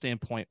technical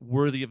standpoint,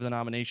 worthy of the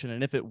nomination.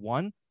 And if it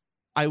won,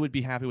 I would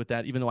be happy with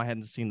that, even though I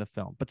hadn't seen the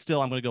film. But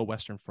still, I'm going to go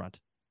Western Front.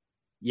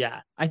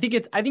 Yeah, I think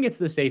it's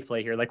the safe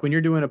play here. Like when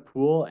you're doing a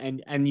pool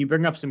and you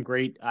bring up some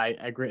great,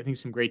 I think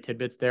some great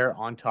tidbits there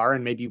on Tar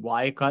and maybe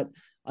why it got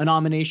a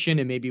nomination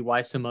and maybe why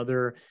some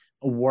other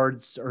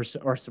awards or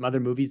some other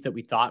movies that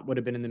we thought would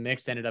have been in the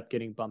mix ended up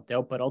getting bumped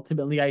out. But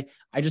ultimately,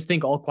 I just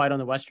think All Quiet on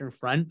the Western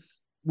Front,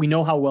 we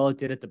know how well it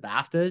did at the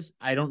BAFTAs.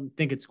 I don't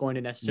think it's going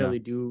to necessarily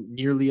do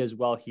nearly as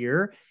well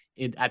here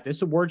at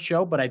this award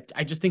show, but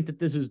I just think that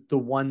this is the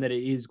one that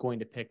it is going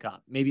to pick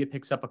up. Maybe it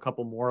picks up a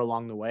couple more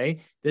along the way.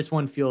 This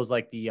one feels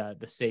like the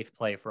safe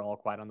play for All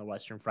Quiet on the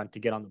Western Front to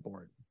get on the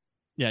board.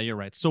 Yeah, you're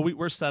right. So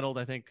we're settled.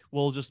 I think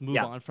we'll just move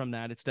on from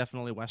that. It's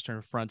definitely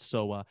Western Front.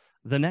 So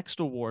the next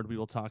award we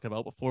will talk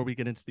about before we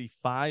get into the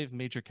 5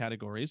 major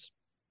categories,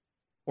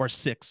 or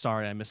 6,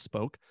 sorry, I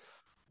misspoke.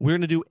 We're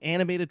going to do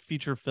animated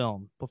feature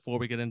film before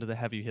we get into the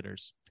heavy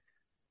hitters.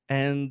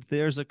 And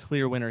there's a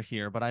clear winner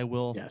here, but I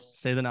will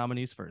say the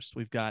nominees first.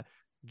 We've got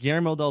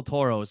Guillermo del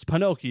Toro's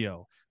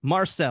Pinocchio,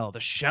 Marcel, The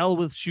Shell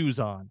with Shoes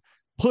On,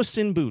 Puss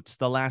in Boots,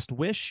 The Last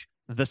Wish,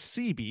 The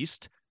Sea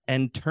Beast,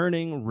 and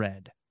Turning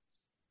Red.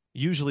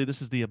 Usually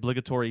this is the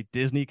obligatory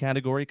Disney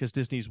category because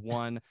Disney's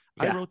won.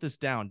 I wrote this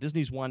down.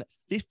 Disney's won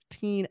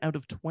 15 out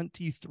of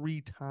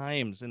 23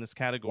 times in this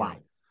category. Wow.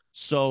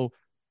 So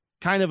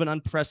kind of an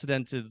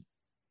unprecedented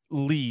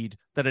lead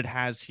that it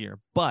has here,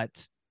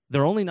 but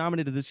they're only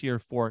nominated this year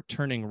for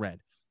Turning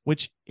Red,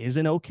 which is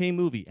an okay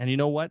movie. And you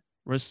know what?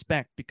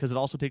 respect, because it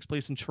also takes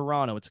place in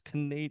Toronto. It's a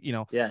Canadian,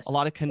 a Yes.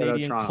 lot of Shout out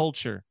Canadian Toronto.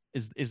 culture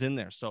is in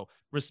there. So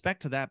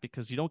respect to that,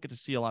 because you don't get to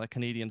see a lot of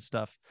Canadian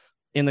stuff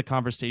in the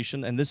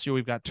conversation. And this year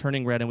we've got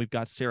Turning Red and we've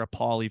got Sarah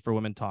Polley for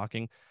Women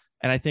Talking.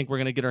 And I think we're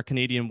going to get our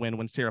Canadian win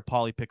when Sarah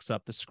Polley picks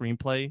up the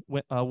screenplay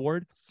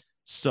award.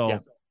 So Yeah.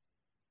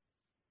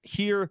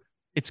 here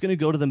it's going to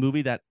go to the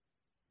movie that,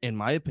 in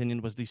my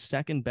opinion, was the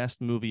second best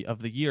movie of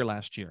the year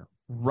last year.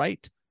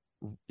 Right?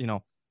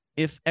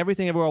 If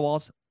Everything Everywhere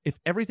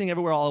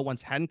All at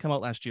Once hadn't come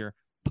out last year,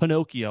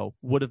 Pinocchio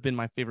would have been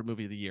my favorite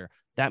movie of the year.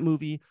 That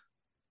movie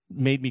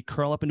made me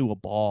curl up into a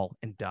ball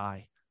and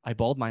die. I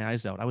bawled my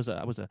eyes out. I was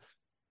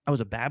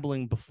a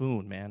babbling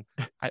buffoon, man.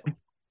 I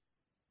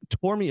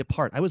tore me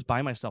apart. I was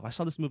by myself. I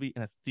saw this movie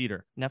in a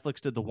theater.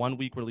 Netflix did the 1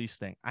 week release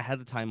thing. I had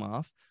the time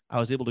off. I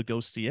was able to go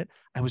see it.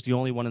 I was the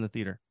only one in the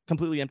theater.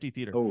 Completely empty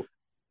theater. Oh,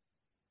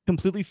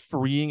 Completely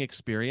freeing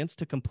experience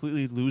to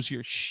completely lose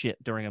your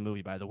shit during a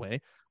movie, by the way.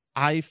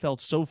 I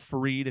felt so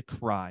free to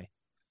cry.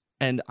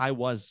 And I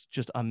was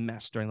just a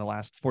mess during the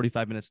last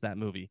 45 minutes of that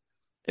movie.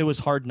 It was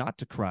hard not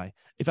to cry.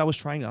 If I was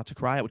trying not to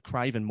cry, I would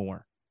cry even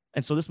more.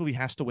 And so this movie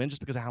has to win just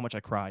because of how much I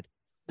cried.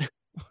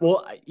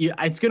 well, yeah,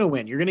 it's going to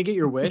win. You're going to get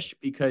your wish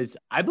because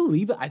I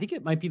think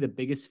it might be the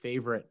biggest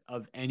favorite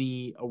of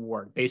any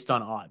award based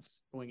on odds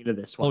going into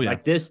this one. Oh, yeah.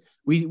 Like this,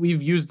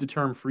 we've used the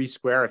term free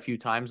square a few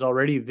times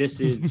already.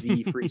 This is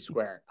the free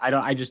square. I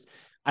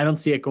don't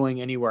see it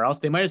going anywhere else.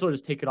 They might as well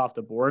just take it off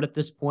the board at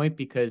this point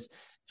because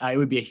it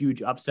would be a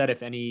huge upset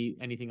if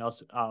anything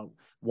else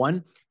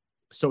won.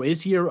 So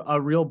is he a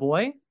real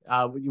boy?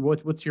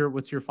 What's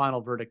your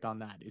final verdict on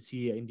that? Is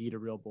he indeed a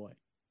real boy?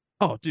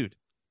 Oh, dude.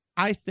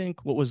 I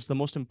think what was the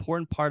most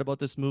important part about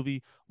this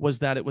movie was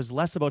that it was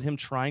less about him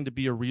trying to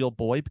be a real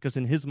boy, because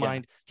in his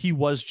mind, he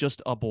was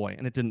just a boy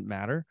and it didn't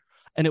matter.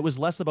 And it was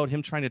less about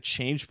him trying to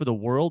change for the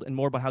world and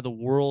more about how the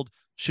world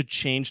should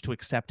change to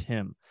accept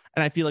him.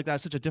 And I feel like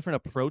that's such a different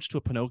approach to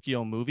a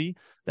Pinocchio movie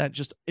that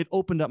just, it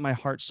opened up my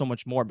heart so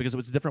much more, because it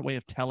was a different way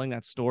of telling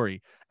that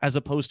story, as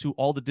opposed to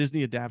all the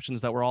Disney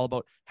adaptations that were all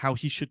about how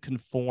he should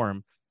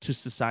conform to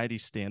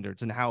society's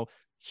standards and how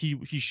he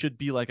should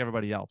be like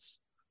everybody else.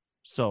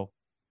 So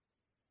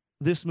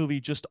this movie,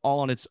 just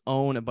all on its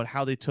own, about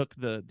how they took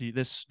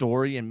this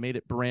story and made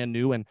it brand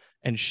new and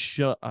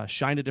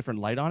shined a different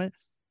light on it.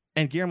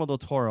 And Guillermo del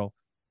Toro,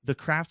 the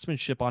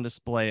craftsmanship on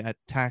display at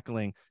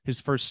tackling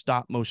his first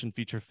stop motion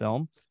feature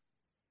film.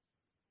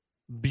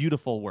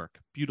 Beautiful work.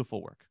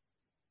 Beautiful work.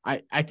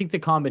 I think the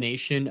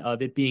combination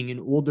of it being an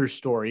older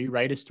story,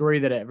 right? A story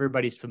that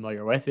everybody's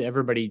familiar with.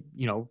 Everybody,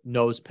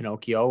 knows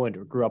Pinocchio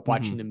and grew up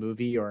watching the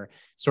movie or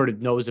sort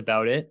of knows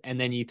about it. And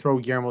then you throw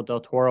Guillermo del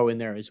Toro in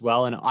there as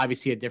well. And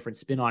obviously a different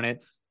spin on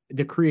it.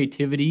 The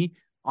creativity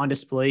on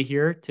display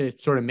here to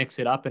sort of mix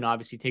it up and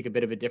obviously take a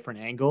bit of a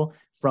different angle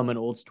from an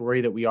old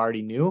story that we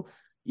already knew.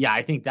 Yeah,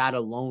 I think that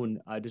alone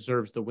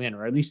deserves the win,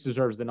 or at least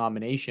deserves the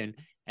nomination.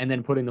 And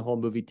then putting the whole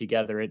movie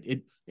together,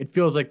 it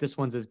feels like this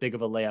one's as big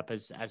of a layup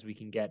as we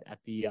can get at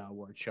the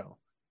award show.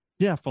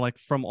 Yeah,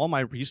 from all my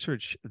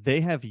research,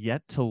 they have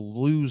yet to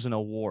lose an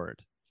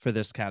award for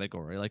this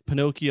category. Like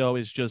Pinocchio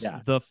is just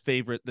the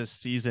favorite this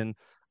season.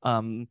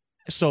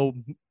 So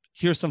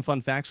here's some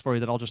fun facts for you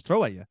that I'll just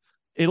throw at you.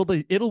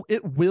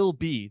 It will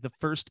be the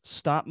first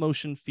stop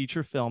motion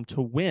feature film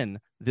to win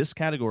this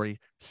category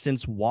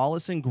since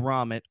Wallace and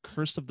Gromit: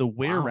 Curse of the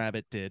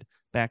Were-Rabbit did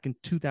back in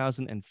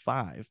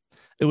 2005.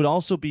 It would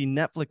also be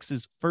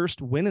Netflix's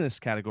first win in this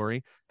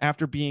category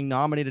after being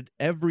nominated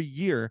every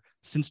year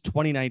since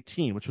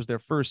 2019, which was their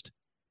first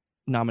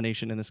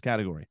nomination in this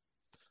category.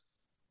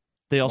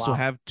 They also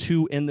have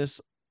two in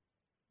this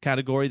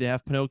category. They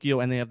have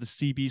Pinocchio and they have the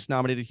Sea Beast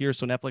nominated here.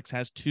 So Netflix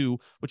has two,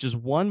 which is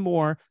one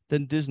more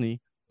than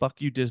Disney. Fuck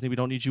you, Disney. We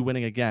don't need you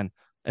winning again.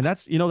 And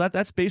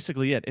that's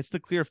basically it. It's the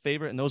clear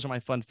favorite. And those are my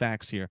fun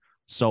facts here.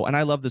 So, and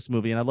I love this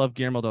movie and I love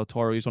Guillermo del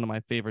Toro. He's one of my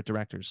favorite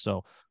directors.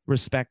 So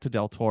respect to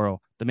del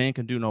Toro. The man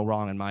can do no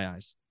wrong in my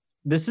eyes.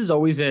 This is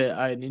always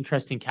an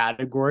interesting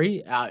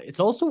category. It's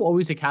also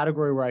always a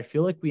category where I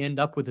feel like we end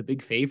up with a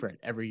big favorite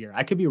every year.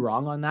 I could be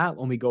wrong on that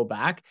when we go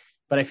back,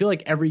 but I feel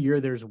like every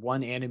year there's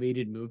one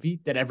animated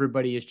movie that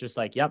everybody is just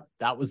like, yep,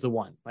 that was the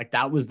one. Like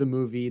that was the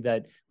movie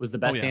that was the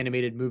best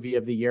animated movie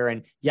of the year.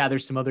 And yeah,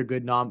 there's some other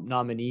good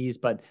nominees,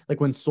 but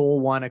like when Soul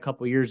won a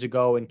couple years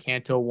ago and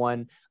Kanto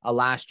won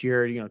last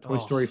year, Toy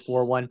Story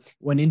 4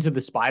 went into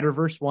the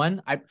Spider-Verse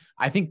one.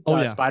 I think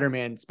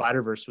Spider-Man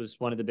Spider-Verse was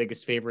one of the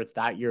biggest favorites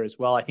that year as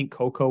well. I think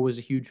Coco was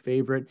a huge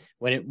favorite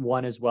when it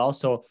won as well.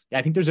 So yeah,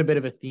 I think there's a bit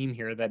of a theme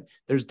here that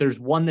there's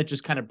one that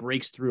just kind of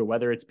breaks through,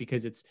 whether it's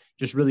because it's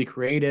just really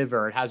creative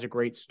or it has a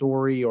great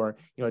story or,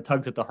 it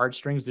tugs at the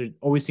heartstrings. There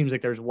always seems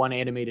like there's one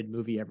animated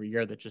movie every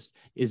year that just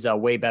is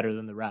way better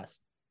than the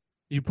rest.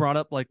 You brought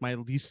up like my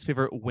least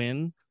favorite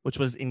win, which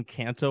was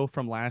Encanto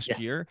from last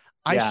year.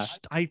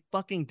 I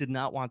fucking did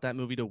not want that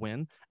movie to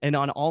win. And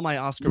on all my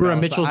Oscar, you were a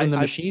Mitchells and the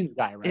Machines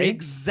guy, right?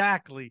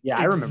 Exactly. Yeah,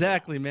 I remember.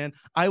 Exactly, man.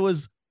 I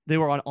was They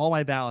were on all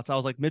my ballots. I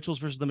was like, Mitchell's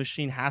versus the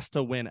Machine has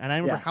to win. And I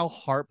remember Yeah. how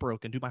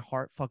heartbroken, dude, my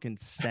heart fucking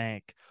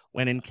sank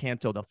when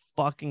Encanto, the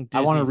fucking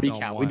I want a Disney film,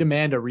 recount. We won.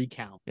 demand a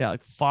recount. Yeah,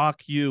 like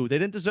fuck you. They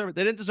didn't deserve it.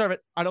 They didn't deserve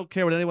it. I don't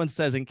care what anyone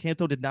says.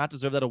 Encanto did not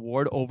deserve that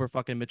award over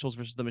fucking Mitchell's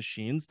versus the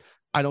Machines.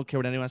 I don't care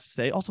what anyone has to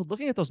say. Also,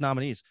 looking at those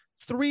nominees,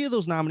 3 of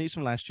those nominees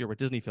from last year were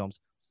Disney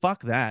films.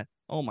 Fuck that.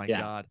 Oh my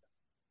Yeah. God.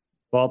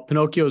 Well,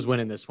 Pinocchio's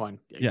winning this one.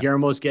 Yeah.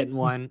 Guillermo's getting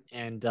one,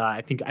 and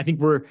I think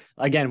we're,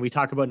 again, we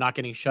talk about not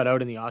getting shut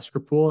out in the Oscar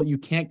pool. You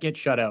can't get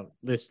shut out.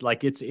 This,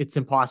 like, it's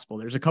impossible.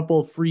 There's a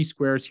couple of free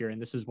squares here,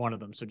 and this is one of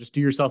them. So just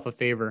do yourself a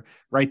favor,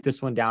 write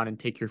this one down, and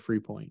take your free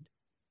point.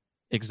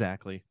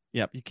 Exactly.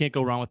 Yep. You can't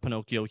go wrong with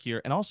Pinocchio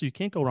here, and also you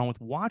can't go wrong with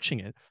watching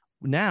it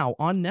now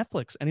on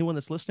Netflix. Anyone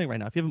that's listening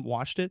right now, if you haven't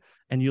watched it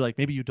and you like,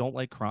 maybe you don't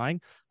like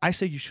crying, I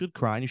say you should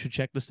cry and you should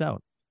check this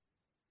out.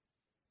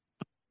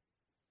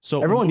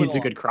 So everyone needs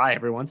a good cry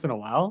every once in a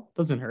while.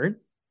 Doesn't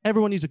hurt.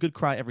 Everyone needs a good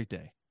cry every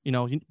day. You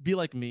know, be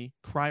like me,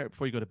 cry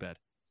before you go to bed.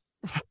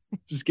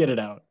 Just get it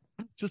out.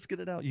 Just get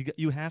it out.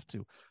 You have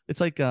to.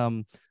 It's like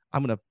I'm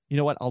gonna. You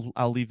know what?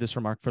 I'll leave this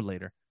remark for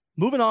later.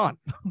 Moving on.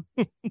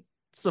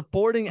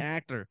 Supporting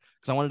actor,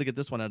 because I wanted to get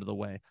this one out of the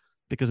way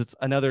because it's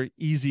another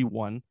easy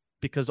one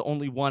because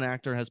only one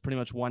actor has pretty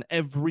much won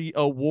every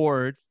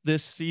award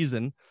this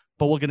season.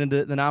 But we'll get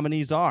into the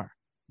nominees are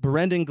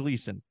Brendan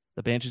Gleeson,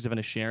 The Banshees of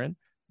Inisherin,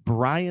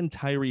 Brian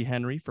Tyree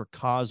Henry for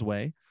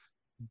Causeway,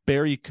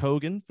 Barry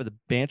Cogan for The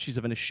Banshees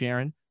of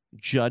Inisherin,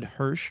 Judd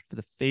Hirsch for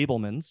The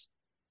Fabelmans,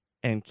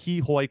 and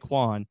Ke Huy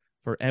Quan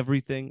for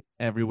Everything,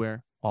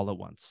 Everywhere, All at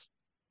Once.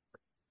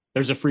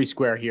 There's a free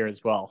square here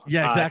as well.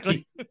 Yeah,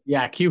 exactly.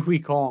 Ke Huy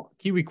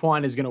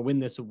Quan is going to win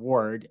this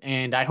award,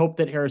 and I hope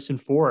that Harrison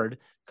Ford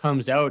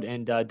comes out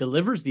and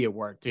delivers the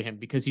award to him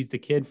because he's the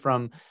kid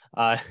from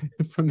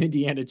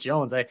Indiana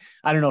Jones. I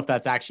don't know if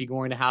that's actually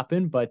going to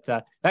happen, but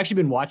I've actually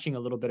been watching a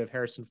little bit of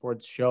Harrison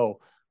Ford's show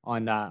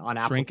on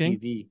Apple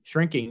TV.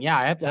 Shrinking. Yeah,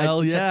 I have to.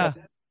 Hell yeah.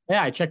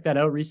 Yeah, I checked that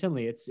out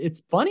recently.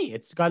 It's funny.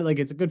 It's got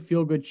it's a good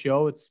feel good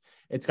show. It's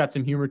got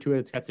some humor to it.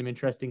 It's got some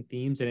interesting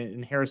themes,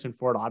 and Harrison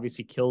Ford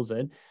obviously kills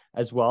it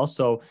as well.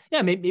 So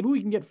yeah, maybe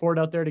we can get Ford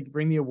out there to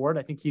bring the award.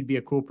 I think he'd be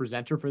a cool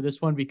presenter for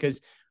this one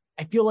because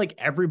I feel like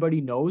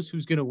everybody knows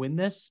who's going to win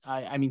this.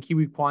 I mean, Ke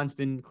Huy Quan's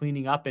been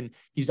cleaning up, and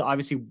he's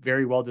obviously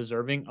very well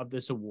deserving of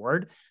this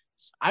award.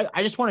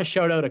 I just want to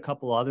shout out a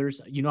couple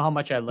others. You know how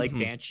much I like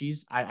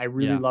Banshees. I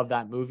really love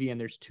that movie, and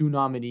there's 2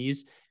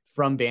 nominees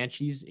from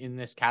Banshees in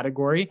this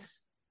category.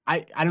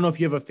 I don't know if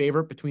you have a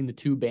favorite between the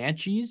 2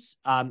 Banshees.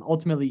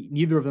 Ultimately,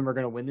 neither of them are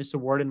going to win this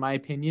award, in my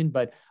opinion,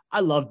 but I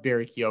love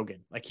Barry Keoghan.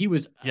 Like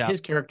his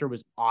character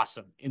was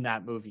awesome in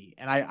that movie.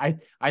 And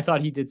I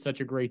thought he did such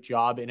a great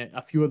job. And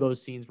a few of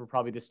those scenes were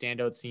probably the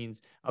standout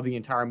scenes of the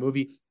entire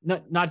movie.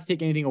 Not to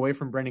take anything away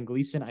from Brendan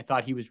Gleeson. I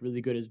thought he was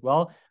really good as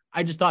well.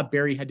 I just thought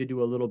Barry had to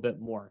do a little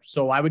bit more.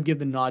 So I would give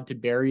the nod to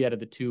Barry out of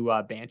the 2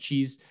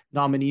 Banshees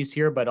nominees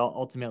here. But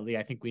ultimately,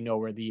 I think we know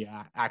where the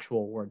actual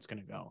award's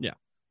going to go. Yeah.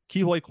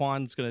 Ke Huy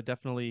Quan's going to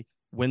definitely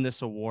win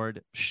this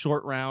award.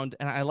 Short round.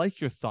 And I like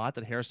your thought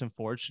that Harrison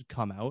Ford should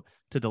come out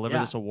to deliver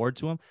this award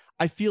to him.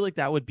 I feel like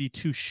that would be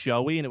too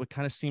showy. And it would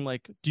kind of seem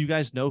like, do you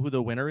guys know who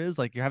the winner is?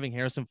 Like you're having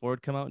Harrison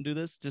Ford come out and do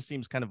this. Just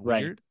seems kind of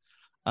weird.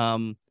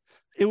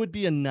 It would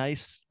be a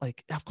nice,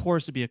 like, of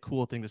course, it'd be a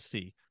cool thing to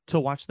see, to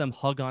watch them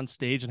hug on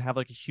stage and have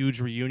like a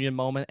huge reunion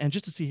moment and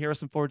just to see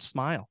Harrison Ford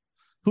smile.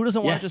 Who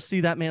doesn't want to just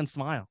see that man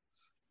smile?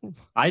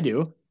 I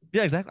do.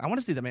 Yeah, exactly. I want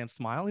to see the man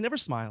smile. He never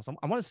smiles.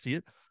 I want to see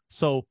it.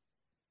 So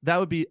that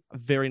would be a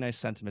very nice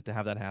sentiment to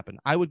have that happen.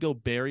 I would go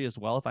Barry as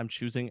well if I'm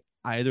choosing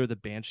either of the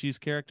Banshees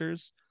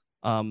characters,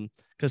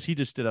 because he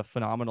just did a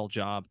phenomenal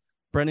job.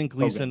 Brendan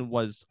Gleeson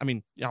was, I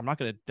mean, I'm not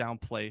going to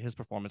downplay his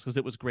performance because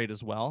it was great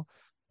as well,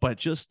 but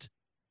just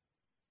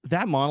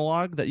that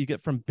monologue that you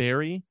get from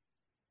Barry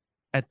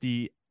at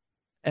the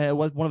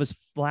one of his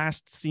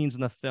last scenes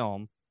in the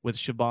film with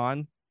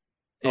Siobhan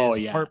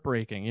is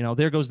heartbreaking. You know,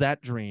 there goes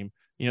that dream.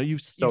 You know, you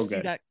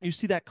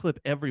see that clip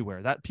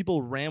everywhere. That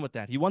people ran with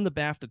that. He won the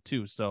BAFTA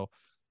too. So,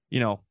 you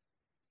know,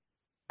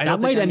 I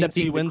don't think end up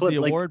he wins the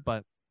award,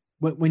 but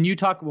when we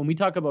talk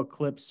about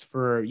clips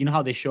for, you know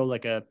how they show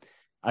like a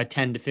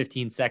 10 to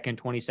 15 second,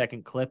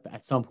 20-second clip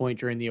at some point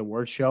during the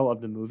award show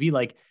of the movie,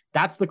 like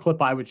that's the clip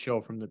I would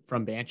show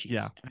from Banshees.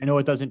 Yeah. I know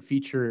it doesn't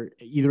feature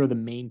either of the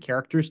main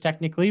characters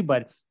technically,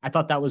 but I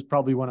thought that was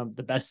probably one of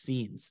the best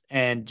scenes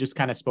and just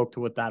kind of spoke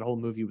to what that whole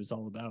movie was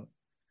all about.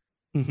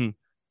 Mm-hmm.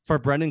 For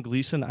Brendan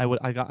Gleeson,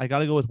 I got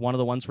to go with one of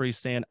the ones where he's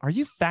saying, "Are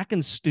you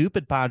fucking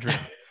stupid, Padre?"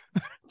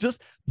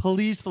 Just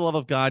please, for the love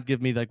of God,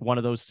 give me like one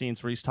of those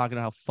scenes where he's talking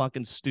about how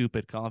fucking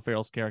stupid Colin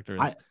Farrell's character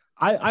is.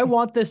 I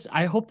want this.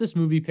 I hope this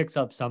movie picks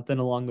up something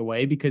along the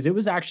way because it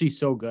was actually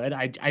so good.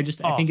 I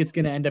think it's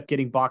going to end up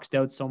getting boxed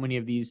out so many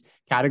of these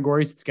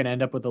categories. It's going to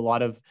end up with a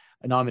lot of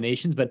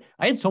nominations, but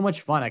I had so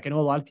much fun. I know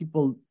a lot of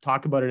people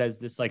talk about it as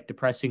this like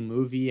depressing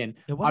movie, and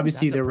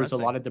obviously there was a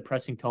lot of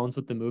depressing tones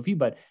with the movie,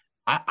 but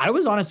I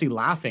was honestly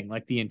laughing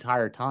like the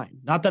entire time.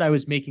 Not that I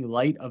was making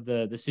light of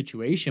the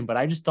situation, but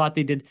I just thought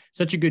they did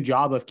such a good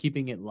job of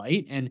keeping it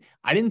light. And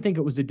I didn't think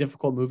it was a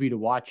difficult movie to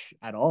watch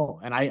at all.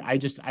 And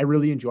I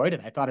really enjoyed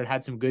it. I thought it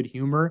had some good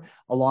humor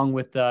along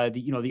with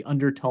the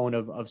undertone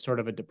of sort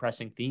of a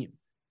depressing theme.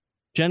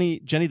 Jenny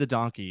the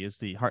donkey is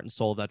the heart and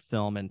soul of that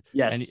film, and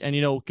Yes.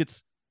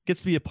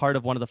 gets to be a part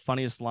of one of the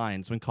funniest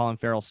lines when Colin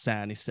Farrell's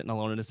sad and he's sitting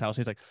alone in his house.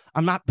 And he's like,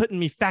 "I'm not putting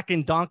me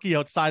fucking donkey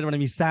outside when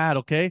I'm sad,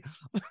 okay?"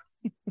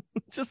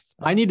 Just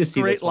I need to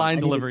see great this one. line I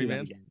need to delivery, see that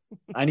man. again.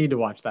 I need to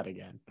watch that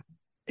again.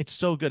 It's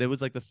so good. It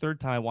was like the third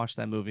time I watched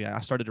that movie, I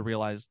started to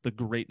realize the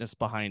greatness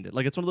behind it.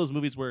 Like it's one of those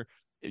movies where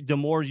the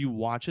more you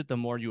watch it, the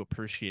more you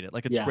appreciate it.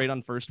 Like it's Yeah. great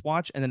on first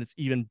watch, and then it's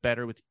even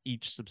better with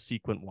each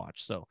subsequent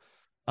watch. So,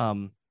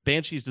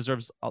 Banshees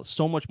deserves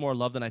so much more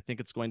love than I think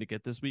it's going to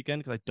get this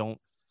weekend because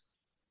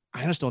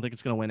I just don't think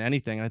it's going to win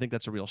anything. And I think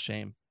that's a real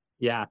shame.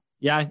 Yeah.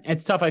 Yeah.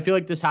 It's tough. I feel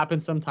like this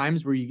happens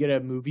sometimes where you get a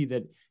movie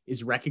that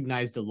is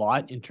recognized a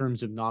lot in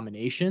terms of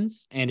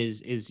nominations and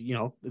is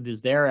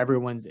there.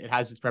 It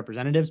has its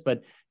representatives,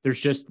 but there's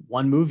just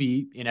one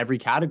movie in every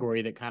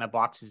category that kind of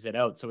boxes it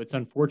out. So it's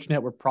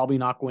unfortunate. We're probably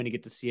not going to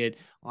get to see it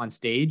on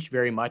stage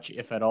very much,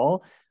 if at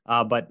all.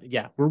 But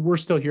yeah, we're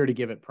still here to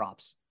give it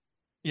props.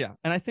 Yeah.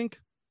 And I think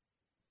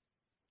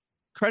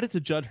credit to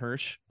Judd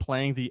Hirsch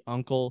playing the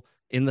uncle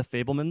in The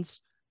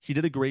Fablemans. He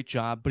did a great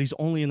job, but he's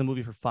only in the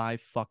movie for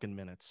 5 fucking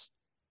minutes.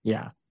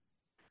 Yeah.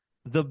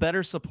 The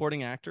better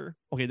supporting actor.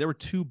 Okay, there were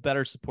 2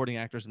 better supporting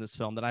actors in this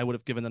film that I would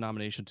have given the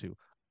nomination to.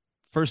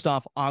 First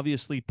off,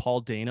 obviously Paul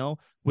Dano,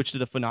 which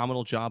did a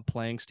phenomenal job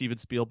playing Steven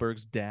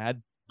Spielberg's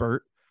dad,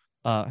 Bert.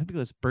 I think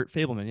that's Bert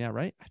Fableman. Yeah,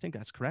 right. I think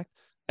that's correct.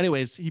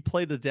 Anyways, he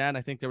played the dad. And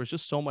I think there was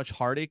just so much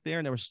heartache there,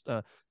 and there was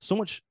so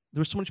much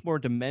more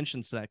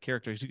dimensions to that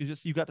character.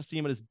 You got to see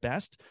him at his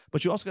best,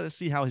 but you also got to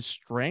see how his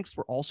strengths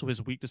were also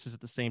his weaknesses at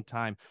the same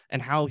time,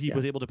 and how he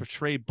was able to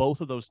portray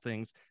both of those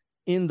things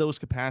in those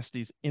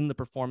capacities in the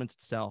performance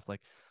itself. Like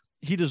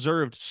he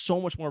deserved so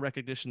much more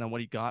recognition than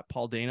what he got,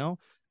 Paul Dano.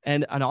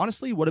 And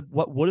honestly, what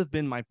would have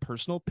been my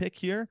personal pick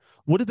here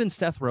would have been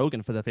Seth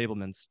Rogen for The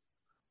Fablemans,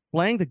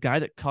 playing the guy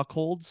that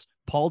cuckolds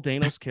Paul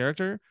Dano's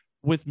character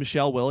with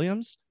Michelle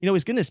Williams.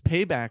 He's getting his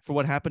payback for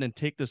what happened in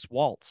Take This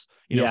Waltz,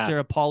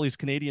 Sarah Pauli's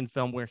Canadian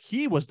film where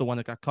he was the one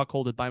that got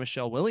cuckolded by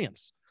Michelle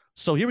Williams.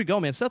 So here we go,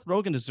 man. Seth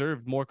Rogen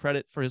deserved more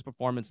credit for his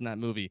performance in that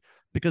movie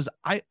because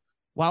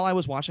while I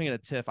was watching it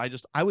at TIFF,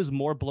 I was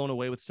more blown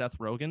away with Seth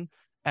Rogen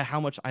at how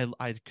much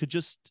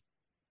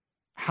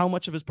how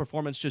much of his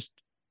performance just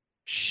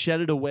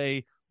shedded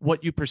away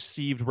what you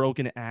perceived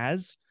Rogen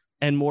as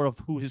and more of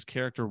who his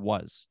character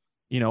was.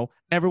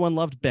 Everyone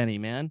loved Benny,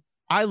 man.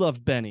 I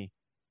loved Benny.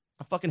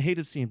 I fucking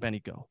hated seeing Benny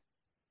go.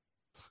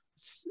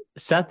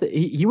 Seth,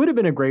 he would have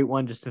been a great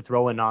one just to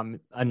throw a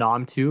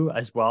nom to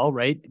as well,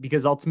 right?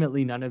 Because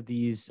ultimately none of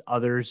these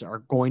others are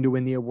going to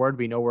win the award.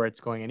 We know where it's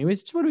going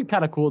anyways. It just would have been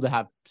kind of cool to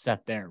have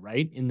Seth there,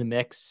 right? In the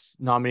mix,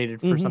 nominated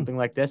for something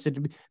like this.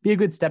 It'd be a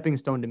good stepping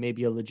stone to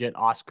maybe a legit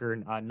Oscar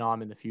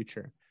nom in the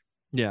future.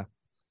 Yeah.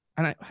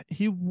 And I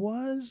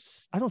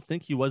don't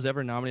think he was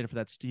ever nominated for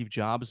that Steve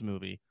Jobs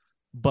movie,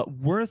 but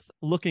worth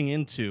looking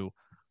into.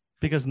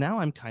 Because now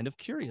I'm kind of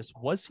curious.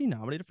 Was he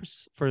nominated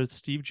for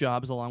Steve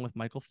Jobs along with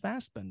Michael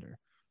Fassbender?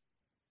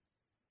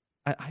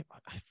 I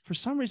for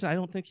some reason, I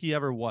don't think he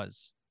ever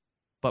was.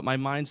 But my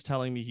mind's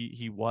telling me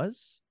he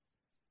was.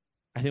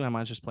 I think my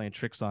mind's just playing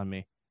tricks on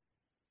me.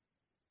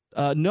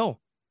 No,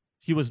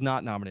 he was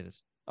not nominated.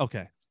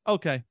 Okay. Well,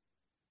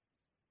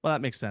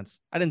 that makes sense.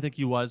 I didn't think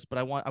he was, but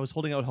I was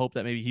holding out hope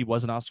that maybe he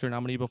was an Oscar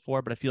nominee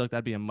before, but I feel like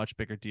that'd be a much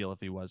bigger deal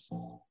if he was.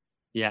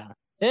 Yeah.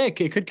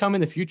 It could come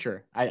in the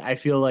future. I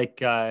feel like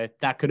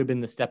that could have been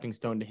the stepping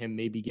stone to him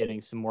maybe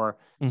getting some more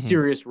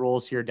serious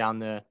roles here down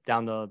the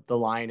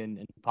line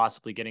and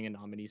possibly getting a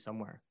nominee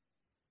somewhere.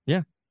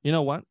 Yeah. You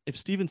know what? If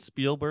Steven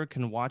Spielberg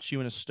can watch you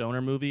in a stoner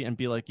movie and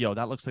be like, yo,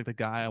 that looks like the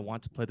guy I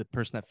want to play the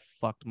person that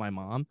fucked my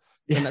mom,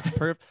 then that's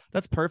perfect.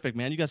 That's perfect,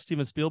 man. You got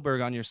Steven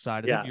Spielberg on your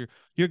side. I think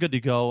you're good to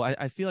go.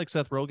 I feel like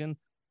Seth Rogen,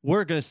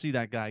 we're going to see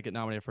that guy get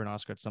nominated for an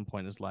Oscar at some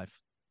point in his life.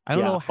 I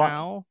don't know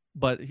how,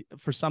 but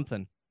for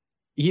something.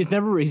 He's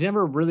never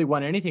really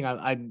won anything.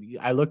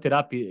 I looked it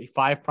up.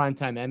 5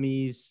 primetime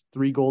Emmys,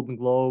 3 Golden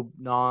Globe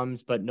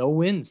noms, but no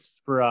wins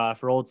for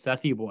old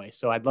Sethy boy.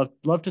 So I'd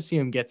love to see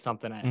him get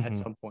something at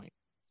some point.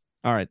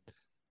 All right,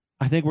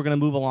 I think we're gonna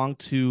move along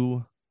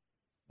to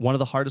one of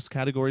the hardest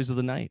categories of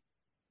the night,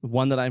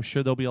 one that I'm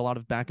sure there'll be a lot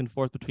of back and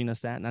forth between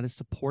us at, and that is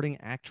supporting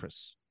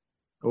actress.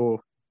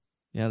 Oh,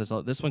 yeah,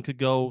 this one could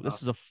go.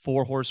 This is a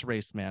 4-horse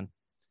race, man.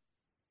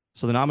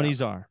 So the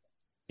nominees are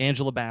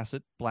Angela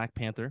Bassett, Black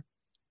Panther.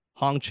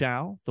 Hong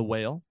Chow, The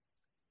Whale,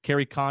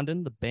 Carrie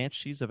Condon, The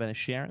Banshees of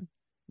Inisherin,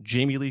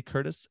 Jamie Lee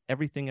Curtis,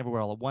 Everything Everywhere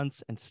All at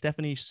Once, and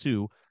Stephanie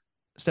Hsu,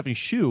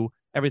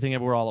 Everything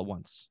Everywhere All at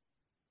Once.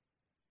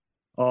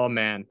 Oh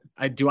man,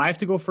 I have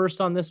to go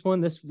first on this one.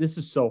 This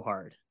is so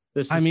hard.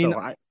 So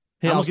hard.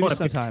 Hey, I'll give you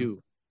some time.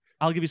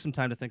 I'll give you some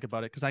time to think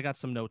about it because I got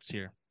some notes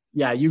here.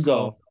 Yeah, you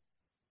go.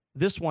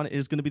 This one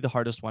is going to be the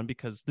hardest one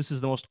because this is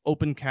the most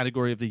open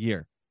category of the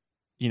year.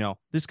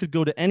 this could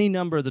go to any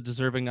number of the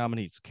deserving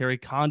nominees. Carrie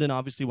Condon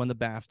obviously won the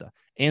BAFTA.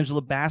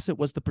 Angela Bassett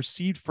was the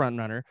perceived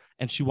frontrunner,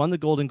 and she won the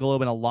Golden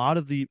Globe and a lot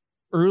of the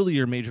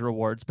earlier major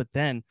awards. But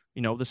then,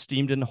 the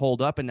steam didn't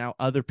hold up, and now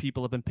other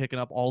people have been picking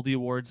up all the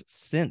awards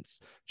since.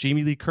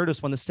 Jamie Lee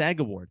Curtis won the SAG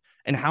Award.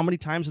 And how many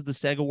times has the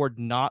SAG Award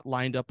not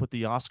lined up with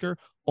the Oscar?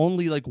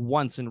 Only like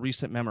once in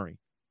recent memory.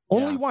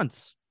 Only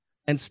once.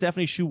 And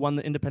Stephanie Hsu won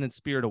the Independent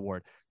Spirit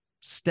Award.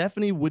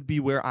 Stephanie would be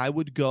where I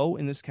would go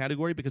in this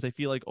category because I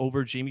feel like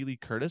over Jamie Lee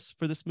Curtis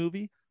for this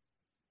movie,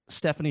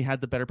 Stephanie had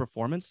the better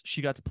performance.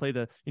 She got to play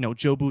the,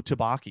 Jobu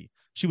Tabaki.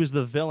 She was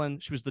the villain.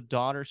 She was the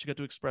daughter. She got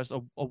to express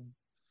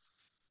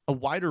a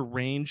wider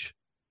range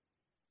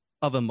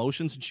of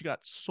emotions, and she got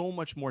so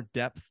much more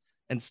depth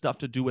and stuff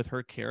to do with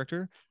her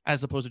character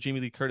as opposed to Jamie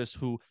Lee Curtis,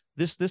 who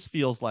this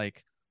feels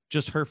like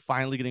just her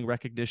finally getting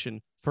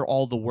recognition for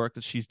all the work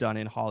that she's done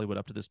in Hollywood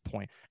up to this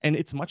point. And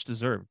it's much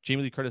deserved.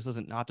 Jamie Lee Curtis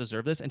doesn't not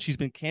deserve this. And she's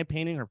been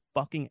campaigning her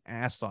fucking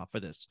ass off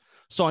for this.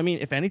 So, I mean,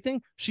 if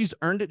anything, she's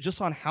earned it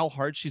just on how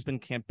hard she's been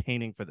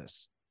campaigning for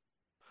this.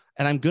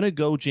 And I'm going to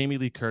go Jamie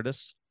Lee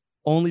Curtis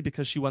only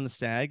because she won the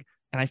SAG.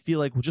 And I feel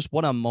like just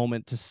what a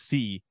moment to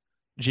see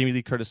Jamie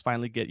Lee Curtis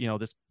finally get,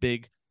 this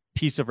big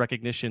piece of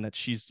recognition that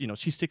she's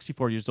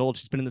 64 years old.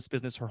 She's been in this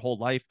business her whole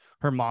life.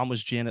 Her mom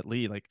was Janet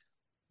Leigh. Like,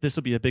 this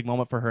will be a big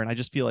moment for her. And I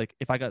just feel like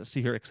if I got to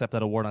see her accept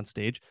that award on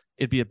stage,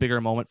 it'd be a bigger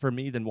moment for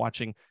me than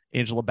watching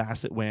Angela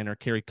Bassett win or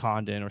Carrie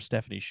Condon or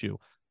Stephanie Hsu,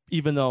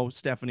 even though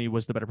Stephanie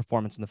was the better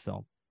performance in the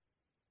film.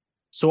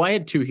 So I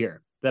had two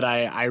here that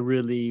I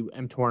really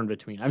am torn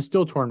between. I'm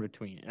still torn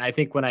between. And I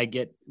think when I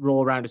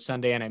roll around to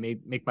Sunday and I may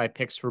make my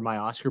picks for my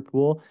Oscar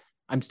pool,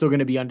 I'm still going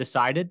to be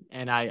undecided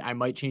and I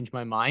might change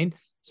my mind.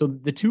 So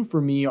the two for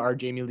me are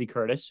Jamie Lee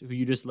Curtis, who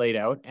you just laid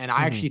out. And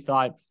I actually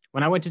thought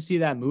when I went to see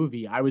that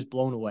movie, I was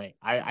blown away.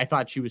 I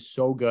thought she was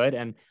so good.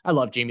 And I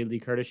love Jamie Lee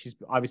Curtis. She's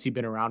obviously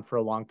been around for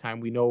a long time.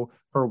 We know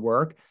her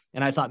work.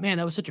 And I thought, man,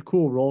 that was such a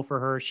cool role for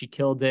her. She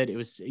killed it. It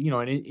was,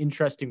 an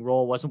interesting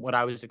role. It wasn't what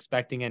I was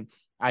expecting. And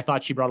I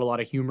thought she brought a lot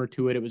of humor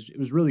to it. It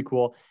was really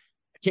cool.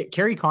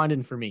 Carrie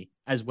Condon for me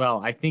as well.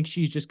 I think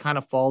she's just kind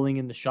of falling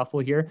in the shuffle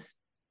here.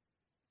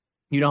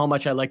 You know how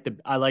much I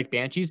like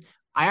Banshees.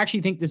 I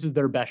actually think this is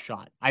their best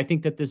shot. I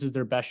think that this is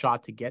their best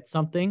shot to get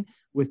something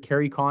with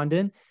Carrie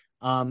Condon.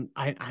 I'm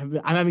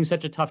having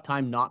such a tough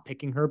time not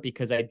picking her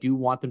because I do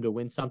want them to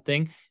win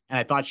something. And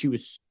I thought she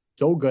was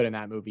so good in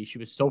that movie. She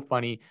was so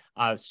funny,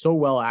 so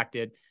well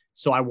acted.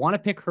 So I want to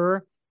pick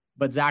her,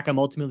 but Zach, I'm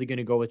ultimately going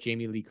to go with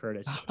Jamie Lee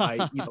Curtis.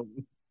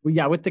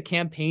 With the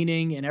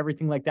campaigning and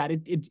everything like that,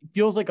 it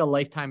feels like a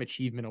lifetime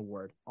achievement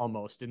award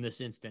almost in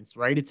this instance,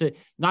 right? It's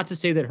not to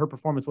say that her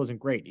performance wasn't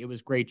great. It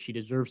was great. She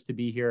deserves to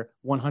be here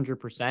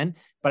 100%.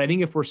 But I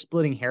think if we're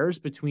splitting hairs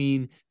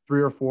between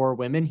 3 or 4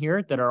 women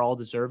here that are all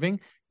deserving,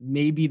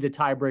 maybe the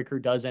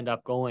tiebreaker does end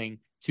up going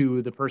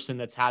to the person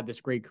that's had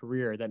this great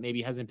career that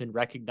maybe hasn't been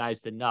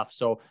recognized enough.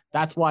 So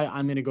that's why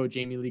I'm going to go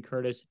Jamie Lee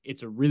Curtis.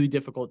 It's a really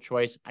difficult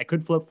choice. I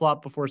could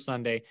flip-flop before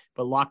Sunday,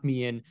 but lock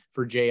me in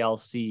for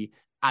JLC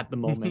at the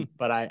moment.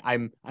 But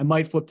I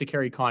might flip to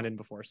Carrie Condon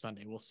before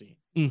Sunday. We'll see.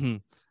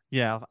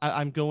 Yeah,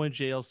 I'm going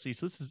JLC.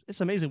 So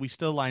it's amazing. We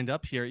still lined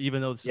up here,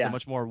 even though this is a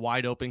much more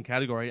wide open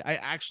category. I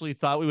actually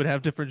thought we would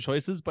have different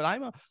choices, but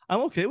I'm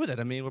okay with it.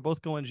 I mean, we're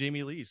both going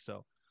Jamie Lee.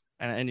 So,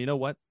 and you know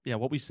what? Yeah,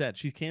 what we said,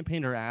 she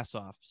campaigned her ass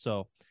off.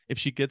 So if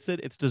she gets it,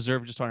 it's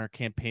deserved just on her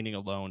campaigning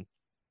alone.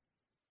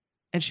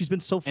 And she's been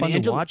so fun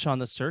to watch on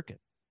the circuit.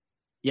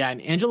 Yeah,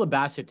 and Angela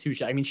Bassett too.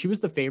 I mean, she was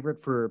the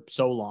favorite for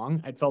so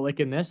long. I felt like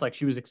in this, like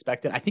she was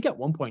expected. I think at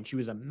one point she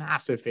was a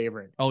massive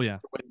favorite. Oh yeah,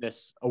 to win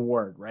this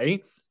award,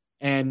 right?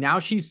 And now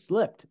she's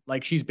slipped.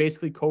 Like she's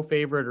basically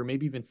co-favorite or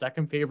maybe even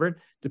second favorite,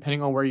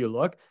 depending on where you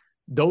look.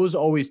 Those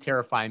always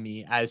terrify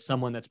me as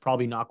someone that's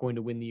probably not going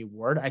to win the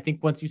award. I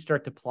think once you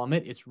start to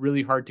plummet, it's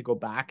really hard to go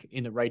back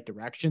in the right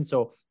direction.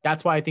 So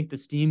that's why I think the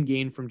steam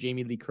gain from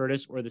Jamie Lee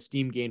Curtis or the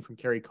steam gain from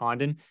Carrie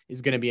Condon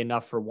is going to be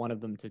enough for one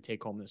of them to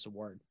take home this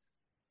award.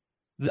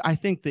 I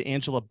think the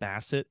Angela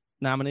Bassett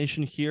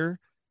nomination here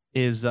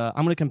is, I'm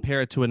going to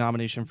compare it to a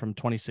nomination from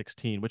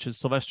 2016, which is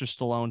Sylvester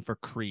Stallone for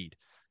Creed.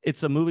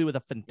 It's a movie with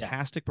a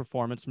fantastic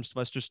performance from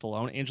Sylvester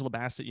Stallone. Angela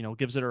Bassett,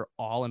 gives it her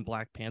all in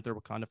Black Panther,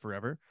 Wakanda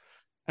Forever.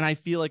 And I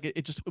feel like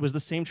it was the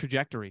same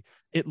trajectory.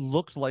 It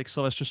looked like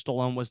Sylvester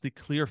Stallone was the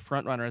clear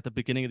frontrunner at the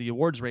beginning of the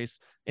awards race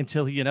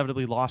until he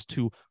inevitably lost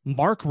to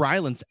Mark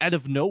Rylance out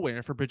of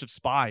nowhere for Bridge of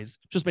Spies.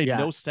 Just made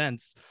no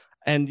sense.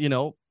 And,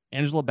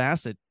 Angela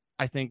Bassett,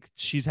 I think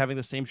she's having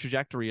the same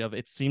trajectory of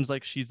it seems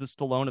like she's the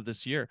Stallone of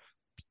this year.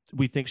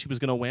 We think she was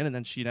going to win, and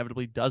then she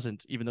inevitably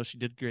doesn't, even though she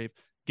did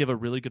give a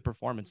really good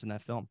performance in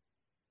that film.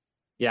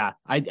 Yeah,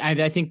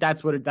 I think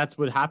that's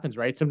what happens,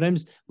 right?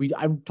 Sometimes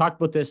I've talked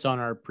about this on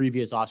our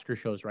previous Oscar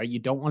shows, right? You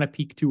don't want to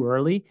peak too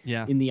early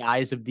Yeah. in the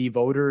eyes of the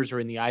voters or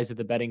in the eyes of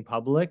the betting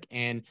public,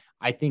 and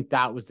I think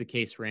that was the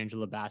case for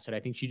Angela Bassett. I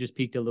think she just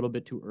peaked a little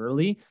bit too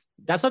early.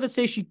 That's not to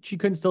say she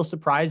couldn't still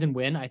surprise and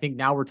win. I think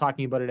now we're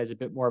talking about it as a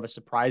bit more of a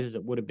surprise as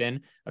it would have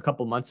been a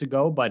couple months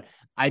ago, but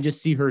I just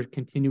see her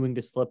continuing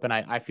to slip, and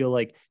I feel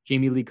like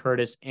Jamie Lee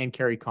Curtis and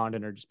Carrie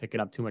Condon are just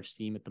picking up too much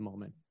steam at the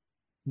moment.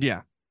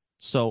 Yeah.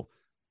 So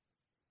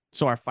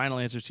our final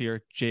answers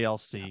here,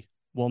 JLC.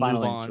 We'll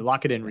Final move answer. on.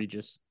 Lock it in,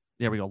 Regis.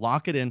 There we go.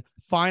 Lock it in.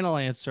 Final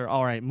answer.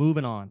 All right,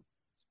 moving on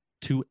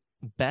to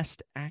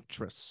Best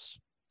Actress.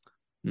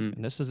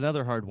 And this is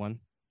another hard one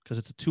because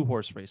it's a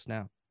 2-horse race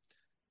now.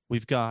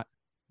 We've got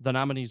the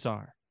nominees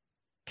are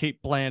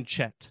Cate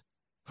Blanchett.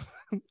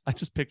 I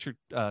just pictured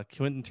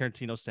Quentin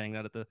Tarantino saying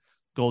that at the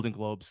Golden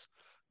Globes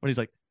when he's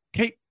like,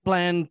 Cate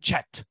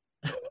Blanchett.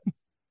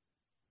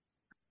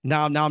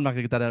 Now I'm not going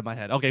to get that out of my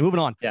head. Okay, moving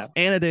on. Yeah.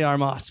 Ana de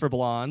Armas for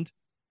Blonde.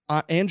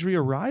 Andrea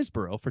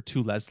Riseborough for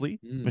To Leslie.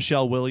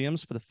 Michelle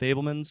Williams for The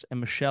Fabelmans. And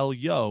Michelle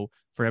Yeoh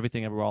for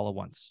Everything Everywhere All at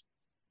Once.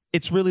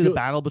 It's really the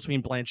battle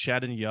between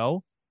Blanchett and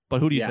Yeoh, but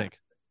who do you think?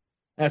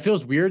 And it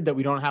feels weird that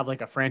we don't have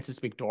like a Frances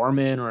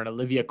McDormand or an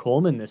Olivia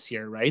Colman this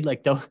year, right?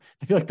 Like, though,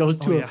 I feel like those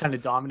two have kind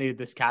of dominated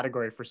this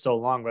category for so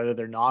long, whether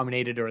they're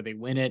nominated or they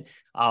win it.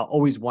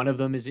 Always one of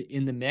them is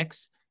in the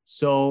mix.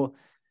 So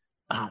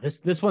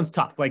this one's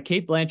tough. Like,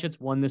 Cate Blanchett's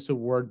won this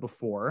award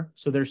before,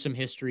 so there's some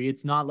history.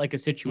 It's not like a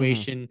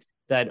situation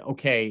that,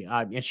 okay,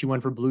 and she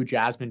won for Blue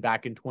Jasmine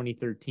back in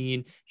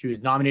 2013. She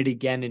was nominated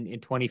again in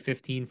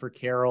 2015 for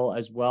Carol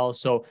as well.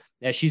 So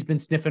she's been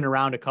sniffing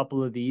around a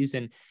couple of these,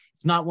 and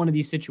it's not one of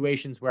these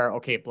situations where,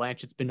 okay,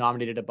 Blanchett's been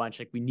nominated a bunch,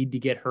 like we need to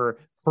get her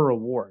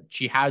award.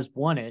 She has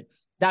won it.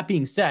 That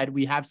being said,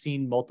 we have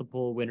seen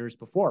multiple winners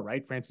before,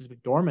 right? Frances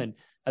McDormand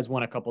has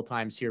won a couple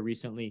times here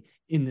recently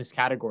in this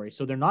category.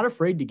 So they're not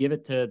afraid to give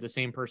it to the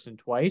same person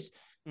twice.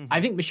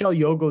 I think Michelle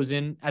Yeoh goes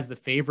in as the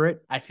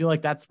favorite. I feel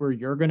like that's where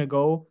you're going to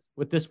go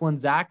with this one,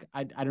 Zach.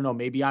 I don't know.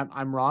 Maybe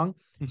I'm wrong.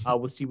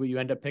 We'll see what you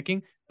end up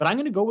picking. But I'm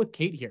going to go with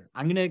Cate here.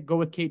 I'm going to go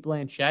with Cate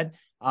Blanchett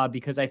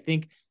because I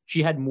think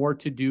she had more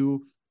to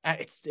do.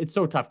 It's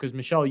so tough because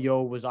Michelle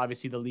Yeoh was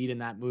obviously the lead in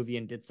that movie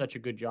and did such a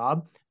good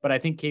job. But I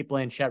think Cate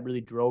Blanchett really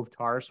drove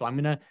Tar. So I'm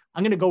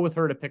gonna go with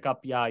her to pick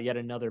up yet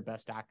another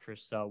Best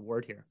Actress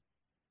award here.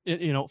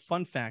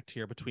 Fun fact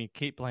here between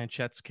Cate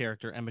Blanchett's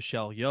character and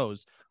Michelle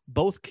Yeoh's,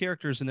 both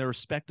characters in their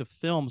respective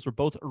films were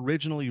both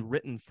originally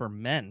written for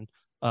men.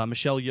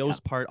 Michelle Yeoh's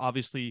part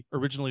obviously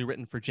originally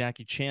written for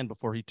Jackie Chan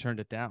before he turned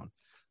it down.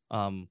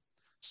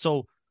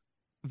 So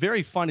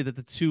very funny that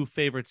the two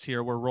favorites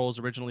here were roles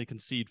originally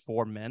conceived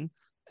for men,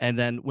 and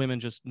then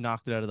women just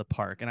knocked it out of the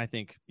park. And I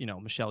think,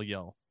 Michelle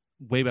Yeoh,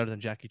 way better than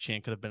Jackie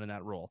Chan could have been in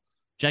that role.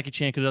 Jackie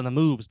Chan could have done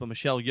the moves, but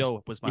Michelle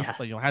Yeoh was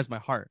has my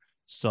heart.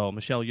 So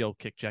Michelle Yeoh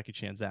kicked Jackie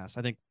Chan's ass.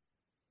 I think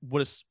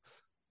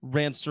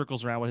ran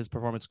circles around what his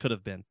performance could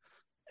have been.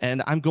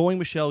 And I'm going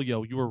Michelle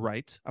Yeoh. You were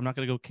right. I'm not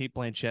going to go Cate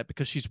Blanchett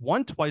because she's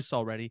won twice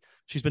already.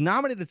 She's been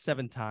nominated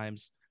 7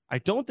 times. I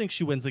don't think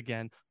she wins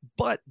again.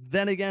 But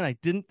then again, I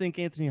didn't think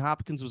Anthony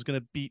Hopkins was going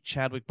to beat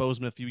Chadwick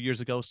Boseman a few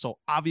years ago. So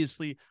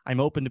obviously,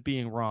 I'm open to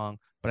being wrong.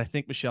 But I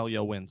think Michelle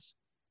Yeoh wins.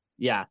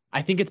 Yeah,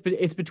 I think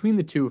it's between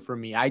the two for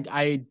me.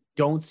 I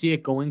don't see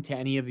it going to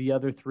any of the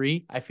other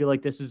three. I feel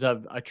like this is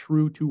a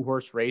true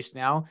 2-horse race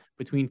now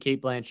between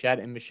Cate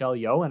Blanchett and Michelle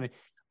Yeoh. And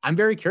I'm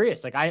very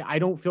curious. Like, I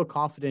don't feel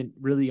confident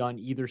really on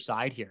either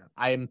side here.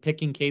 I am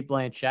picking Cate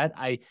Blanchett.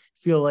 I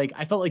felt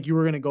like you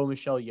were going to go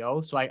Michelle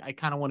Yeoh. So I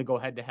kind of want to go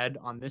head to head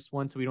on this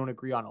one. So we don't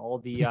agree on all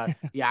the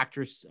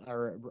actress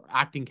or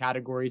acting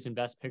categories and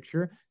Best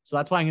Picture. So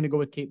that's why I'm going to go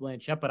with Cate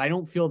Blanchett, but I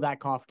don't feel that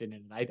confident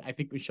in it. I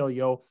think Michelle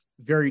Yeoh,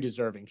 very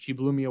deserving. She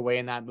blew me away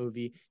in that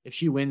movie. If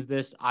she wins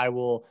this, I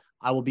will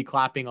be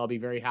clapping. I'll be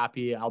very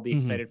happy. I'll be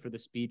excited for the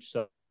speech.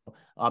 So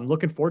I'm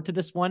looking forward to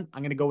this one.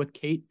 I'm going to go with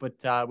Cate,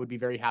 but would be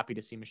very happy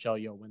to see Michelle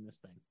Yeoh win this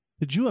thing.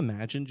 Could you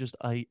imagine just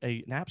an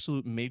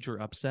absolute major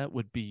upset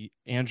would be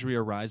Andrea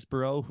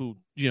Riseborough, who,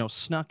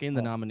 snuck in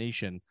the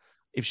nomination.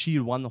 If she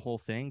had won the whole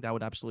thing, that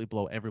would absolutely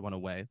blow everyone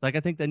away. Like, I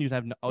think then you'd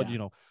have,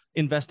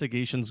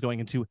 investigations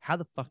going into how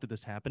the fuck did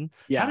this happen?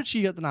 Yeah. How did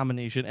she get the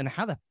nomination? And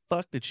how the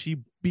fuck did she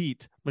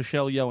beat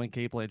Michelle Yeoh and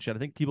Cate Blanchett? I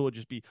think people would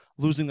just be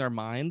losing their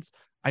minds.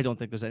 I don't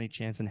think there's any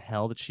chance in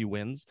hell that she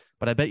wins,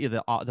 but I bet you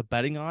the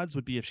betting odds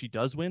would be if she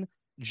does win,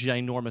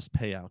 ginormous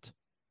payout.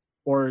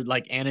 Or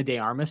like Ana de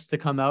Armas to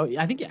come out.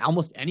 I think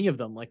almost any of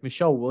them, like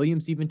Michelle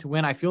Williams even to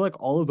win. I feel like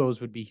all of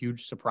those would be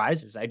huge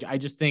surprises. I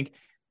just think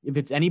if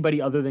it's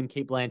anybody other than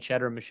Cate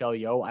Blanchett or Michelle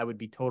Yeoh, I would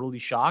be totally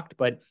shocked.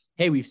 But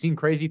hey, we've seen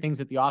crazy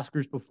things at the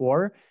Oscars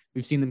before.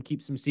 We've seen them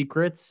keep some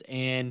secrets,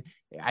 and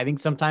I think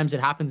sometimes it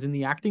happens in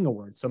the acting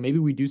awards. So maybe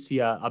we do see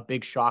a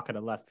big shock at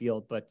a left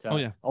field. But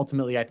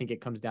ultimately, I think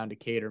it comes down to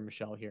Cate or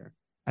Michelle here.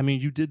 I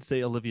mean, you did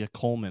say Olivia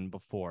Colman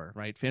before,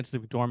 right? Frances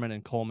McDormand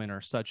and Colman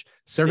are such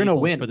they're going to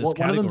win for this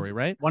category,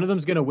 right? One of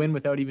them's going to win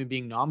without even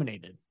being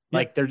nominated. Yeah.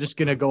 Like they're just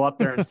gonna go up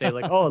there and say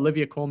like, oh,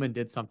 Olivia Colman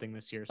did something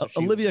this year, so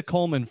she Olivia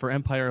Colman for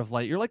Empire of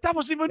Light. You're like, that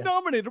wasn't even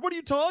nominated. What are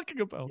you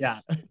talking about? Yeah,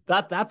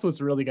 that's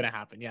what's really gonna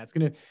happen. Yeah, it's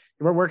gonna.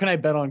 Where can I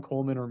bet on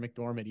Colman or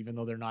McDormand, even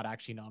though they're not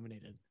actually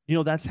nominated?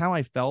 That's how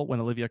I felt when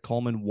Olivia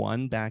Colman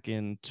won back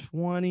in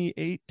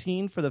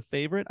 2018 for The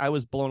Favorite. I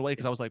was blown away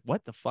because I was like,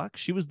 what the fuck?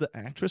 She was the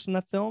actress in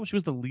that film. She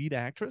was the lead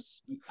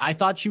actress. I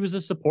thought she was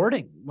a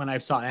supporting when I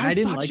saw it. And I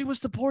didn't thought she was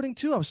supporting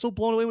too. I was so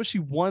blown away when she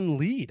won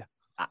lead.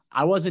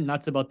 I wasn't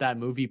nuts about that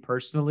movie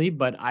personally,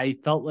 but I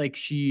felt like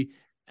she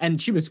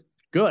was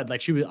good. Like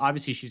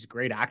she's a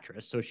great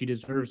actress, so she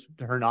deserves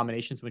her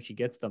nominations when she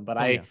gets them. But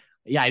I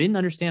didn't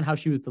understand how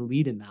she was the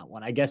lead in that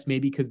one. I guess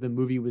maybe because the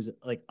movie was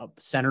like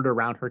centered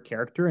around her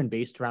character and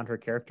based around her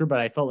character, but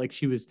I felt like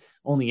she was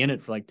only in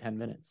it for like 10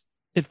 minutes.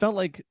 It felt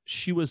like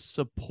she was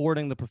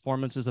supporting the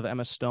performances of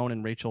Emma Stone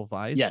and Rachel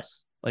Weisz.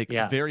 Yes.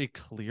 Very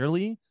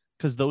clearly,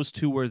 because those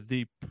two were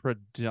the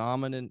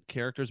predominant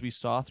characters we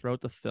saw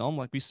throughout the film.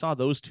 Like we saw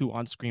those two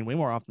on screen way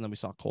more often than we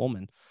saw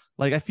Colman.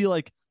 Like I feel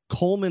like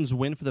Coleman's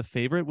win for The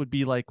Favorite would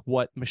be like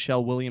what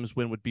Michelle Williams'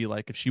 win would be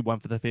like if she won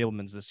for The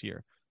Fabelmans this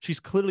year.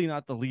 She's clearly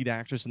not the lead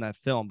actress in that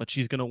film, but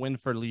she's going to win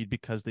for lead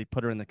because they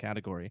put her in the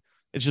category.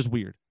 It's just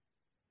weird.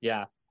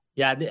 Yeah.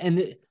 Yeah.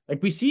 And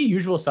like we see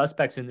usual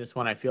suspects in this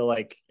one, I feel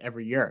like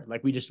every year.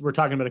 Like we're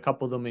talking about a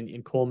couple of them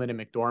in Colman and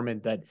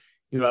McDormand that,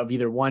 have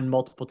either won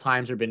multiple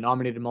times or been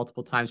nominated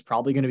multiple times,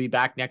 probably going to be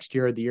back next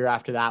year or the year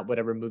after that,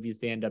 whatever movies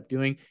they end up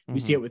doing. We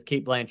see it with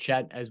Cate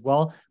Blanchett as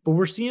well, but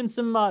we're seeing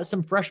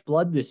some fresh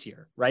blood this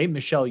year, right?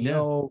 Michelle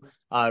Yeoh,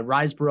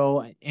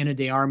 Riseborough, Anna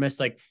de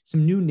Armas, like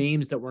some new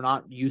names that we're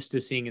not used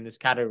to seeing in this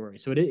category.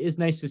 So it is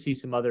nice to see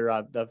some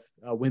other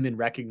women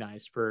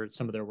recognized for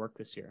some of their work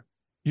this year.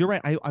 You're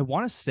right. I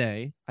want to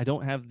say, I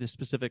don't have this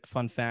specific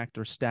fun fact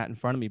or stat in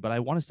front of me, but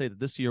I want to say that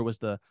this year was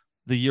the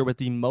year with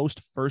the most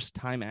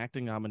first-time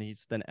acting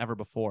nominees than ever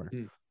before.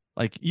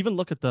 Like, even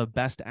look at the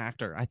Best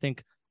Actor. I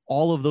think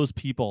all of those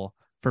people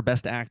for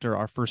Best Actor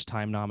are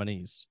first-time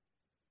nominees.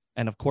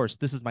 And of course,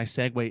 this is my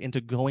segue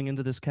into going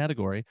into this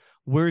category.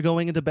 We're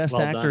going into Best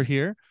Actor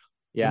here.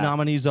 Yeah. The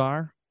nominees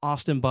are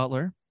Austin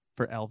Butler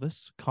for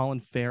Elvis, Colin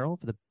Farrell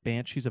for The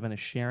Banshees of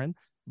Inisherin,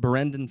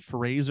 Brendan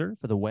Fraser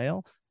for The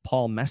Whale,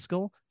 Paul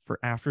Mescal for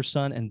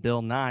Aftersun, and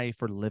Bill Nye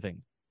for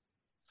Living.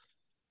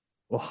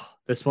 Oh,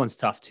 this one's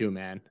tough too,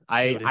 man.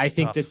 I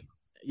think tough.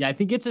 I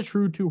think it's a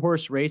true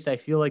 2-horse race. I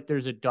feel like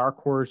there's a dark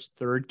horse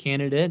third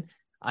candidate.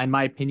 In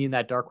my opinion,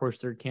 that dark horse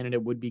third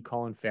candidate would be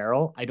Colin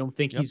Farrell. I don't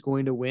think he's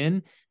going to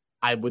win.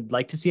 I would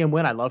like to see him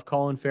win. I love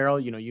Colin Farrell.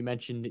 You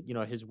mentioned,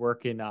 his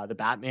work in the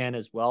Batman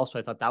as well. So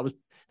I thought that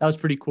was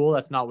pretty cool.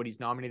 That's not what he's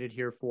nominated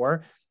here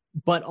for.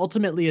 But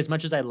ultimately, as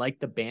much as I like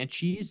the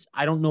Banshees,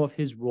 I don't know if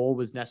his role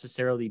was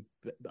necessarily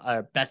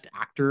a Best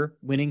Actor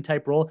winning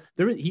type role.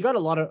 He got a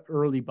lot of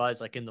early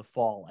buzz, like in the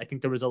fall. I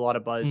think there was a lot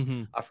of buzz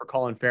for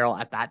Colin Farrell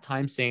at that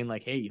time, saying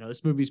like, "Hey,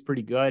 this movie's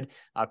pretty good."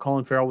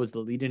 Colin Farrell was the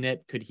lead in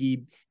it. Could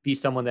he be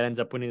someone that ends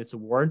up winning this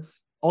award?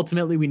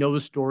 Ultimately, we know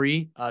the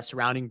story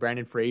surrounding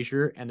Brendan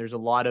Fraser, and there's a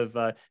lot of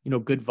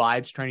good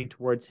vibes trending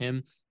towards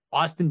him.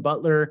 Austin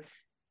Butler.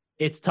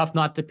 It's tough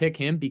not to pick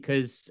him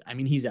because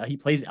he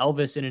plays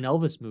Elvis in an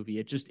Elvis movie.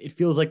 It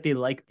feels like they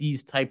like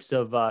these types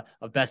of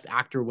Best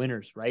Actor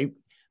winners, right?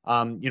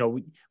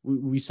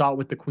 We saw it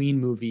with the Queen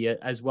movie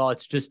as well.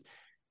 It's just,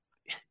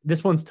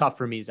 this one's tough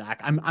for me,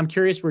 Zach. I'm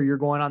curious where you're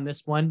going on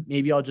this one.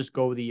 Maybe I'll just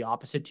go the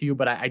opposite to you,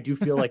 but I do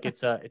feel like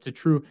it's a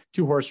true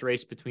 2-horse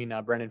race between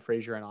Brendan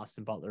Fraser and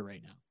Austin Butler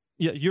right now.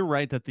 Yeah, you're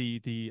right that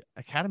the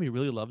Academy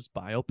really loves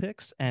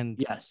biopics,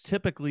 and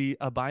typically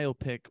a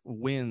biopic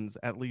wins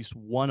at least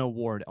one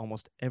award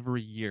almost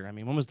every year. I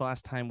mean, when was the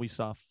last time we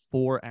saw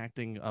 4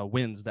 acting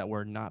wins that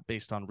were not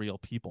based on real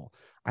people?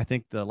 I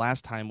think the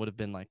last time would have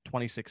been like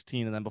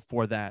 2016, and then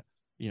before that,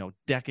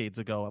 decades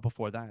ago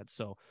before that.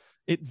 So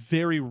it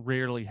very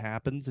rarely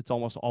happens. It's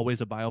almost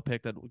always a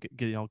biopic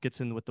that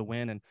gets in with the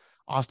win, and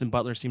Austin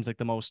Butler seems like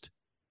the most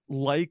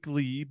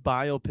likely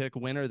biopic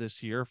winner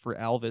this year for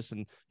Elvis,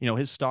 and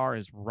his star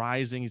is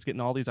rising. He's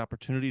getting all these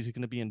opportunities. He's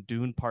going to be in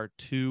Dune Part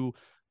 2.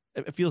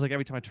 It feels like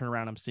every time I turn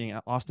around, I'm seeing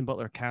Austin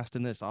Butler cast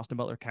in this, Austin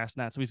Butler cast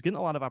in that. So he's getting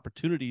a lot of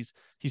opportunities.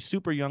 He's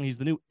super young. He's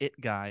the new it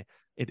guy,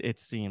 it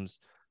seems.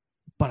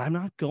 But I'm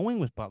not going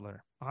with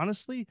Butler.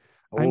 Honestly,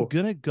 I'm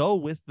going to go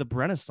with the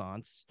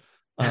Renaissance,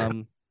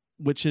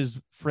 which is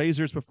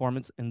Fraser's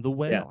performance in The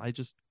Whale. Yeah.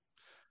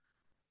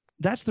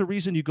 That's the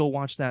reason you go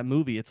watch that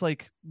movie. It's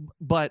like,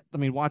 but I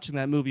mean, watching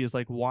that movie is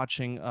like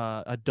watching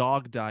a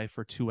dog die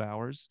for 2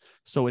 hours.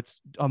 So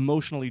it's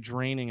emotionally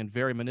draining and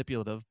very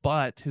manipulative,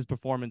 but his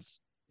performance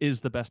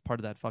is the best part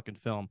of that fucking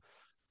film.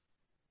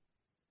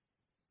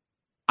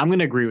 I'm going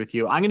to agree with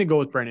you. I'm going to go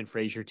with Brendan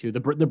Fraser too.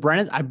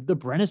 The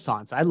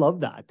Renaissance. I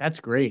love that. That's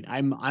great.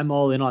 I'm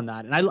all in on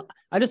that. And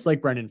I just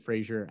like Brendan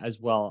Fraser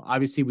as well.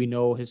 Obviously we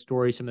know his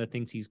story, some of the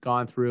things he's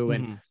gone through,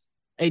 and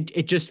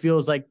it just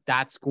feels like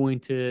that's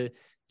going to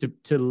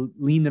to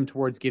lean them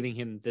towards giving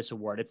him this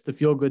award. It's the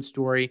feel good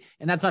story,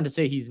 and that's not to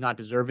say he's not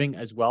deserving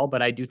as well,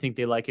 but I do think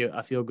they like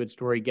a feel good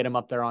story. Get him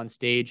up there on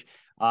stage.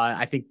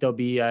 I think there'll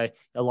be a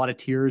lot of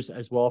tears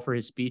as well for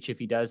his speech if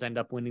he does end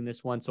up winning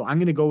this one. So I'm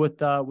going to go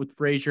with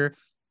Fraser.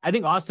 I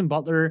think Austin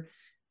Butler,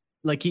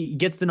 like he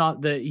gets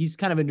he's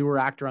kind of a newer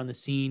actor on the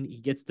scene.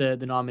 He gets the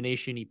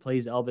nomination. He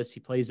plays Elvis. He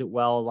plays it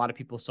well. A lot of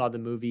people saw the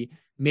movie.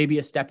 Maybe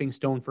a stepping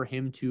stone for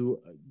him to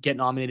get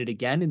nominated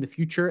again in the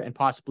future and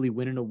possibly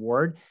win an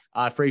award.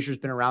 Fraser's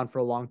been around for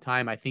a long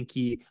time. I think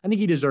he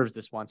deserves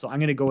this one. So I'm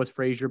going to go with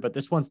Fraser, but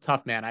this one's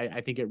tough, man.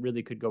 I think it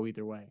really could go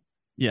either way.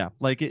 Yeah,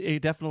 like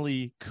it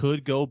definitely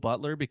could go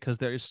Butler because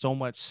there is so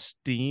much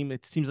steam.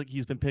 It seems like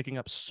he's been picking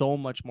up so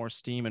much more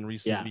steam in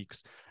recent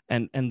weeks.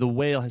 And The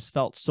Whale has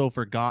felt so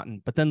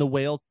forgotten. But then The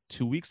Whale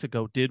 2 weeks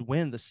ago did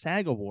win the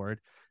SAG award,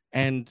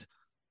 and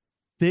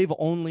they've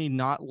only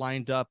not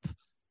lined up,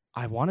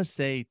 I want to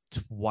say,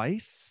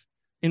 twice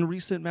in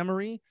recent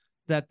memory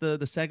that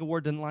the SAG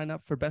award didn't line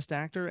up for Best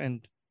Actor.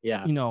 And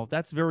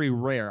that's very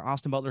rare.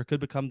 Austin Butler could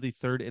become the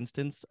third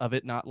instance of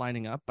it not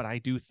lining up, but I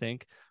do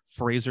think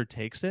Fraser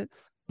takes it.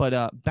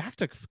 But back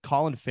to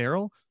Colin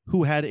Farrell,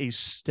 who had a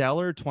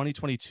stellar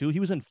 2022. He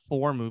was in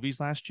 4 movies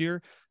last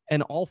year,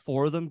 and all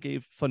 4 of them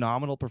gave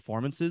phenomenal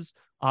performances.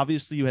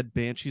 Obviously, you had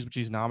Banshees, which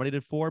he's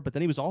nominated for, but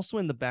then he was also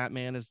in The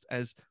Batman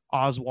as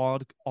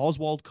Oswald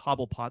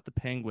Cobblepot, the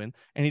Penguin,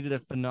 and he did a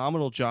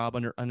phenomenal job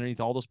underneath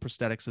all those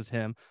prosthetics as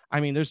him. I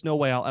mean, there's no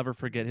way I'll ever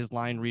forget his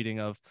line reading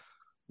of,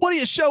 "What are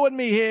you showing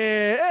me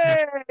here?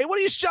 Hey, what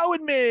are you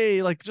showing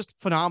me?" Like, just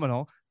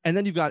phenomenal. And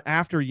then you've got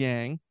After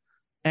Yang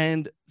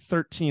and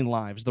 13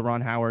 Lives, the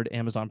Ron Howard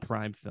Amazon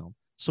Prime film.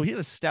 So he had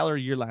a stellar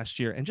year last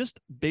year. And just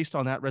based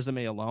on that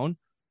resume alone,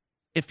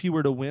 if he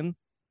were to win,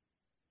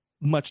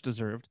 much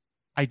deserved.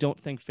 I don't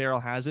think Farrell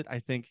has it. I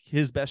think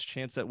his best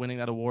chance at winning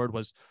that award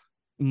was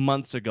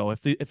months ago.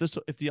 If the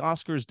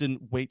Oscars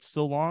didn't wait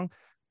so long,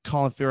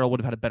 Colin Farrell would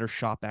have had a better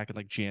shot back in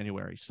like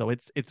January. So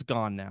it's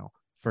gone now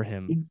for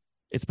him.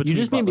 It's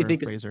between Butler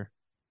and Fraser.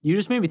 You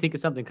just made me think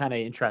of something kind of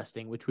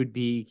interesting, which would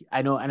be,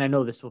 I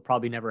know this will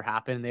probably never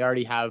happen. They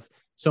already have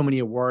so many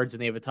awards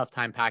and they have a tough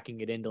time packing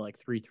it into like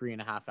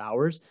 3.5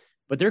 hours,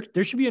 but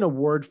there should be an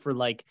award for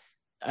like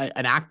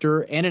an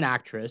actor and an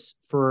actress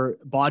for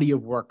body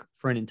of work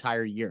for an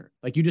entire year.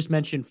 Like you just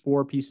mentioned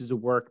 4 pieces of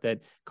work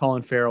that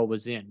Colin Farrell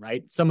was in,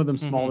 right? Some of them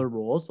smaller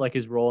roles, like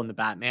his role in The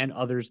Batman,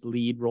 others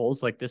lead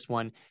roles like this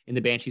one in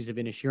The Banshees of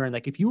Inisherin.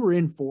 Like if you were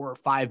in 4 or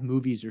 5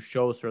 movies or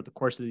shows throughout the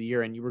course of the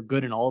year and you were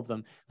good in all of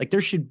them, like there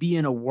should be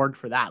an award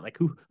for that. Like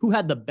who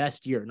had the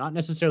best year, not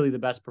necessarily the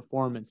best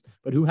performance,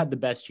 but who had the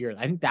best year.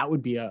 I think that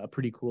would be a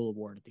pretty cool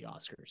award at the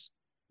Oscars.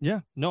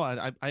 Yeah, no,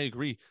 I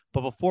agree.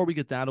 But before we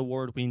get that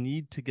award, we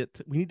need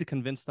to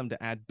convince them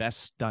to add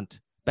best stunt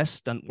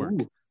work.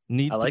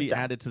 Needs to be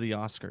added to the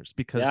Oscars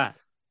because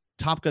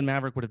Top Gun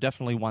Maverick would have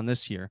definitely won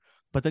this year.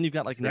 But then you've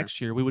got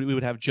next year we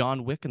would have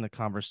John Wick in the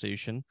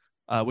conversation,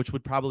 which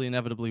would probably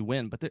inevitably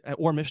win. But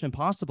or Mission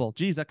Impossible,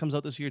 geez, that comes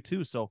out this year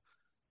too. So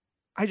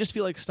I just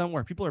feel like stunt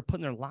work, people are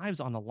putting their lives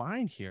on the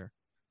line here.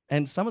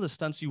 And some of the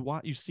stunts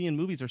you see in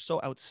movies are so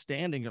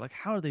outstanding. You're like,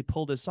 how do they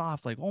pull this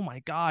off? Like, oh my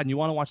God. And you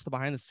want to watch the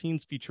behind the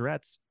scenes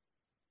featurettes.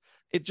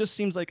 It just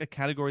seems like a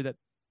category that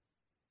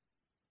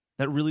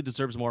really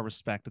deserves more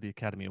respect at the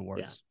Academy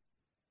Awards.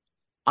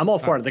 Yeah. I'm all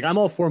for it. Like I'm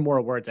all for more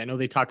awards. I know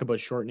they talk about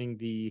shortening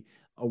the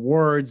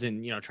awards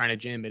and, trying to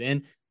jam it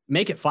in.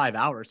 Make it 5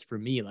 hours for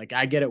me. Like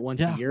I get it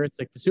once a year. It's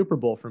like the Super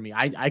Bowl for me.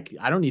 I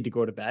don't need to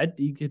go to bed.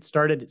 It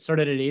started at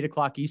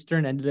 8:00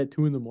 Eastern, ended at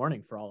 2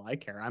 a.m. for all I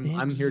care. I'm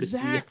here to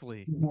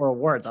see more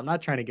awards. I'm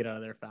not trying to get out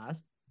of there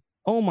fast.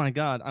 Oh my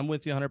God. I'm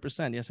with you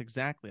 100%. Yes,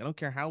 exactly. I don't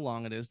care how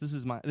long it is. This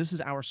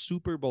is our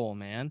Super Bowl,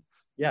 man.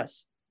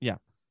 Yes. Yeah.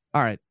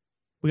 All right.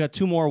 We got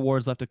 2 more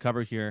awards left to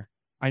cover here.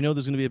 I know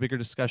there's going to be a bigger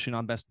discussion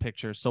on Best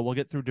Picture, so we'll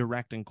get through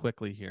directing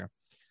quickly here.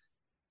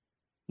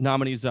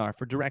 Nominees are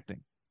for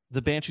directing: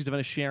 The Banshees of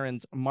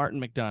Inisherin's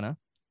Martin McDonagh,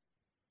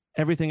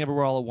 Everything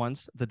Everywhere All at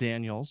Once, The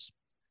Daniels,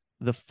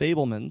 The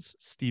Fabelmans,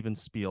 Steven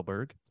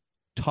Spielberg,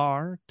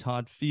 Tar,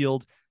 Todd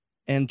Field,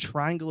 and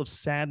Triangle of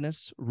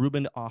Sadness,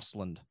 Ruben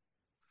Östlund.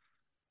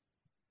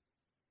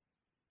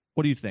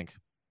 What do you think?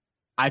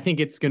 I think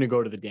it's going to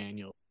go to the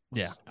Daniels.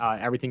 Yeah.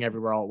 Everything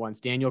Everywhere All at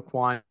Once. Daniel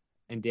Kwan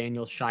and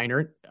Daniel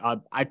Scheinert.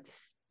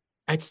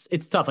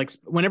 It's tough. Like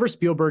whenever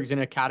Spielberg's in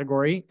a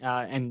category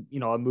and,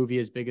 a movie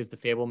as big as The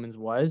Fabelmans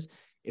was,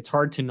 it's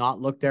hard to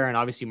not look there. And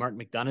obviously Martin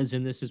McDonagh's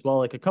in this as well.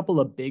 Like a couple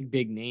of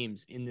big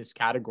names in this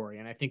category.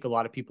 And I think a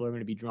lot of people are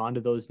going to be drawn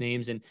to those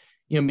names. And,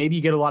 maybe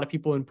you get a lot of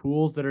people in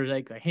pools that are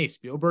like, hey,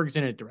 Spielberg's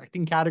in a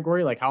directing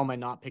category. Like, how am I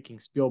not picking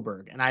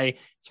Spielberg? And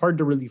it's hard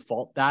to really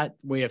fault that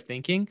way of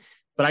thinking.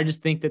 But I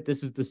just think that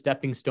this is the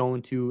stepping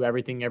stone to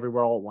Everything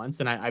Everywhere All at Once.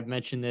 And I've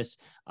mentioned this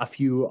a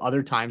few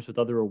other times with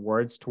other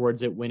awards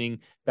towards it winning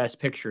Best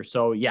Picture.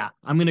 So yeah,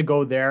 I'm going to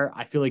go there.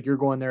 I feel like you're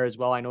going there as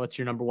well. I know it's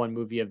your number 1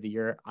 movie of the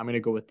year. I'm going to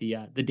go with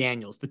the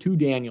Daniels, the 2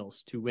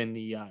 Daniels to win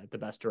the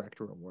Best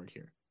Director award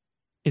here.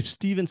 If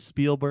Steven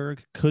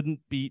Spielberg couldn't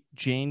beat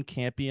Jane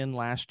Campion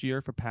last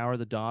year for Power of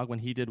the Dog when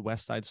he did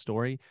West Side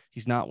Story,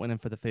 he's not winning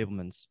for The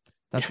Fablemans.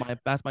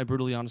 That's my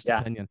brutally honest Yeah.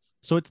 opinion.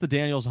 So it's the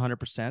Daniels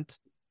 100%.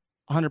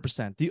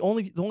 100%. The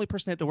only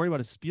person they have to worry about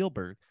is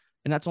Spielberg,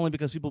 and that's only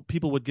because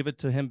people would give it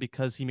to him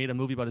because he made a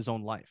movie about his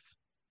own life.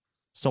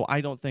 So I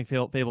don't think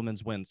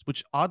Fablemans wins,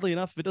 which oddly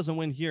enough, if it doesn't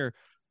win here,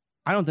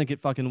 I don't think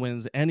it fucking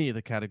wins any of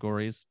the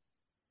categories,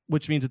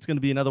 which means it's going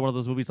to be another one of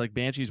those movies like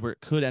Banshees where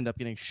it could end up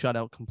getting shut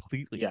out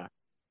completely. Yeah.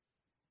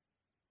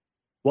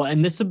 Well,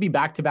 and this would be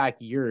back-to-back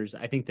years,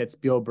 I think, that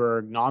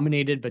Spielberg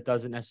nominated but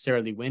doesn't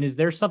necessarily win. Is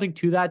there something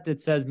to that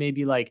says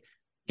maybe like,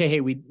 okay,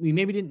 hey, we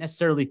maybe didn't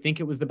necessarily think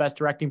it was the best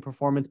directing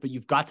performance, but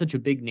you've got such a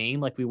big name.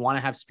 Like, we want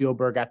to have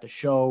Spielberg at the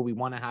show. We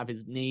want to have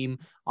his name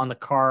on the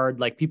card.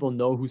 Like, people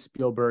know who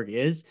Spielberg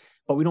is,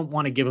 but we don't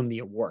want to give him the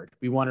award.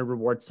 We want to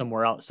reward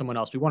someone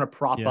else. We want to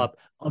prop up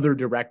other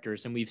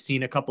directors. And we've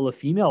seen a couple of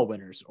female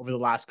winners over the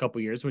last couple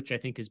of years, which I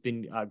think has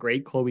been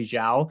great. Chloe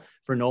Zhao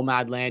for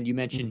Nomadland. You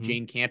mentioned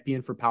Jane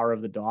Campion for Power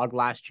of the Dog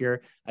last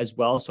year as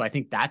well. So I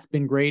think that's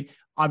been great.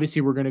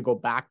 Obviously, we're going to go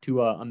back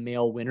to a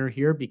male winner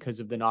here because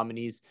of the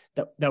nominees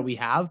that we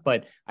have.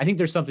 But I think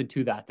there's something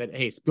to that,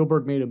 hey,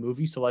 Spielberg made a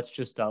movie, so let's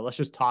just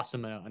toss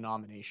him a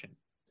nomination.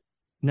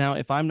 Now,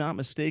 if I'm not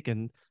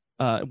mistaken,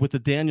 with the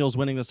Daniels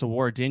winning this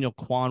award, Daniel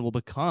Kwan will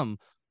become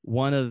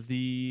one of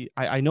the.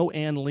 I know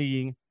Ang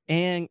Lee.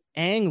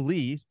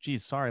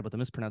 Geez, sorry about the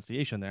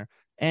mispronunciation there.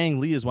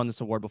 Ang Lee has won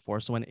this award before,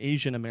 so an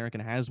Asian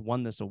American has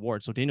won this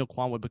award. So Daniel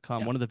Kwan would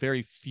become one of the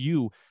very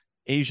few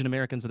Asian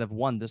Americans that have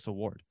won this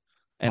award.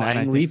 And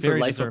Ang Lee for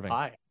Life of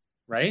Pi,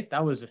 right?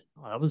 That was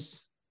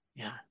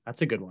yeah,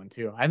 that's a good one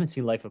too. I haven't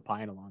seen Life of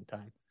Pi in a long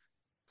time.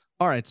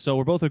 All right, so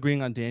we're both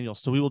agreeing on Daniel,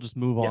 so we will just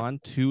move on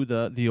to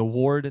the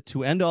award,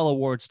 to end all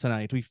awards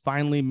tonight. We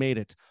finally made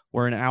it.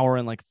 We're an hour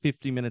and like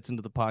 50 minutes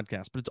into the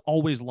podcast, but it's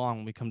always long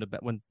when we come to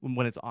when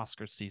it's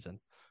Oscar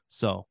season.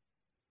 So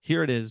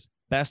here it is,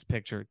 Best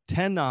Picture,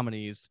 10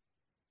 nominees.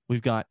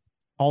 We've got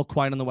All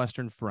Quiet on the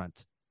Western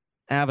Front,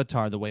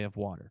 Avatar: The Way of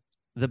Water,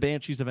 The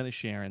Banshees of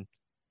Inisherin,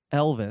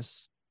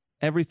 Elvis,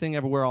 Everything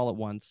Everywhere All at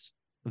Once,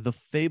 The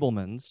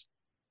Fablemans,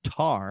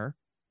 Tar,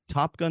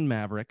 Top Gun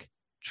Maverick,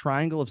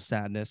 Triangle of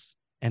Sadness,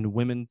 and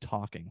Women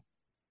Talking.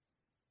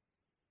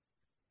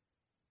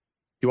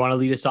 You want to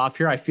lead us off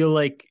here? I feel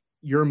like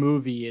your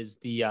movie is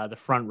the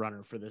front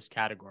runner for this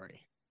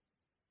category.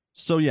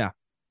 So yeah,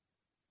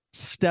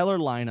 stellar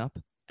lineup.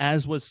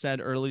 As was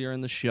said earlier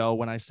in the show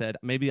when I said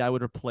maybe I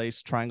would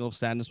replace Triangle of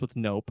Sadness with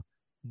Nope,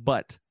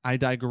 but I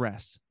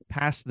digress.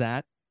 Past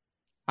that,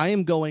 I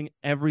am going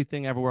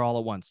Everything Everywhere All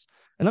at Once.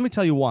 And let me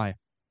tell you why.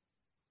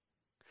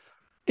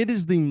 It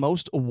is the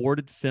most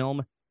awarded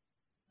film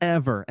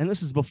ever. And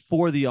this is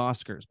before the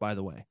Oscars, by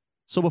the way.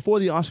 So before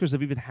the Oscars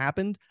have even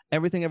happened,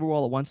 Everything Everywhere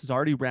All at Once has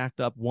already racked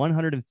up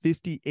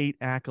 158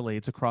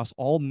 accolades across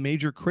all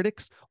major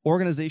critics,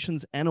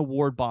 organizations, and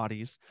award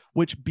bodies,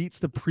 which beats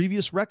the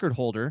previous record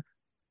holder,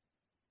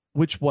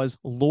 which was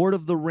Lord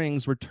of the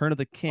Rings: Return of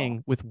the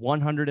King with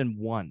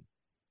 101.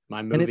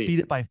 My movie. And it beat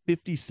it by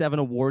 57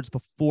 awards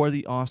before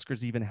the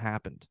Oscars even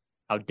happened.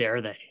 How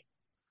dare they?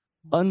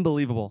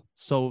 Unbelievable.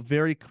 So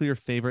very clear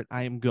favorite.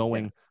 I am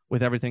going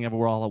with Everything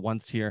Everywhere All at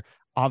Once here.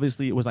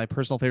 Obviously, it was my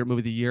personal favorite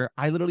movie of the year.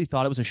 I literally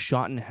thought it was a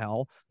shot in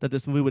hell that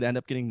this movie would end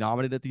up getting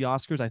nominated at the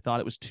Oscars. I thought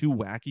it was too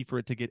wacky for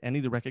it to get any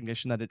of the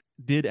recognition that it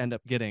did end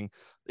up getting.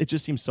 It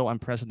just seems so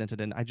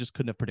unprecedented, and I just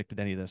couldn't have predicted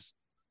any of this.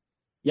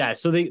 Yeah,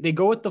 so they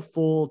go with the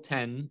full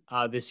 10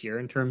 this year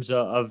in terms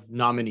of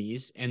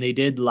nominees, and they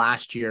did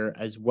last year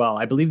as well.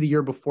 I believe the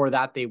year before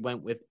that they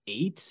went with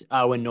 8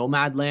 when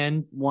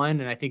Nomadland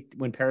won, and I think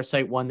when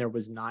Parasite won there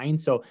was 9.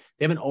 So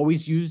they haven't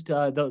always used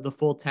the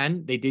full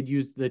 10. They did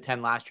use the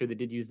 10 last year. They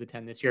did use the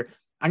 10 this year.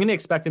 I'm going to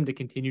expect them to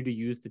continue to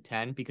use the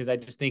 10 because I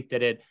just think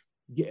that it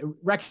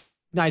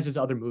recognizes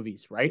other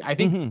movies, right? I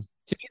think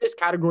to me this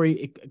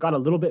category, it got a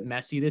little bit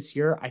messy this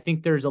year. I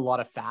think there's a lot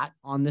of fat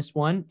on this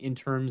one in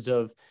terms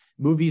of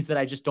movies that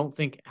I just don't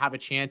think have a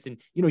chance. And,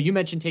 you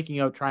mentioned taking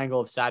out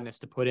Triangle of Sadness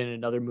to put in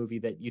another movie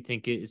that you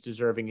think is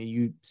deserving. And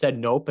you said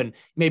Nope. And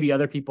maybe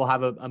other people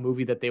have a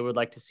movie that they would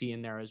like to see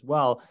in there as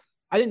well.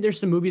 I think there's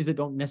some movies that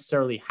don't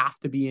necessarily have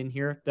to be in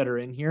here that are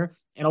in here.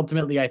 And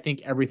ultimately, I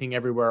think Everything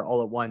Everywhere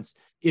All at Once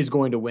is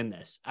going to win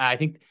this. I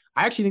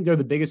actually think they're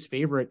the biggest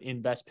favorite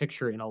in Best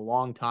Picture in a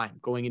long time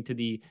going into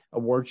the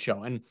award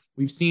show. And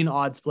we've seen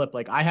odds flip.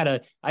 Like I had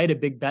a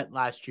big bet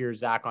last year,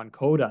 Zach, on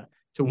Coda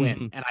to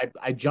win. And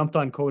I jumped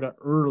on Coda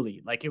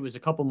early. Like it was a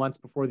couple months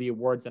before the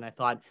awards. And I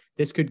thought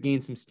this could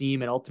gain some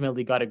steam and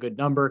ultimately got a good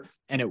number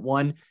and it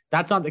won.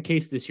 That's not the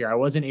case this year. I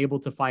wasn't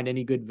able to find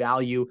any good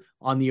value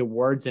on the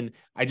awards. And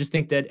I just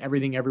think that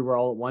Everything Everywhere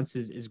All at Once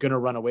is going to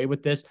run away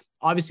with this.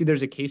 Obviously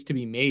there's a case to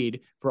be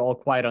made for All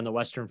Quiet on the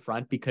Western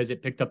Front because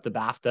it picked up the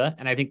BAFTA.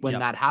 And I think when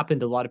that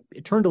happened,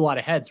 it turned a lot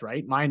of heads,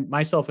 right?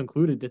 Myself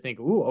included, to think,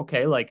 ooh,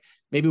 okay, like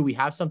maybe we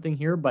have something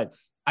here, but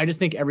I just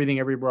think Everything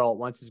Everywhere All at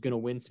Once is going to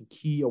win some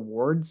key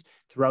awards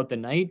throughout the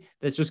night.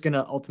 That's just going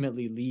to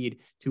ultimately lead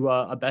to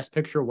a Best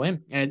Picture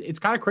win. And it's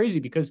kind of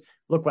crazy because,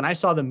 look, when I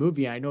saw the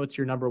movie, I know it's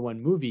your number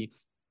one movie.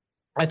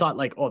 I thought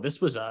like, oh, this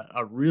was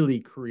a really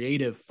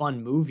creative,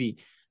 fun movie,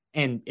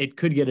 and it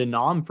could get a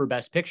nom for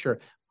Best Picture.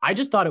 I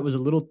just thought it was a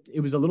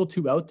little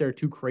too out there,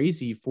 too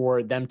crazy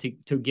for them to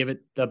give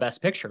it the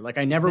Best Picture. Like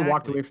I never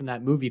walked Exactly. away from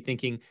that movie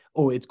thinking,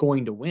 oh, it's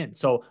going to win.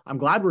 So I'm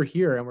glad we're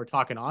here and we're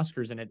talking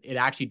Oscars, and it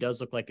actually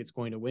does look like it's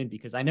going to win,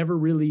 because I never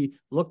really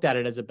looked at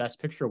it as a Best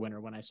Picture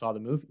winner when I saw the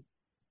movie.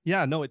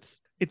 Yeah, no,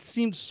 it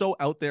seemed so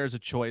out there as a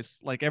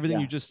choice. Like everything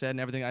you Yeah. just said and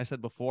everything I said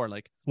before.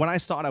 Like when I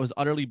saw it, I was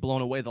utterly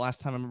blown away. The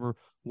last time I remember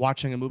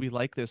watching a movie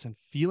like this and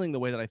feeling the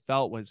way that I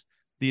felt was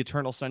The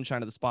Eternal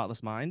Sunshine of the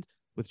Spotless Mind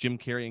with Jim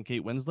Carrey and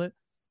Kate Winslet.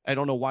 I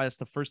don't know why it's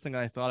the first thing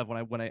that I thought of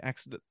when I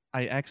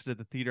exited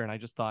the theater, and I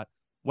just thought,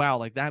 wow,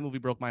 like that movie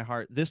broke my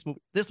heart. This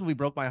movie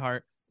broke my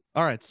heart.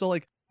 All right, so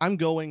like I'm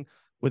going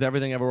with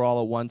Everything Ever All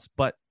at Once,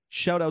 but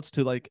shout outs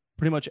to like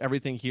pretty much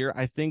everything here.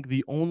 I think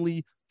the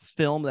only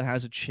film that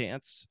has a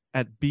chance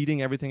at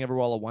beating Everything Ever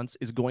All at Once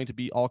is going to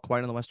be All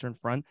Quiet on the Western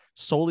Front,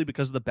 solely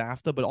because of the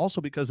BAFTA, but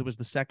also because it was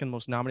the second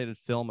most nominated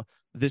film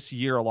this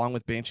year, along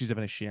with Banshees of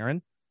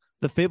Inisherin.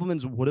 The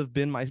Fablemans would have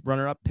been my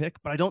runner-up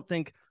pick, but I don't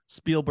think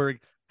Spielberg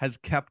has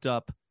kept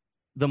up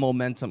the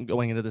momentum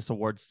going into this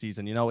awards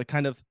season. You know, it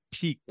kind of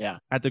peaked Yeah.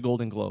 at the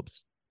Golden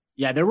Globes.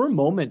 Yeah, there were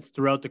moments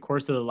throughout the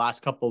course of the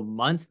last couple of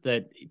months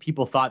that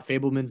people thought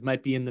Fablemans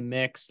might be in the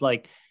mix.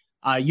 Like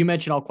you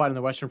mentioned, All Quiet on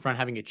the Western Front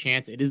having a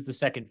chance. It is the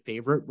second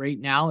favorite right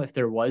now. If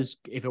it was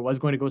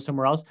going to go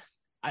somewhere else,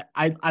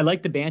 I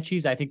like the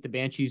Banshees. I think the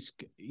Banshees,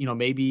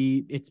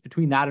 maybe it's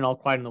between that and All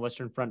Quiet on the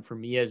Western Front for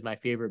me as my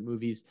favorite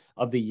movies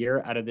of the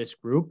year out of this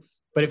group.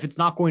 But if it's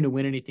not going to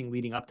win anything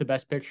leading up to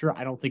Best Picture,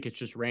 I don't think it's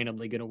just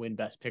randomly going to win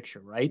Best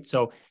Picture, right?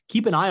 So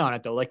keep an eye on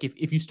it though. Like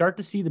if you start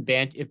to see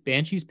if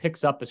Banshees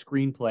picks up a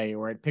screenplay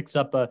or it picks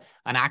up an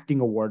acting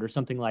award or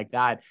something like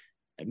that,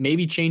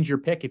 maybe change your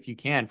pick if you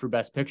can for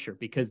Best Picture,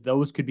 because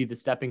those could be the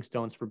stepping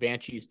stones for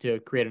Banshees to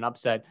create an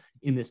upset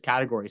in this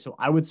category. So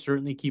I would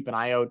certainly keep an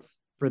eye out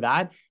for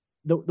that.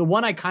 The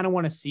one I kind of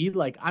want to see,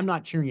 like I'm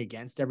not cheering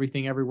against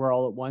Everything Everywhere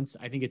All at Once.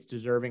 I think it's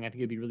deserving. I think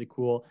it'd be really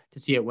cool to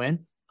see it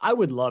win. I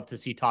would love to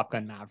see Top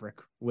Gun Maverick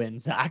win,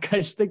 Zach. I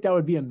just think that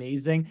would be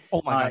amazing.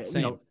 Oh my God,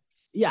 You know, same.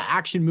 yeah,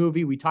 action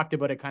movie. We talked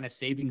about it kind of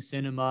saving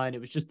cinema, and it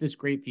was just this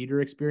great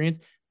theater experience.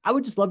 I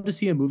would just love to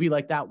see a movie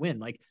like that win.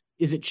 Like,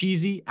 is it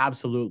cheesy?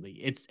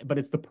 Absolutely. But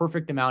it's the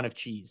perfect amount of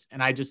cheese.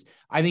 And I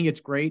think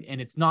it's great.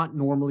 And it's not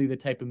normally the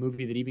type of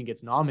movie that even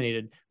gets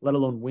nominated, let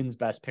alone wins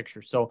Best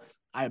Picture. So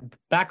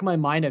back in my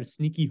mind, I'm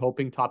sneaky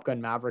hoping Top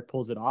Gun Maverick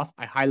pulls it off.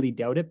 I highly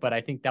doubt it, but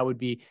I think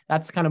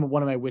that's kind of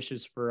one of my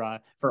wishes for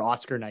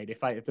Oscar night.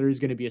 If there is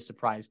going to be a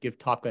surprise, give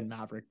Top Gun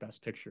Maverick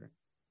Best Picture.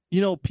 You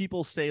know,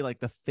 people say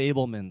like the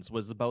Fablemans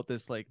was about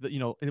this, like,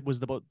 it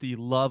was about the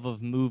love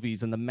of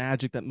movies and the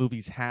magic that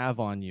movies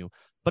have on you.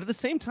 But at the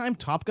same time,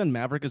 Top Gun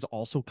Maverick is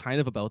also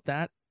kind of about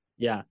that.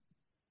 Yeah.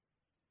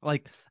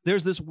 Like,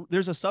 there's a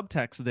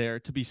subtext there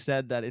to be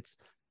said that it's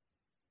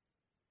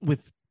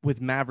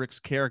with Maverick's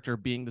character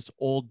being this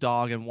old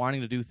dog and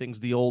wanting to do things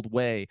the old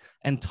way,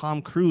 and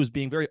Tom Cruise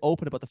being very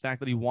open about the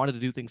fact that he wanted to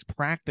do things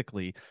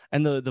practically.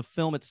 And the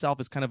film itself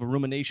is kind of a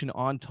rumination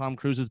on Tom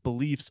Cruise's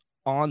beliefs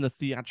on the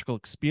theatrical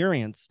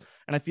experience.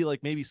 And I feel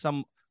like maybe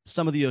some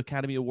of the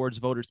Academy Awards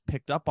voters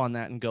picked up on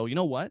that and go, you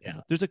know what? Yeah.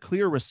 There's a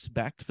clear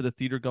respect for the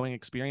theater going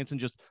experience and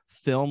just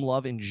film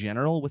love in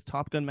general with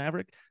Top Gun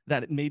Maverick,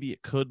 that maybe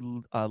it could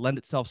lend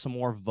itself some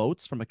more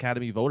votes from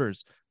Academy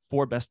voters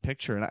for Best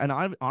Picture. And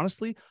I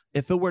honestly,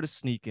 if it were to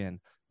sneak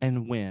in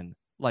and win,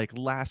 like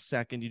last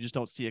second, you just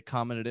don't see it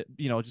coming, and it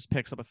just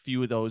picks up a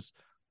few of those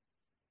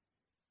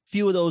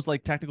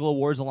like technical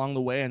awards along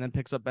the way and then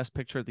picks up Best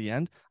Picture at the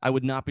end, I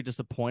would not be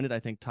disappointed. I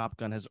think Top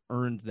Gun has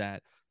earned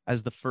that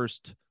as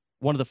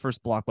one of the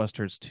first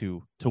blockbusters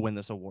to win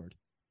this award.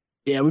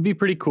 Yeah, it would be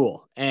pretty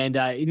cool. And,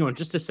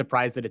 just a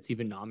surprise that it's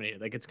even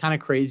nominated. Like, it's kind of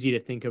crazy to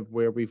think of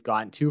where we've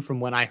gotten to from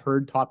when I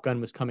heard Top Gun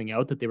was coming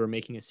out, that they were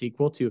making a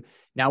sequel, to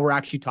now we're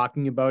actually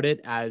talking about it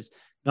as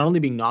not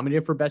only being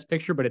nominated for Best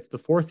Picture, but it's the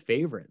fourth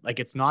favorite. Like,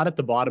 it's not at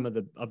the bottom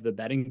of the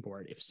betting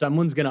board. If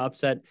someone's going to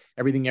upset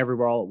Everything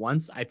Everywhere All at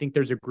Once, I think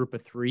there's a group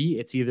of three.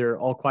 It's either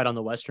All Quiet on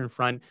the Western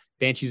Front,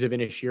 Banshees of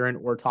Inisherin,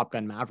 or Top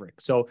Gun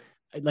Maverick. So,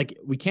 like,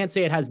 we can't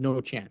say it has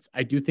no chance.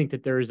 I do think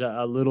that there's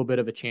a little bit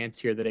of a chance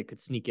here that it could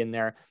sneak in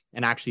there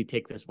and actually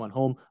take this one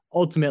home.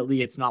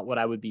 Ultimately, it's not what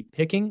I would be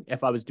picking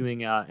if I was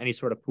doing any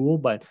sort of pool,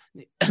 but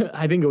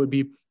I think it would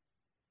be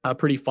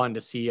pretty fun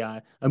to see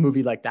a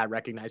movie like that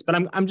recognized. But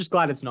I'm just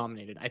glad it's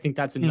nominated. I think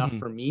that's enough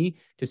for me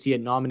to see it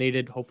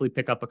nominated. Hopefully,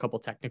 pick up a couple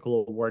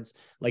technical awards,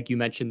 like you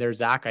mentioned there,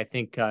 Zach. I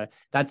think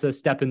that's a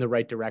step in the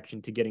right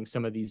direction to getting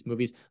some of these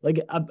movies. Like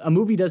a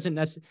movie doesn't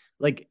necessarily,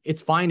 like,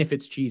 it's fine if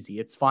it's cheesy.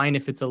 It's fine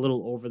if it's a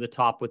little over the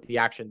top with the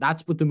action.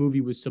 That's what the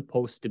movie was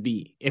supposed to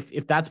be.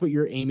 If that's what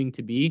you're aiming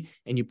to be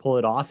and you pull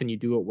it off and you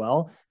do it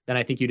well, then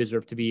I think you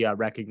deserve to be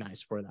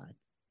recognized for that.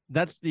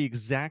 That's the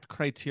exact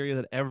criteria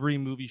that every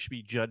movie should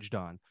be judged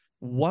on.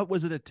 What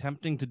was it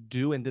attempting to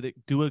do, and did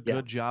it do a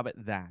good job at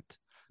that?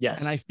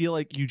 And I Yes. feel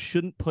like you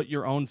shouldn't put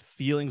your own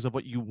feelings of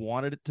what you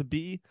wanted it to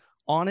be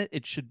on it.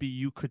 It should be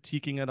you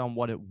critiquing it on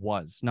what it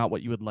was, not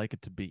what you would like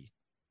it to be.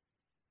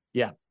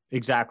 Yeah.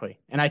 Exactly.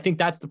 And I think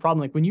that's the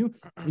problem. Like when you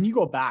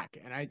go back,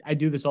 and I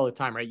do this all the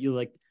time, right? You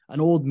like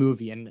an old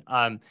movie and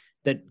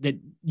that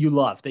you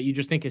love, that you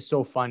just think is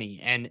so funny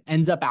and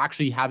ends up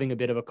actually having a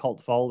bit of a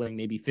cult following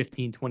maybe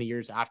 15, 20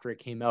 years after it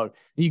came out.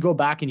 And you go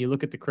back and you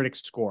look at the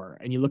critics score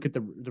and you look at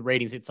the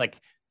ratings, it's like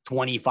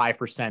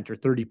 25% or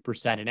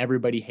 30%, and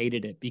everybody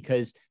hated it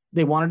because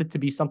they wanted it to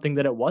be something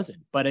that it wasn't.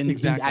 But at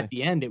Exactly.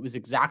 the end, it was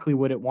exactly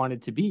what it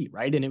wanted to be,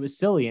 right? And it was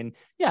silly. And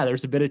yeah,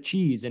 there's a bit of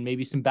cheese and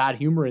maybe some bad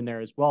humor in there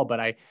as well. But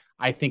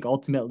I think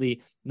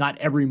ultimately not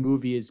every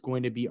movie is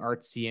going to be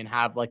artsy and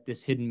have like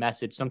this hidden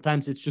message.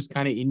 Sometimes it's just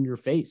kind of in your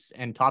face.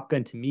 And Top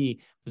Gun to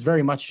me was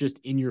very much just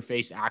in your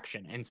face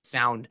action and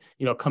sound,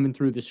 coming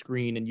through the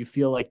screen. And you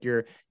feel like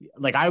you're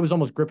like, I was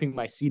almost gripping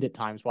my seat at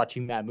times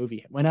watching that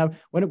movie. When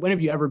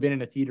have you ever been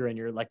in a theater and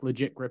you're like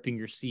legit gripping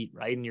your seat,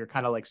 right? And you're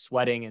kind of like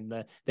sweating and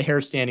the hair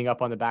standing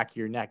up on the back of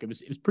your neck. It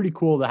was pretty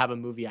cool to have a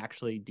movie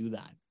actually do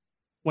that.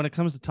 When it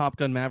comes to Top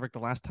Gun Maverick, the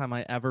last time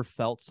I ever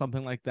felt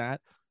something like that,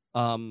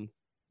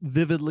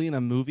 vividly in a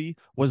movie,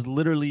 was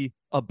literally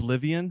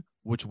Oblivion,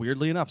 which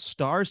weirdly enough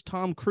stars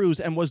Tom Cruise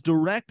and was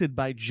directed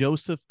by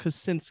Joseph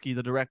Kosinski,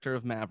 the director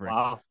of Maverick.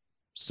 Wow.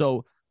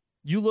 So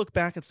you look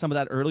back at some of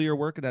that earlier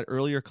work and that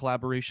earlier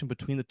collaboration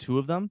between the two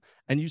of them,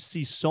 and you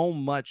see so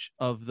much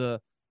of the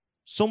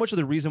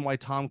reason why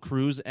Tom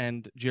Cruise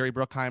and Jerry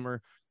Bruckheimer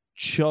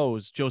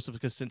chose Joseph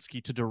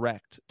Kosinski to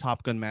direct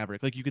Top Gun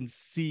Maverick. Like you can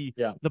see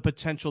the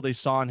potential they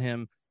saw in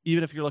him,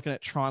 even if you're looking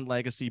at Tron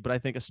Legacy, but I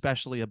think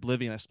especially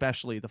Oblivion,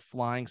 especially the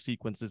flying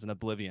sequences in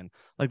Oblivion.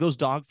 Like those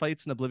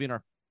dogfights in Oblivion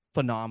are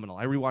phenomenal.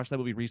 I rewatched that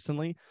movie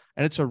recently,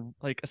 and it's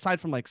aside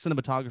from like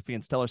cinematography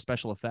and stellar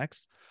special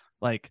effects,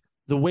 like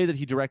the way that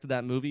he directed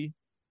that movie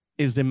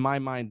is, in my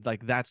mind,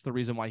 like that's the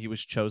reason why he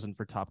was chosen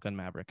for Top Gun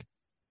Maverick.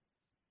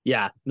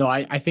 Yeah, no,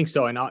 I think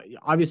so. And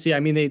obviously, I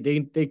mean,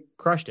 they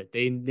crushed it.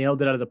 They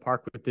nailed it out of the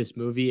park with this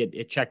movie.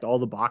 It checked all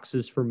the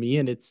boxes for me.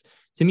 And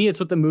to me, it's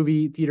what the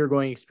movie theater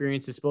going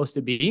experience is supposed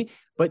to be.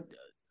 But,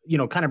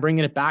 kind of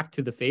bringing it back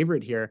to the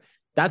favorite here,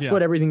 that's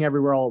what Everything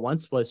Everywhere All at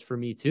Once was for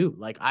me too.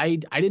 Like I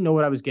didn't know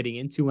what I was getting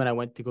into when I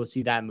went to go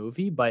see that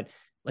movie, but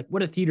like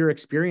what a theater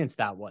experience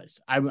that was.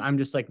 I'm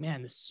just like,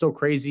 man, this is so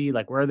crazy.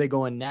 Like, where are they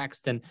going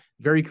next? And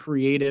very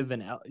creative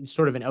and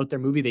sort of an out there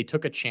movie. They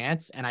took a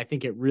chance, and I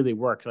think it really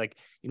worked. Like,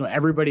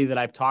 everybody that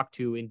I've talked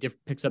to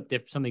picks up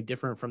something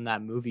different from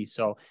that movie.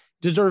 So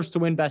deserves to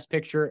win Best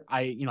Picture.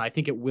 I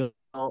think it will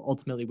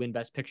ultimately win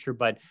Best Picture,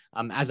 but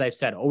as I've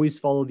said, always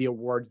follow the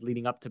awards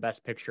leading up to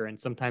Best Picture, and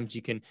sometimes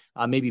you can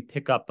maybe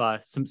pick up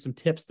some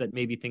tips that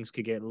maybe things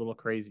could get a little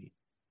crazy.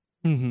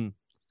 Mm-hmm.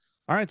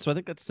 All right, so I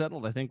think that's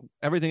settled. I think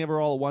Everything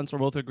Ever All at Once, we're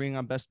both agreeing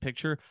on Best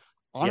Picture.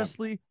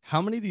 Honestly,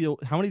 how many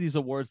of these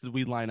awards did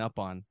we line up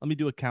on? Let me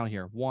do a count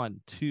here. 1,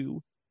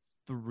 2,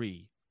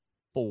 3,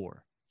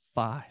 4,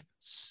 5,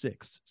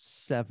 6,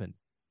 7,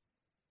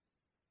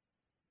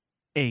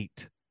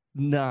 8,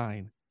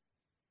 9,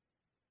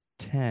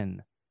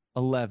 10,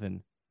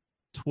 11,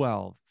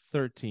 12,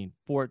 13,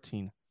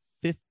 14,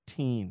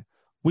 15.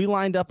 We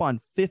lined up on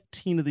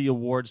 15 of the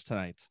awards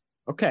tonight.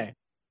 Okay.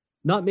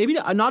 Not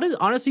as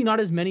honestly,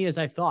 not as many as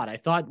I thought. I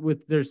thought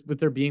with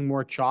there being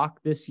more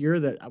chalk this year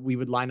that we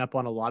would line up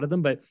on a lot of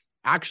them, but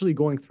actually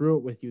going through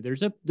it with you,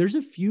 there's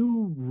a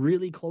few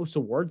really close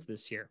awards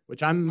this year,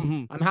 which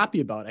I'm happy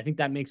about. I think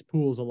that makes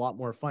pools a lot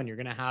more fun. You're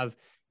going to have,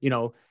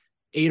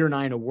 8 or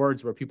 9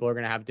 awards where people are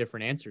going to have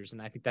different answers.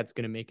 And I think that's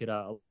going to make it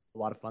a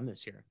lot of fun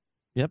this year.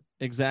 Yep,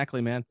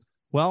 exactly, man.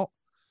 Well,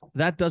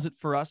 that does it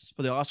for us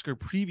for the Oscar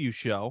preview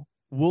show.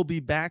 We'll be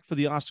back for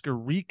the Oscar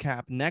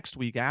recap next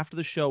week after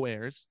the show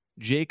airs.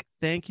 Jake,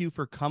 thank you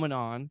for coming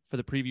on for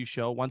the preview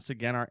show. Once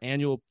again, our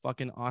annual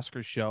fucking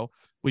Oscar show.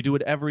 We do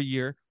it every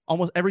year.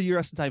 Almost every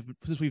year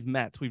since we've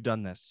met, we've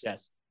done this.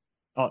 Yes.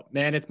 Oh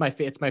man, it's my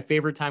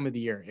favorite time of the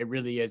year. It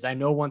really is. I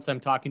know once I'm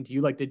talking to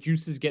you, like the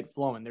juices get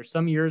flowing. There's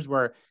some years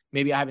where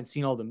maybe I haven't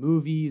seen all the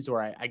movies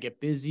or I get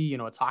busy.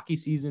 It's hockey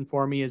season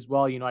for me as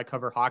well. I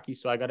cover hockey,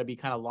 so I got to be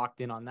kind of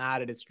locked in on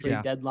that. And it's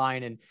trade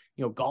deadline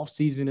and golf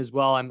season as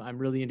well. I'm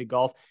really into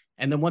golf.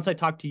 And then once I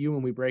talk to you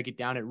and we break it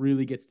down, it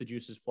really gets the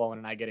juices flowing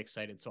and I get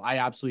excited. So I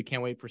absolutely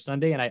can't wait for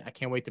Sunday, and I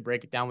can't wait to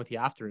break it down with you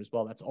after as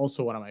well. That's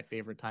also one of my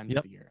favorite times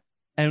of the year.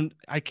 And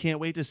I can't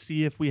wait to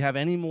see if we have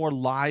any more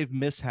live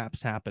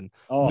mishaps happen.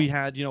 We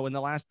had, in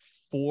the last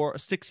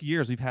 6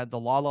 years, we've had the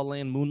La La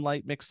Land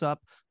Moonlight mix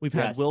up. We've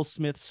had Will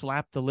Smith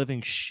slap the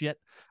living shit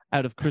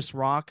out of Chris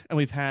Rock. And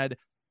we've had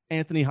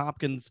Anthony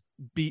Hopkins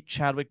beat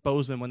Chadwick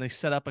Boseman when they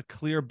set up a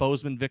clear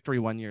Boseman victory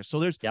one year.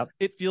 So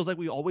it feels like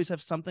we always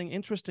have something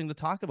interesting to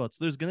talk about.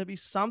 So there's going to be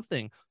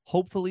something.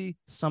 Hopefully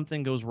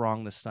something goes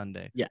wrong this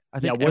Sunday. Yeah. I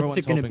think what's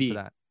it going to be? For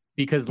that.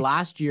 Because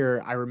last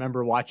year I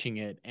remember watching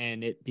it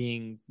and it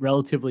being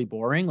relatively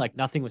boring, like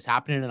nothing was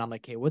happening. And I'm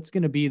like, hey, what's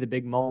going to be the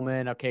big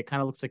moment? Okay. It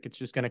kind of looks like it's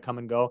just going to come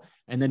and go.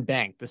 And then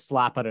bang, the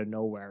slap out of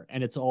nowhere.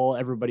 And it's all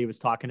everybody was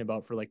talking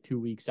about for like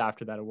 2 weeks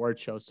after that award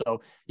show.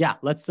 So yeah,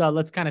 let's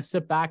kind of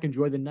sit back,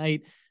 enjoy the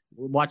night,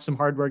 watch some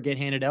hardware get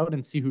handed out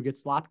and see who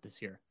gets slapped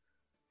this year.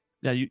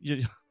 Yeah.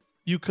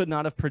 You could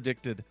not have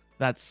predicted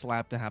that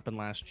slap to happen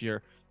last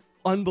year.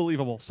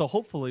 unbelievable. So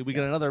hopefully we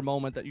get another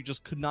moment that you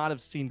just could not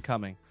have seen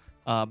coming.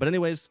 But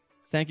anyways,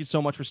 thank you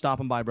so much for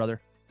stopping by,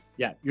 brother.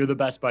 Yeah, you're the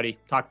best, buddy.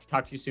 Talk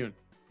to you soon.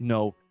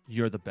 No,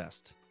 you're the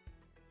best.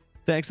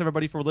 Thanks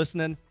everybody for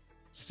listening.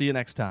 See you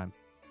next time.